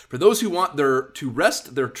it all. For those who want to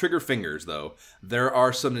rest their trigger fingers, though, there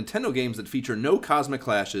are some Nintendo games that feature no cosmic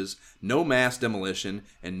clashes, no mass demolition,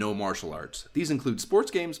 and no martial arts. These include sports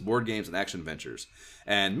games, board games, and action adventures.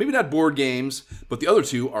 And maybe not board games, but the other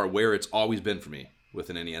two are where it's always been for me with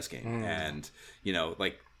an NES game. And, you know,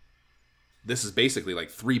 like, this is basically like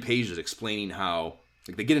 3 pages explaining how,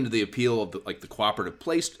 like, they get into the appeal of the cooperative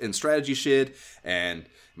play and strategy shit, and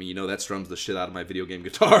I mean, you know, that strums the shit out of my video game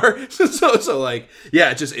guitar. so like,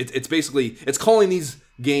 yeah, it's basically, it's calling these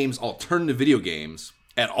games alternative video games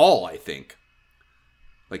at all, I think,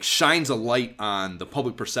 like, shines a light on the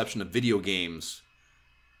public perception of video games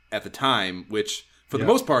at the time, which for the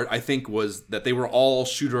most part, I think, was that they were all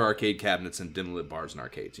shooter arcade cabinets and dim lit bars and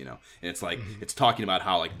arcades, you know, and it's like, it's talking about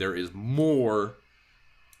how, like, there is more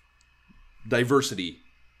diversity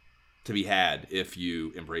to be had if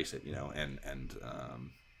you embrace it, you know, and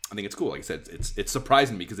I think it's cool. Like I said, it's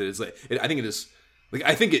surprising because it is like, I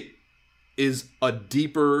think it is a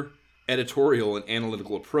deeper editorial and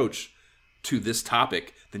analytical approach to this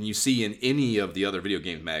topic than you see in any of the other video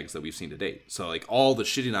game mags that we've seen to date. So like all the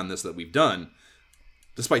shitting on this that we've done,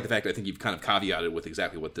 despite the fact that I think you've kind of caveated with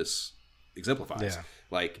exactly what this exemplifies. Yeah.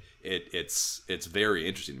 Like it's very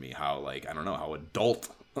interesting to me how, like, I don't know, how adult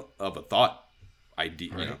of a thought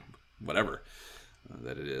idea, right, you know, whatever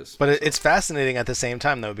that it is. But it's fascinating at the same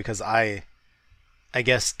time, though, because I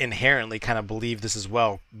guess inherently kind of believe this as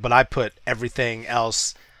well, but I put everything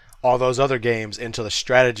else, all those other games, into the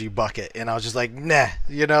strategy bucket, and I was just like, nah,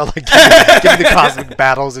 you know, like, give me the cosmic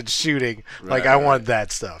battles and shooting. Like, I want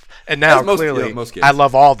that stuff. And now, clearly, I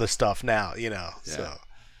love all the stuff now, you know, so.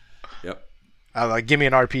 Yep. Like, give me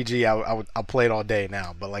an RPG, I'll play it all day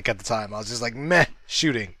now. But, like, at the time, I was just like, meh,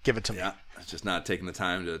 shooting, give it to me. Yeah. Just not taking the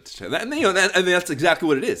time to that, and, you know, and that's exactly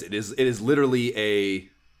what it is. It is literally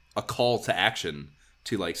a call to action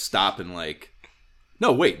to, like, stop and, like,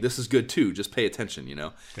 no, wait, this is good too. Just pay attention, you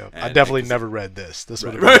know. Yep. I definitely never read this. This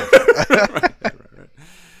would have right.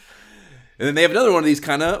 And then they have another one of these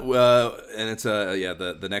kind of, and it's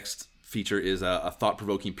the next feature is a thought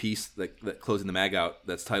provoking piece that closing the mag out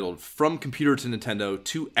that's titled "From Computer to Nintendo: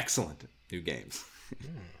 2 Excellent New Games."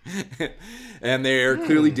 And they're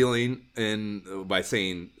clearly dealing by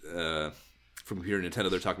saying from computer to Nintendo,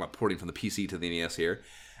 they're talking about porting from the PC to the NES here.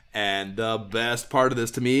 And the best part of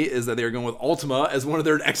this to me is that they're going with Ultima as one of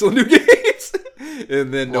their excellent new games.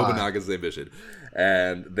 And then Nobunaga's ambition.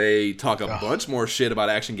 And they talk a bunch more shit about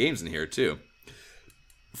action games in here too.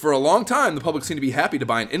 For a long time, the public seemed to be happy to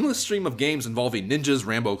buy an endless stream of games involving ninjas,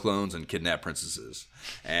 Rambo clones, and kidnapped princesses.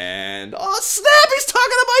 And oh snap, he's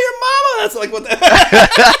talking about your mama. That's like what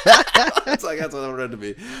that's what I read to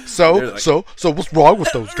me. So what's wrong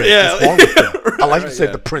with those games? Yeah. What's wrong with them? I like to save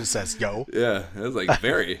yeah. the princess, yo. Yeah, it was like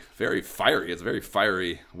very, very fiery. It's a very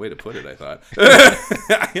fiery way to put it, I thought.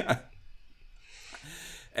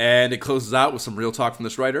 And it closes out with some real talk from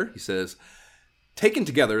this writer. He says, taken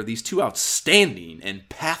together, these two outstanding and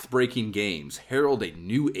path-breaking games herald a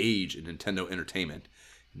new age in Nintendo entertainment.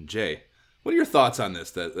 And Jay, what are your thoughts on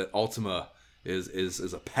this, that Ultima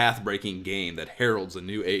is a path-breaking game that heralds a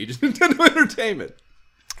new age in Nintendo entertainment?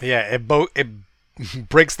 Yeah, it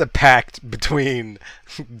breaks the pact between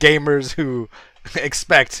gamers who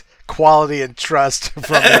expect quality and trust from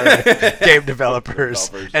their game developers,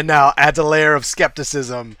 and now adds a layer of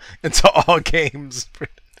skepticism into all games.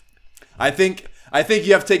 I think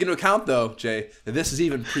you have to take into account, though, Jay, that this is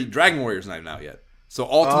even pre-Dragon Warriors not even out yet. So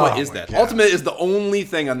Ultima is that. God. Ultima is the only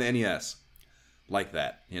thing on the NES like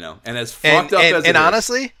that, you know. And as fucked up as it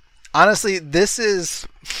is. honestly, this is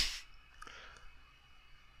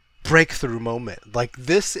breakthrough moment. Like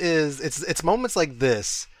this is it's moments like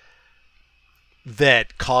this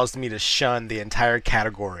that caused me to shun the entire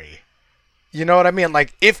category. You know what I mean?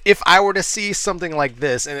 Like if I were to see something like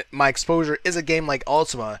this and my exposure is a game like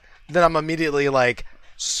Ultima, then I'm immediately like,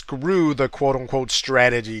 screw the quote unquote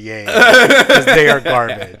strategy game because they are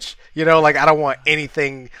garbage. You know, like I don't want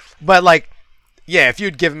anything. But like, yeah, if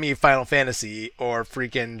you'd given me Final Fantasy or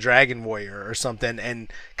freaking Dragon Warrior or something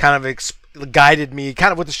and kind of guided me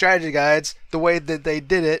kind of with the strategy guides the way that they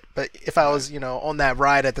did it, but if I was, you know, on that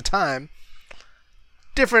ride at the time,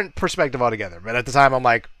 different perspective altogether. But at the time, I'm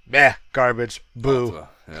like, garbage, boo. Ultima,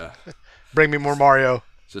 yeah. Bring me more Mario.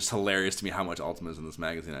 It's just hilarious to me how much Ultima is in this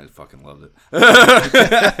magazine. I fucking loved it.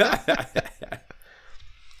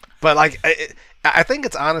 But like, I think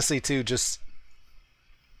it's honestly too just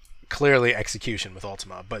clearly execution with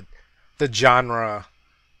Ultima, but the genre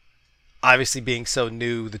obviously being so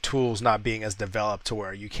new, the tools not being as developed to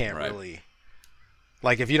where you can't really.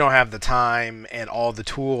 Like, if you don't have the time and all the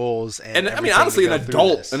tools and I mean, honestly, an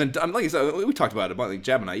adult, and like you said, we talked about it, like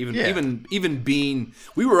Jab and I, even being,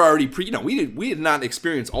 we were already we did not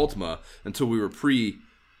experience Ultima until we were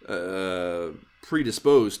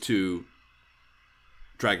predisposed to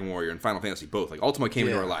Dragon Warrior and Final Fantasy both. Like, Ultima came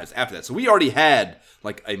into our lives after that, so we already had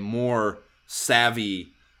like a more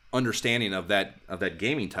savvy understanding of that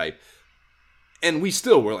gaming type, and we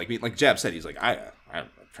still were like Jab said, he's like, I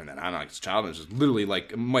turned that on like as a child, and it's just literally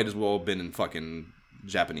like it might as well have been in fucking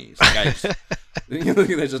Japanese. Like,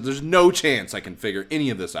 there's no chance I can figure any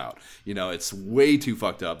of this out. You know, it's way too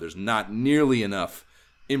fucked up. There's not nearly enough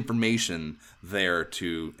information there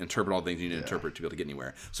to interpret all the things you need to interpret to be able to get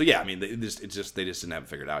anywhere. So yeah, I mean, they just didn't have it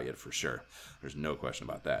figured out yet for sure. There's no question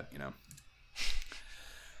about that. You know.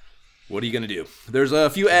 What are you going to do? There's a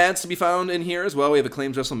few ads to be found in here as well. We have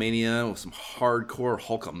Acclaim's WrestleMania with some hardcore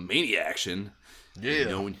Hulkamania action. Yeah.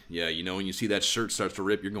 You know when you see that shirt starts to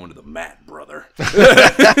rip, you're going to the mat, brother.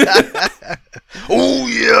 Oh,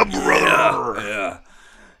 yeah, brother. Yeah.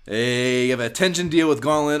 Hey, you have a Tension deal with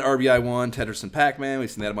Gauntlet, RBI1, Tetris, and Pac-Man.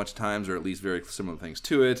 We've seen that a bunch of times, or at least very similar things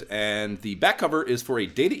to it. And the back cover is for a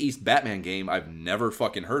Data East Batman game I've never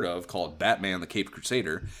fucking heard of called Batman the Caped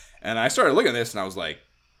Crusader. And I started looking at this, and I was like,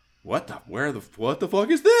 what the fuck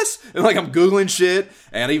is this? And like, I'm Googling shit,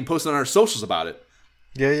 and I even posted on our socials about it.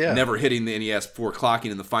 Yeah. Never hitting the NES for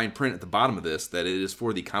clocking in the fine print at the bottom of this that it is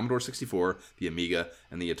for the Commodore 64, the Amiga,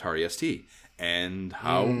 and the Atari ST. And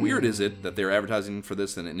how weird is it that they're advertising for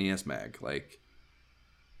this in an NES mag? Like,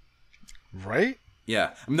 right?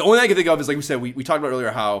 Yeah. I mean, the only thing I can think of is, like we said, we talked about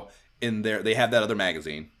earlier how in there they have that other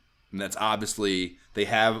magazine, and that's obviously they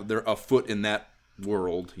have a foot in that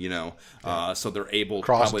world, you know. So they're able to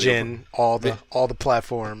cross-gen all the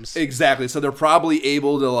platforms. Exactly. So they're probably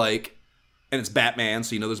able to like. And it's Batman,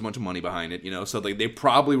 so you know there's a bunch of money behind it, you know. So like they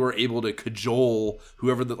probably were able to cajole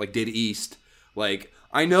whoever like Data East. Like,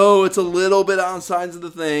 I know it's a little bit on sides of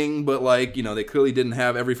the thing, but like, you know, they clearly didn't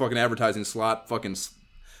have every fucking advertising slot fucking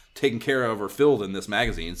taken care of or filled in this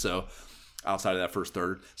magazine. So outside of that first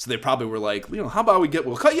third, so they probably were like, you know, how about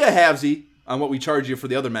we'll cut you a halvesy on what we charge you for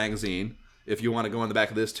the other magazine if you want to go on the back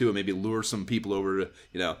of this too, and maybe lure some people over to,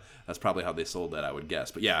 you know. That's probably how they sold that, I would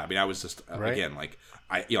guess. But yeah, I mean, I was just again like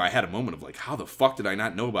I had a moment of like, how the fuck did I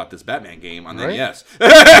not know about this Batman game on the NES?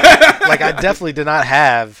 Like, I definitely did not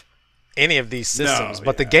have any of these systems,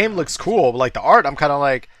 but the game looks cool. But like the art, I'm kind of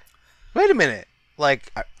like, wait a minute, like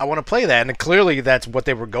I want to play that, and clearly that's what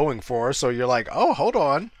they were going for. So you're like, oh, hold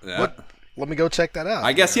on, let me go check that out.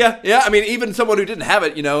 I guess yeah. I mean, even someone who didn't have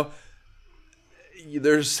it, you know.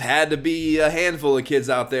 there's had to be a handful of kids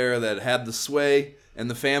out there that had the sway and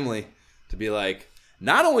the family to be like,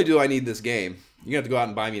 not only do I need this game, you have to go out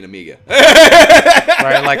and buy me an Amiga.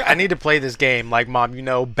 Right, like, I need to play this game. Like, Mom, you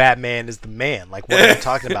know Batman is the man. Like, what are you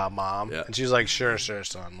talking about, Mom? Yeah. And she's like, sure,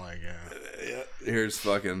 son. Like, yeah. Here's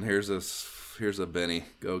a Benny.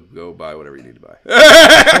 Go buy whatever you need to buy.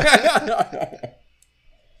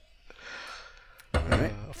 All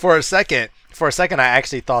right. For a second, I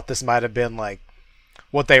actually thought this might have been like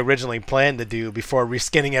what they originally planned to do before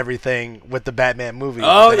reskinning everything with the Batman movie.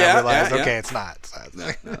 Oh, Then yeah, I realized, yeah. okay, it's not.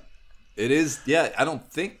 No. It is. Yeah, I don't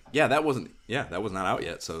think. Yeah, that was not out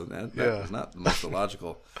yet. So that was not the most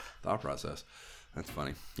logical thought process. That's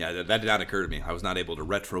funny. Yeah, that did not occur to me. I was not able to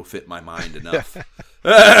retrofit my mind enough.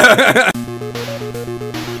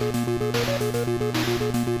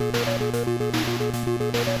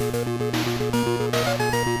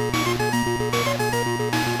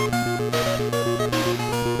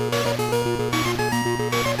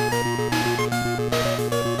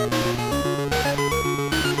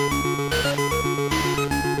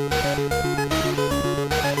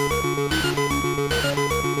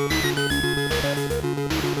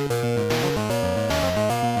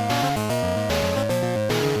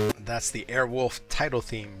 That's the Airwolf title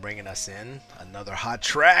theme bringing us in. Another hot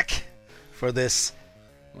track for this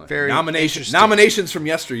very nominations from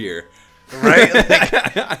yesteryear. Right?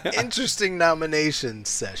 Like, interesting nomination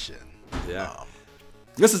session. Yeah.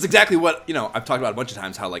 This is exactly what, I've talked about a bunch of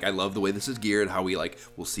times, how, like, I love the way this is geared, how we, like,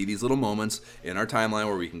 we'll see these little moments in our timeline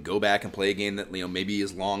where we can go back and play a game that, maybe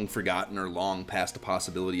is long forgotten or long past the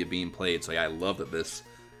possibility of being played. So, yeah, I love that this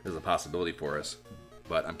is a possibility for us.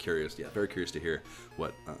 But I'm curious, very curious to hear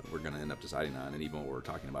what we're going to end up deciding on, and even what we're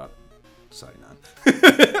talking about deciding on.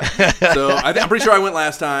 So I'm pretty sure I went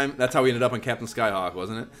last time. That's how we ended up on Captain Skyhawk,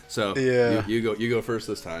 wasn't it? So yeah. you go first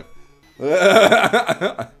this time.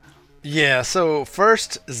 Yeah, so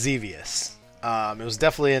first, Xevious. It was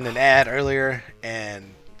definitely in an ad earlier, and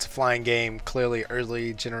it's a flying game, clearly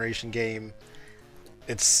early generation game.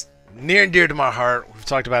 It's near and dear to my heart. We've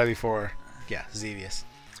talked about it before. Yeah, Xevious.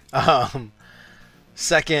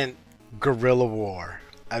 Second, Guerrilla War.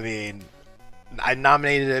 I mean, I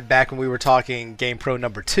nominated it back when we were talking Game Pro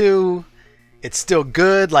number 2. It's still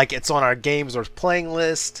good. Like, it's on our games worth playing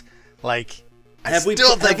list. Like, I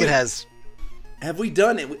still think it has... Have we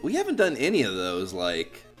done it? We haven't done any of those,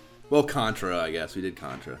 like... Well, Contra, I guess. We did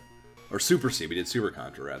Contra. Or Super C. We did Super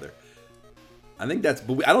Contra, rather. I think that's...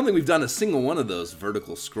 But I don't think we've done a single one of those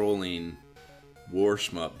vertical scrolling war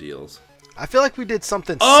shmup deals. I feel like we did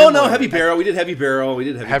something similar. No, Heavy Barrel. We did Heavy Barrel. We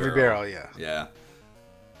did Heavy Barrel, yeah. Yeah.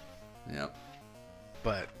 Yep.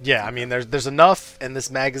 But, yeah, I mean, there's enough, and this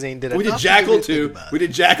magazine did enough. We did Jackal, too. We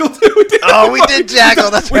did Jackal, too. We did Jackal.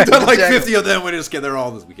 That's right. We've done like 50 of them. We just get they're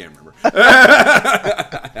all this. We can't remember.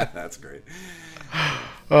 That's great.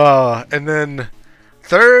 And then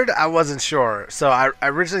third, I wasn't sure. So I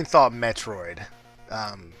originally thought Metroid.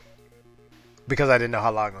 Because I didn't know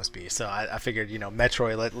how long it was be. So I figured,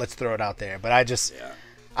 Metroid, let's throw it out there. But I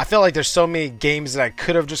feel like there's so many games that I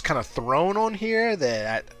could have just kind of thrown on here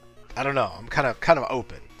that I don't know. I'm kind of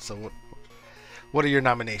open. So what are your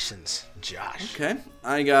nominations, Josh? Okay.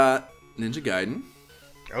 I got Ninja Gaiden.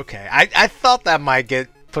 Okay. I thought that might get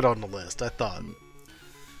put on the list. I thought.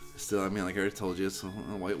 Still, I mean, like I already told you, it's a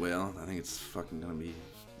white whale. I think it's fucking going to be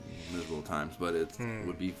miserable at times, but it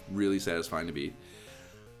would be really satisfying to beat.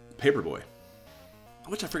 Paperboy.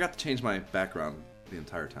 Which I forgot to change my background the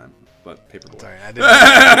entire time, but Paperboy. Sorry, I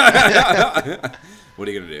didn't. What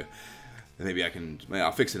are you gonna do? Maybe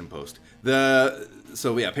I'll fix it in post.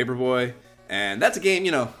 Paperboy, and that's a game.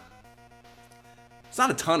 It's not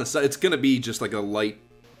a ton of stuff. It's gonna be just like a light.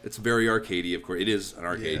 It's very arcadey, of course. It is an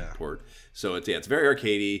arcade port, so it's very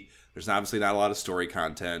arcadey. There's obviously not a lot of story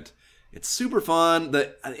content. It's super fun.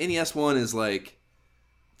 The NES one is like,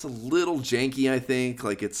 it's a little janky. I think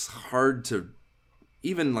like it's hard to.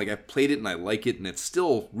 Even, like, I've played it and I like it, and it's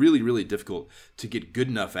still really, really difficult to get good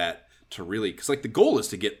enough at to really... Because, like, the goal is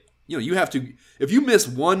to get... you have to... If you miss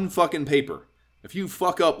one fucking paper, if you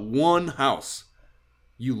fuck up one house,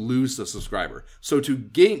 you lose the subscriber. So to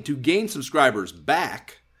gain subscribers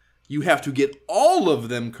back, you have to get all of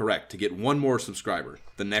them correct to get one more subscriber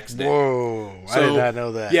the next day. Whoa, I did not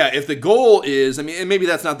know that. Yeah, if the goal is... I mean, and maybe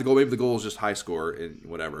that's not the goal. Maybe the goal is just high score and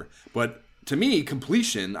whatever. But to me,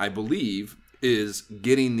 completion, I believe... is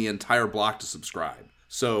getting the entire block to subscribe.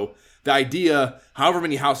 So the idea, however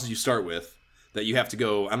many houses you start with, that you have to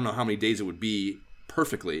go, I don't know how many days it would be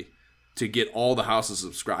perfectly to get all the houses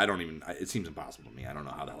subscribed. It seems impossible to me. I don't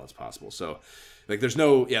know how the hell that's possible. So like there's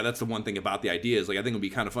no, that's the one thing about the idea is like, I think it would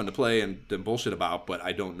be kind of fun to play and bullshit about, but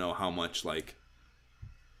I don't know how much like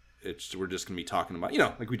we're just going to be talking about,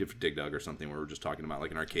 like we did for Dig Dug or something, where we're just talking about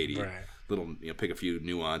like an arcadey little, pick a few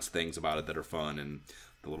nuanced things about it that are fun and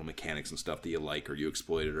the little mechanics and stuff that you like or you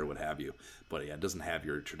exploited or what have you. But yeah, it doesn't have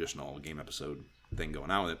your traditional game episode thing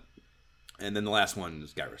going on with it. And then the last one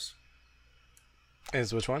is Gyrus.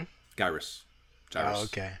 Is which one? Gyrus. Oh,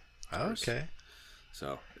 okay. Gyrus. Okay.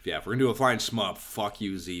 So, if we're going to do a flying shmup, fuck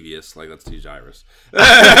you, Xevious. Like, let's do Gyrus.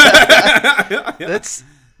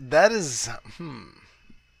 That is,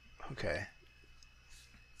 okay.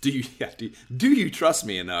 Do you trust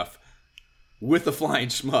me enough with the flying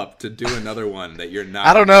shmup to do another one that you're not?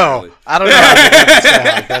 I don't know. Really... I don't know.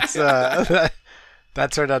 That's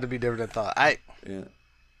that turned out to be different than I thought.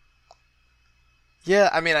 Yeah.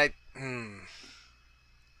 I mean,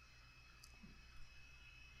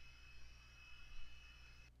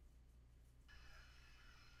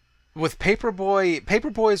 with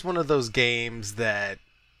Paperboy is one of those games that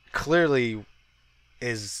clearly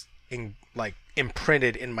is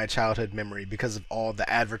imprinted in my childhood memory because of all the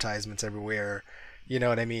advertisements everywhere. You know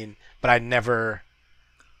what I mean? But I never.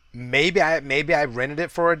 Maybe I rented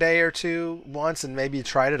it for a day or two once and maybe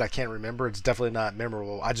tried it. I can't remember. It's definitely not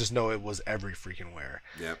memorable. I just know it was every freaking where.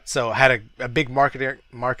 Yep. So I had a big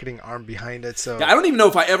marketing arm behind it. So yeah, I don't even know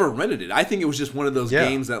if I ever rented it. I think it was just one of those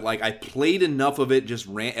games that I played enough of it just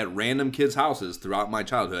at random kids' houses throughout my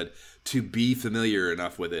childhood to be familiar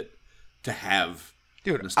enough with it to have.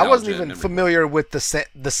 Dude, I wasn't even familiar with the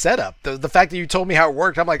setup. The fact that you told me how it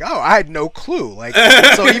worked, I'm like, oh, I had no clue.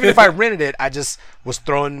 So even if I rented it, I just was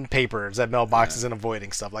throwing papers at mailboxes and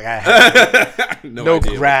avoiding stuff. Like I had no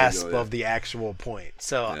grasp of the actual point.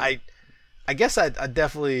 So I guess I'd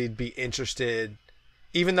definitely be interested,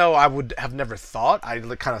 even though I would have never thought. I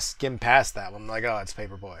kind of skimmed past that one. I'm like, oh, it's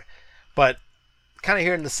Paperboy. But kind of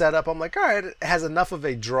hearing the setup, I'm like, all right, it has enough of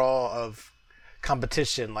a draw of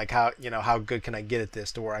competition, like how good can I get at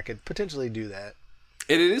this to where I could potentially do that.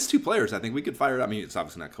 It is 2 players. I think we could fire it up. I mean, it's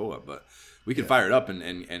obviously not co-op, but we could fire it up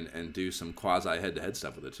and do some quasi head-to-head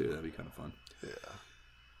stuff with it too. That'd be kind of fun. Yeah.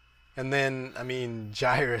 And then, I mean,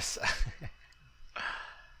 Gyrus.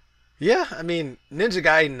 Yeah, I mean, Ninja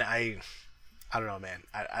Gaiden, I don't know, man.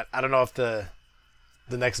 I don't know if the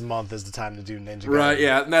next month is the time to do Ninja Gaiden. Right,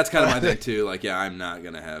 yeah, and that's kind of my thing too. Like, yeah, I'm not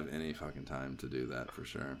gonna have any fucking time to do that for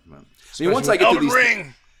sure. But I mean, once I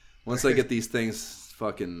get these things,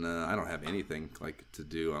 fucking, I don't have anything to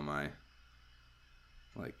do on my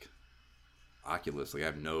Oculus. Like, I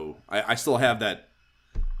have no. I still have that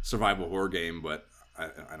survival horror game, but I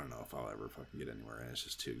don't know if I'll ever fucking get anywhere. And it's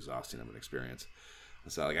just too exhausting of an experience.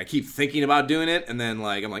 So I keep thinking about doing it, and then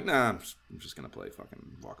I'm like, nah, I'm just gonna play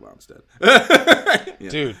fucking Walkabout instead. Yeah.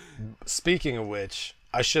 Dude, speaking of which,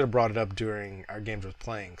 I should have brought it up during our games was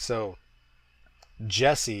playing. So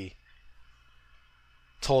Jesse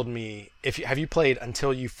told me, have you played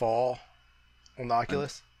Until You Fall on the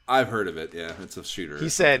Oculus? I've heard of it. Yeah, it's a shooter. He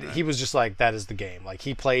said he was just like, that is the game. Like,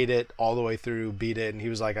 he played it all the way through, beat it, and he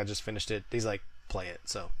was like, I just finished it. He's like, play it.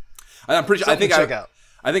 So I'm pretty sure. Check out.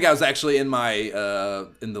 I think I was actually in my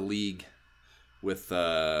in the league with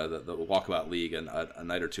the Walkabout League a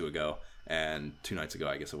night or two ago, and 2 nights ago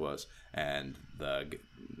I guess it was, and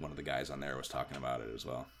one of the guys on there was talking about it as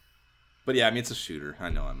well. But yeah, I mean, it's a shooter. I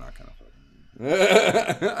know I'm not gonna.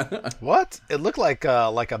 What? It looked like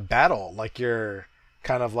a battle, like you're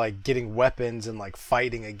kind of like getting weapons and like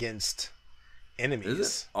fighting against enemies. Is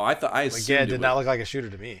it? Oh, I thought it did not look like a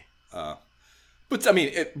shooter to me. But I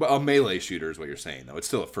mean, a melee shooter is what you're saying, though. It's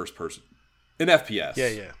still a first person, an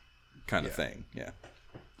FPS, kind of thing. Yeah,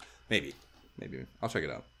 maybe I'll check it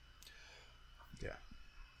out. Yeah.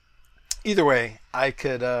 Either way, I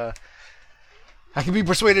could be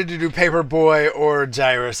persuaded to do Paperboy or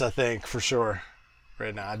Gyrus. I think for sure.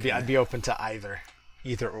 Right now, I'd be open to either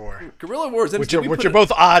or. Guerrilla Wars, which are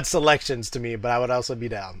both odd selections to me, but I would also be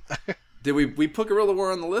down. Did we put Guerrilla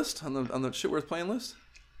War on the list on the shit worth playing list?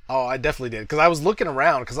 Oh, I definitely did. Because I was looking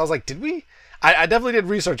around. Because I was like, did we? I definitely did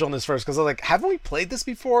research on this first. Because I was like, haven't we played this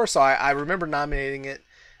before? So I remember nominating it.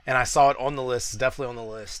 And I saw it on the list. It's definitely on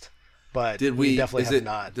the list. But we definitely have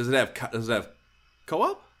not. Does it have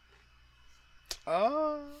co-op?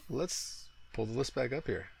 Let's pull the list back up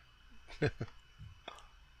here.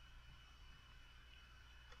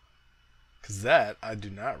 Because that I do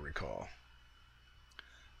not recall.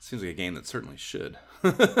 Seems like a game that certainly should.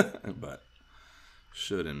 But...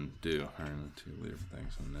 should and do are two different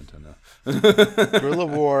things on Nintendo. Guerrilla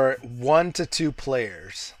War 1 to 2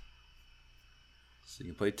 players. So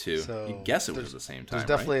you can play 2. So you guess it was at the same time. There's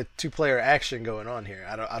definitely a 2-player action going on here.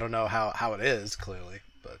 I don't know how it is clearly,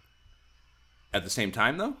 but at the same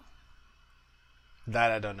time though.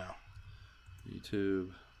 That I don't know.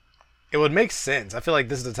 YouTube. it would make sense. I feel like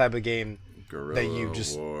this is the type of game Guerrilla that you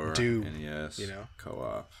just War, do. NES, you know?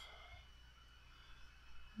 co-op.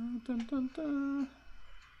 Dun, dun, dun.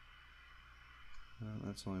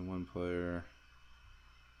 That's only one player.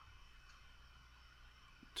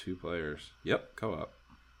 2 players. Yep, co-op.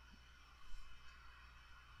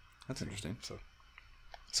 That's interesting.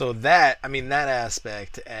 So that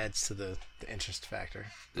aspect adds to the interest factor.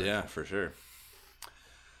 Yeah, for sure.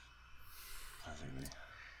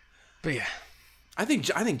 But yeah, I think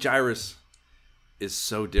Gyrus is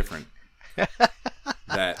so different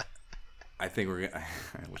that I think we're gonna,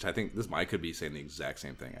 which I think this might could be saying the exact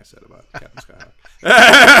same thing I said about Captain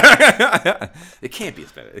Skyhawk. It can't be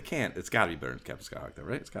as bad. It can't. It's got to be better than Captain Skyhawk, though,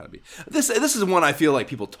 right? It's got to be. This is one I feel like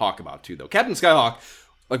people talk about too, though. Captain Skyhawk.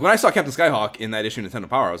 Like, when I saw Captain Skyhawk in that issue of Nintendo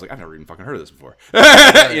Power, I was like, I've never even fucking heard of this before.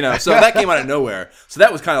 You know, so that came out of nowhere. So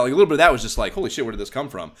that was kind of like, a little bit of that was just like, holy shit, where did this come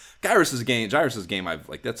from? Gyrus' game, I've,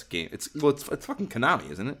 like, that's a game. It's fucking Konami,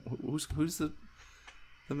 isn't it? Who's the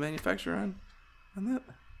manufacturer on that?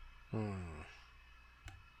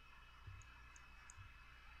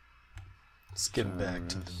 Let's get back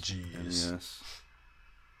to the G's. Yes.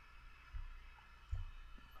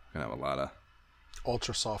 Gonna have a lot of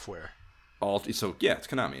Ultra Software. So yeah, it's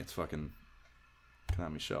Konami. It's fucking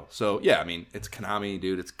Konami show. So yeah, I mean, it's Konami,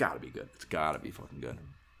 dude. It's got to be good. It's got to be fucking good.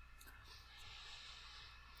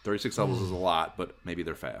 36 levels is a lot, but maybe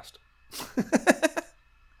they're fast.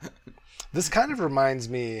 This kind of reminds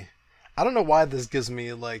me. I don't know why this gives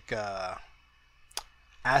me like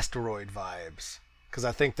asteroid vibes, because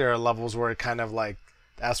I think there are levels where it kind of like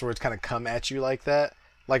asteroids kind of come at you like that.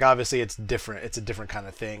 Like, obviously, it's different. It's a different kind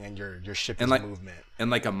of thing, and your ship is like, movement. And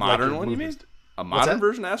like a modern one, you mean? A modern that?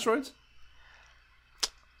 version of Asteroids?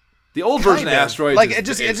 The old version of Asteroids, like is, it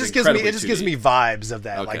just is gives me vibes of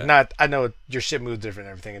that. Okay. Like, not, I know your ship moves different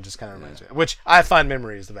and everything. It just kind of reminds me, which I find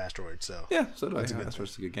memories of Asteroids. So yeah, so do I.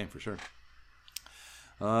 Asteroids is a good game for sure.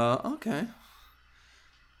 Okay.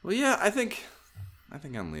 Well, yeah, I think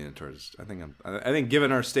I'm leaning towards. I think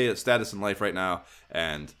given our status in life right now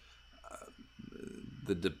and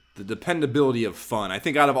the dependability of fun, I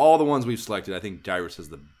think out of all the ones we've selected, I think Gyrus has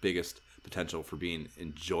the biggest potential for being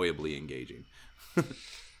enjoyably engaging.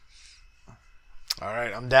 All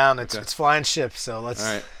right, I'm down. It's flying ships, so let's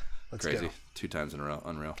Crazy. go. 2 times in a row,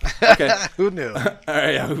 unreal. Okay, Who knew? All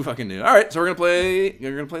right, yeah, who fucking knew? All right, so we're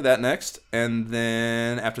gonna play that next, and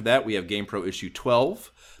then after that we have Game Pro issue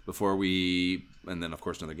 12 and then of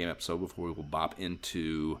course another game episode before we will bop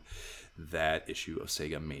into that issue of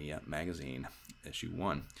Sega Mania Magazine, issue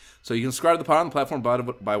 1. So you can subscribe to the pod on the platform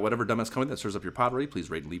by whatever dumbass company that serves up your pod already. Please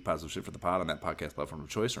rate and leave positive shit for the pod on that podcast platform of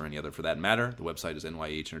choice or any other for that matter. The website is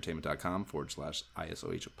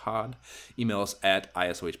nyehentertainment.com/ISOHpod. Email us at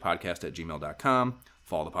isohpodcast@gmail.com.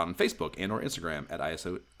 Follow the pod on Facebook and or Instagram at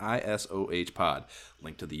ISOHpod.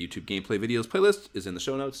 Link to the YouTube gameplay videos playlist is in the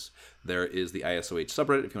show notes. There is the ISOH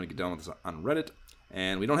subreddit if you want to get down with us on Reddit.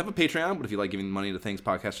 And we don't have a Patreon, but if you like giving money to things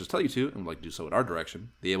podcasters tell you to, and would like to do so in our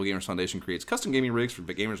direction, the Able Gamers Foundation creates custom gaming rigs for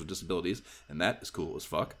gamers with disabilities, and that is cool as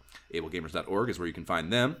fuck. AbleGamers.org is where you can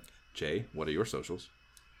find them. Jay, what are your socials?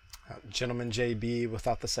 Gentleman JB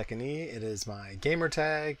without the second E. It is my gamer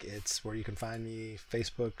tag. It's where you can find me.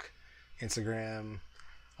 Facebook, Instagram,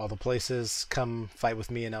 all the places. Come fight with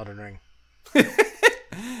me in Elden Ring.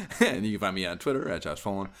 And you can find me on Twitter at Josh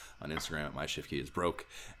Follin, on Instagram at MyShiftKeyIsBroke,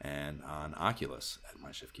 and on Oculus at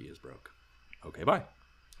MyShiftKeyIsBroke. Okay, bye.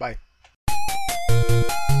 Bye.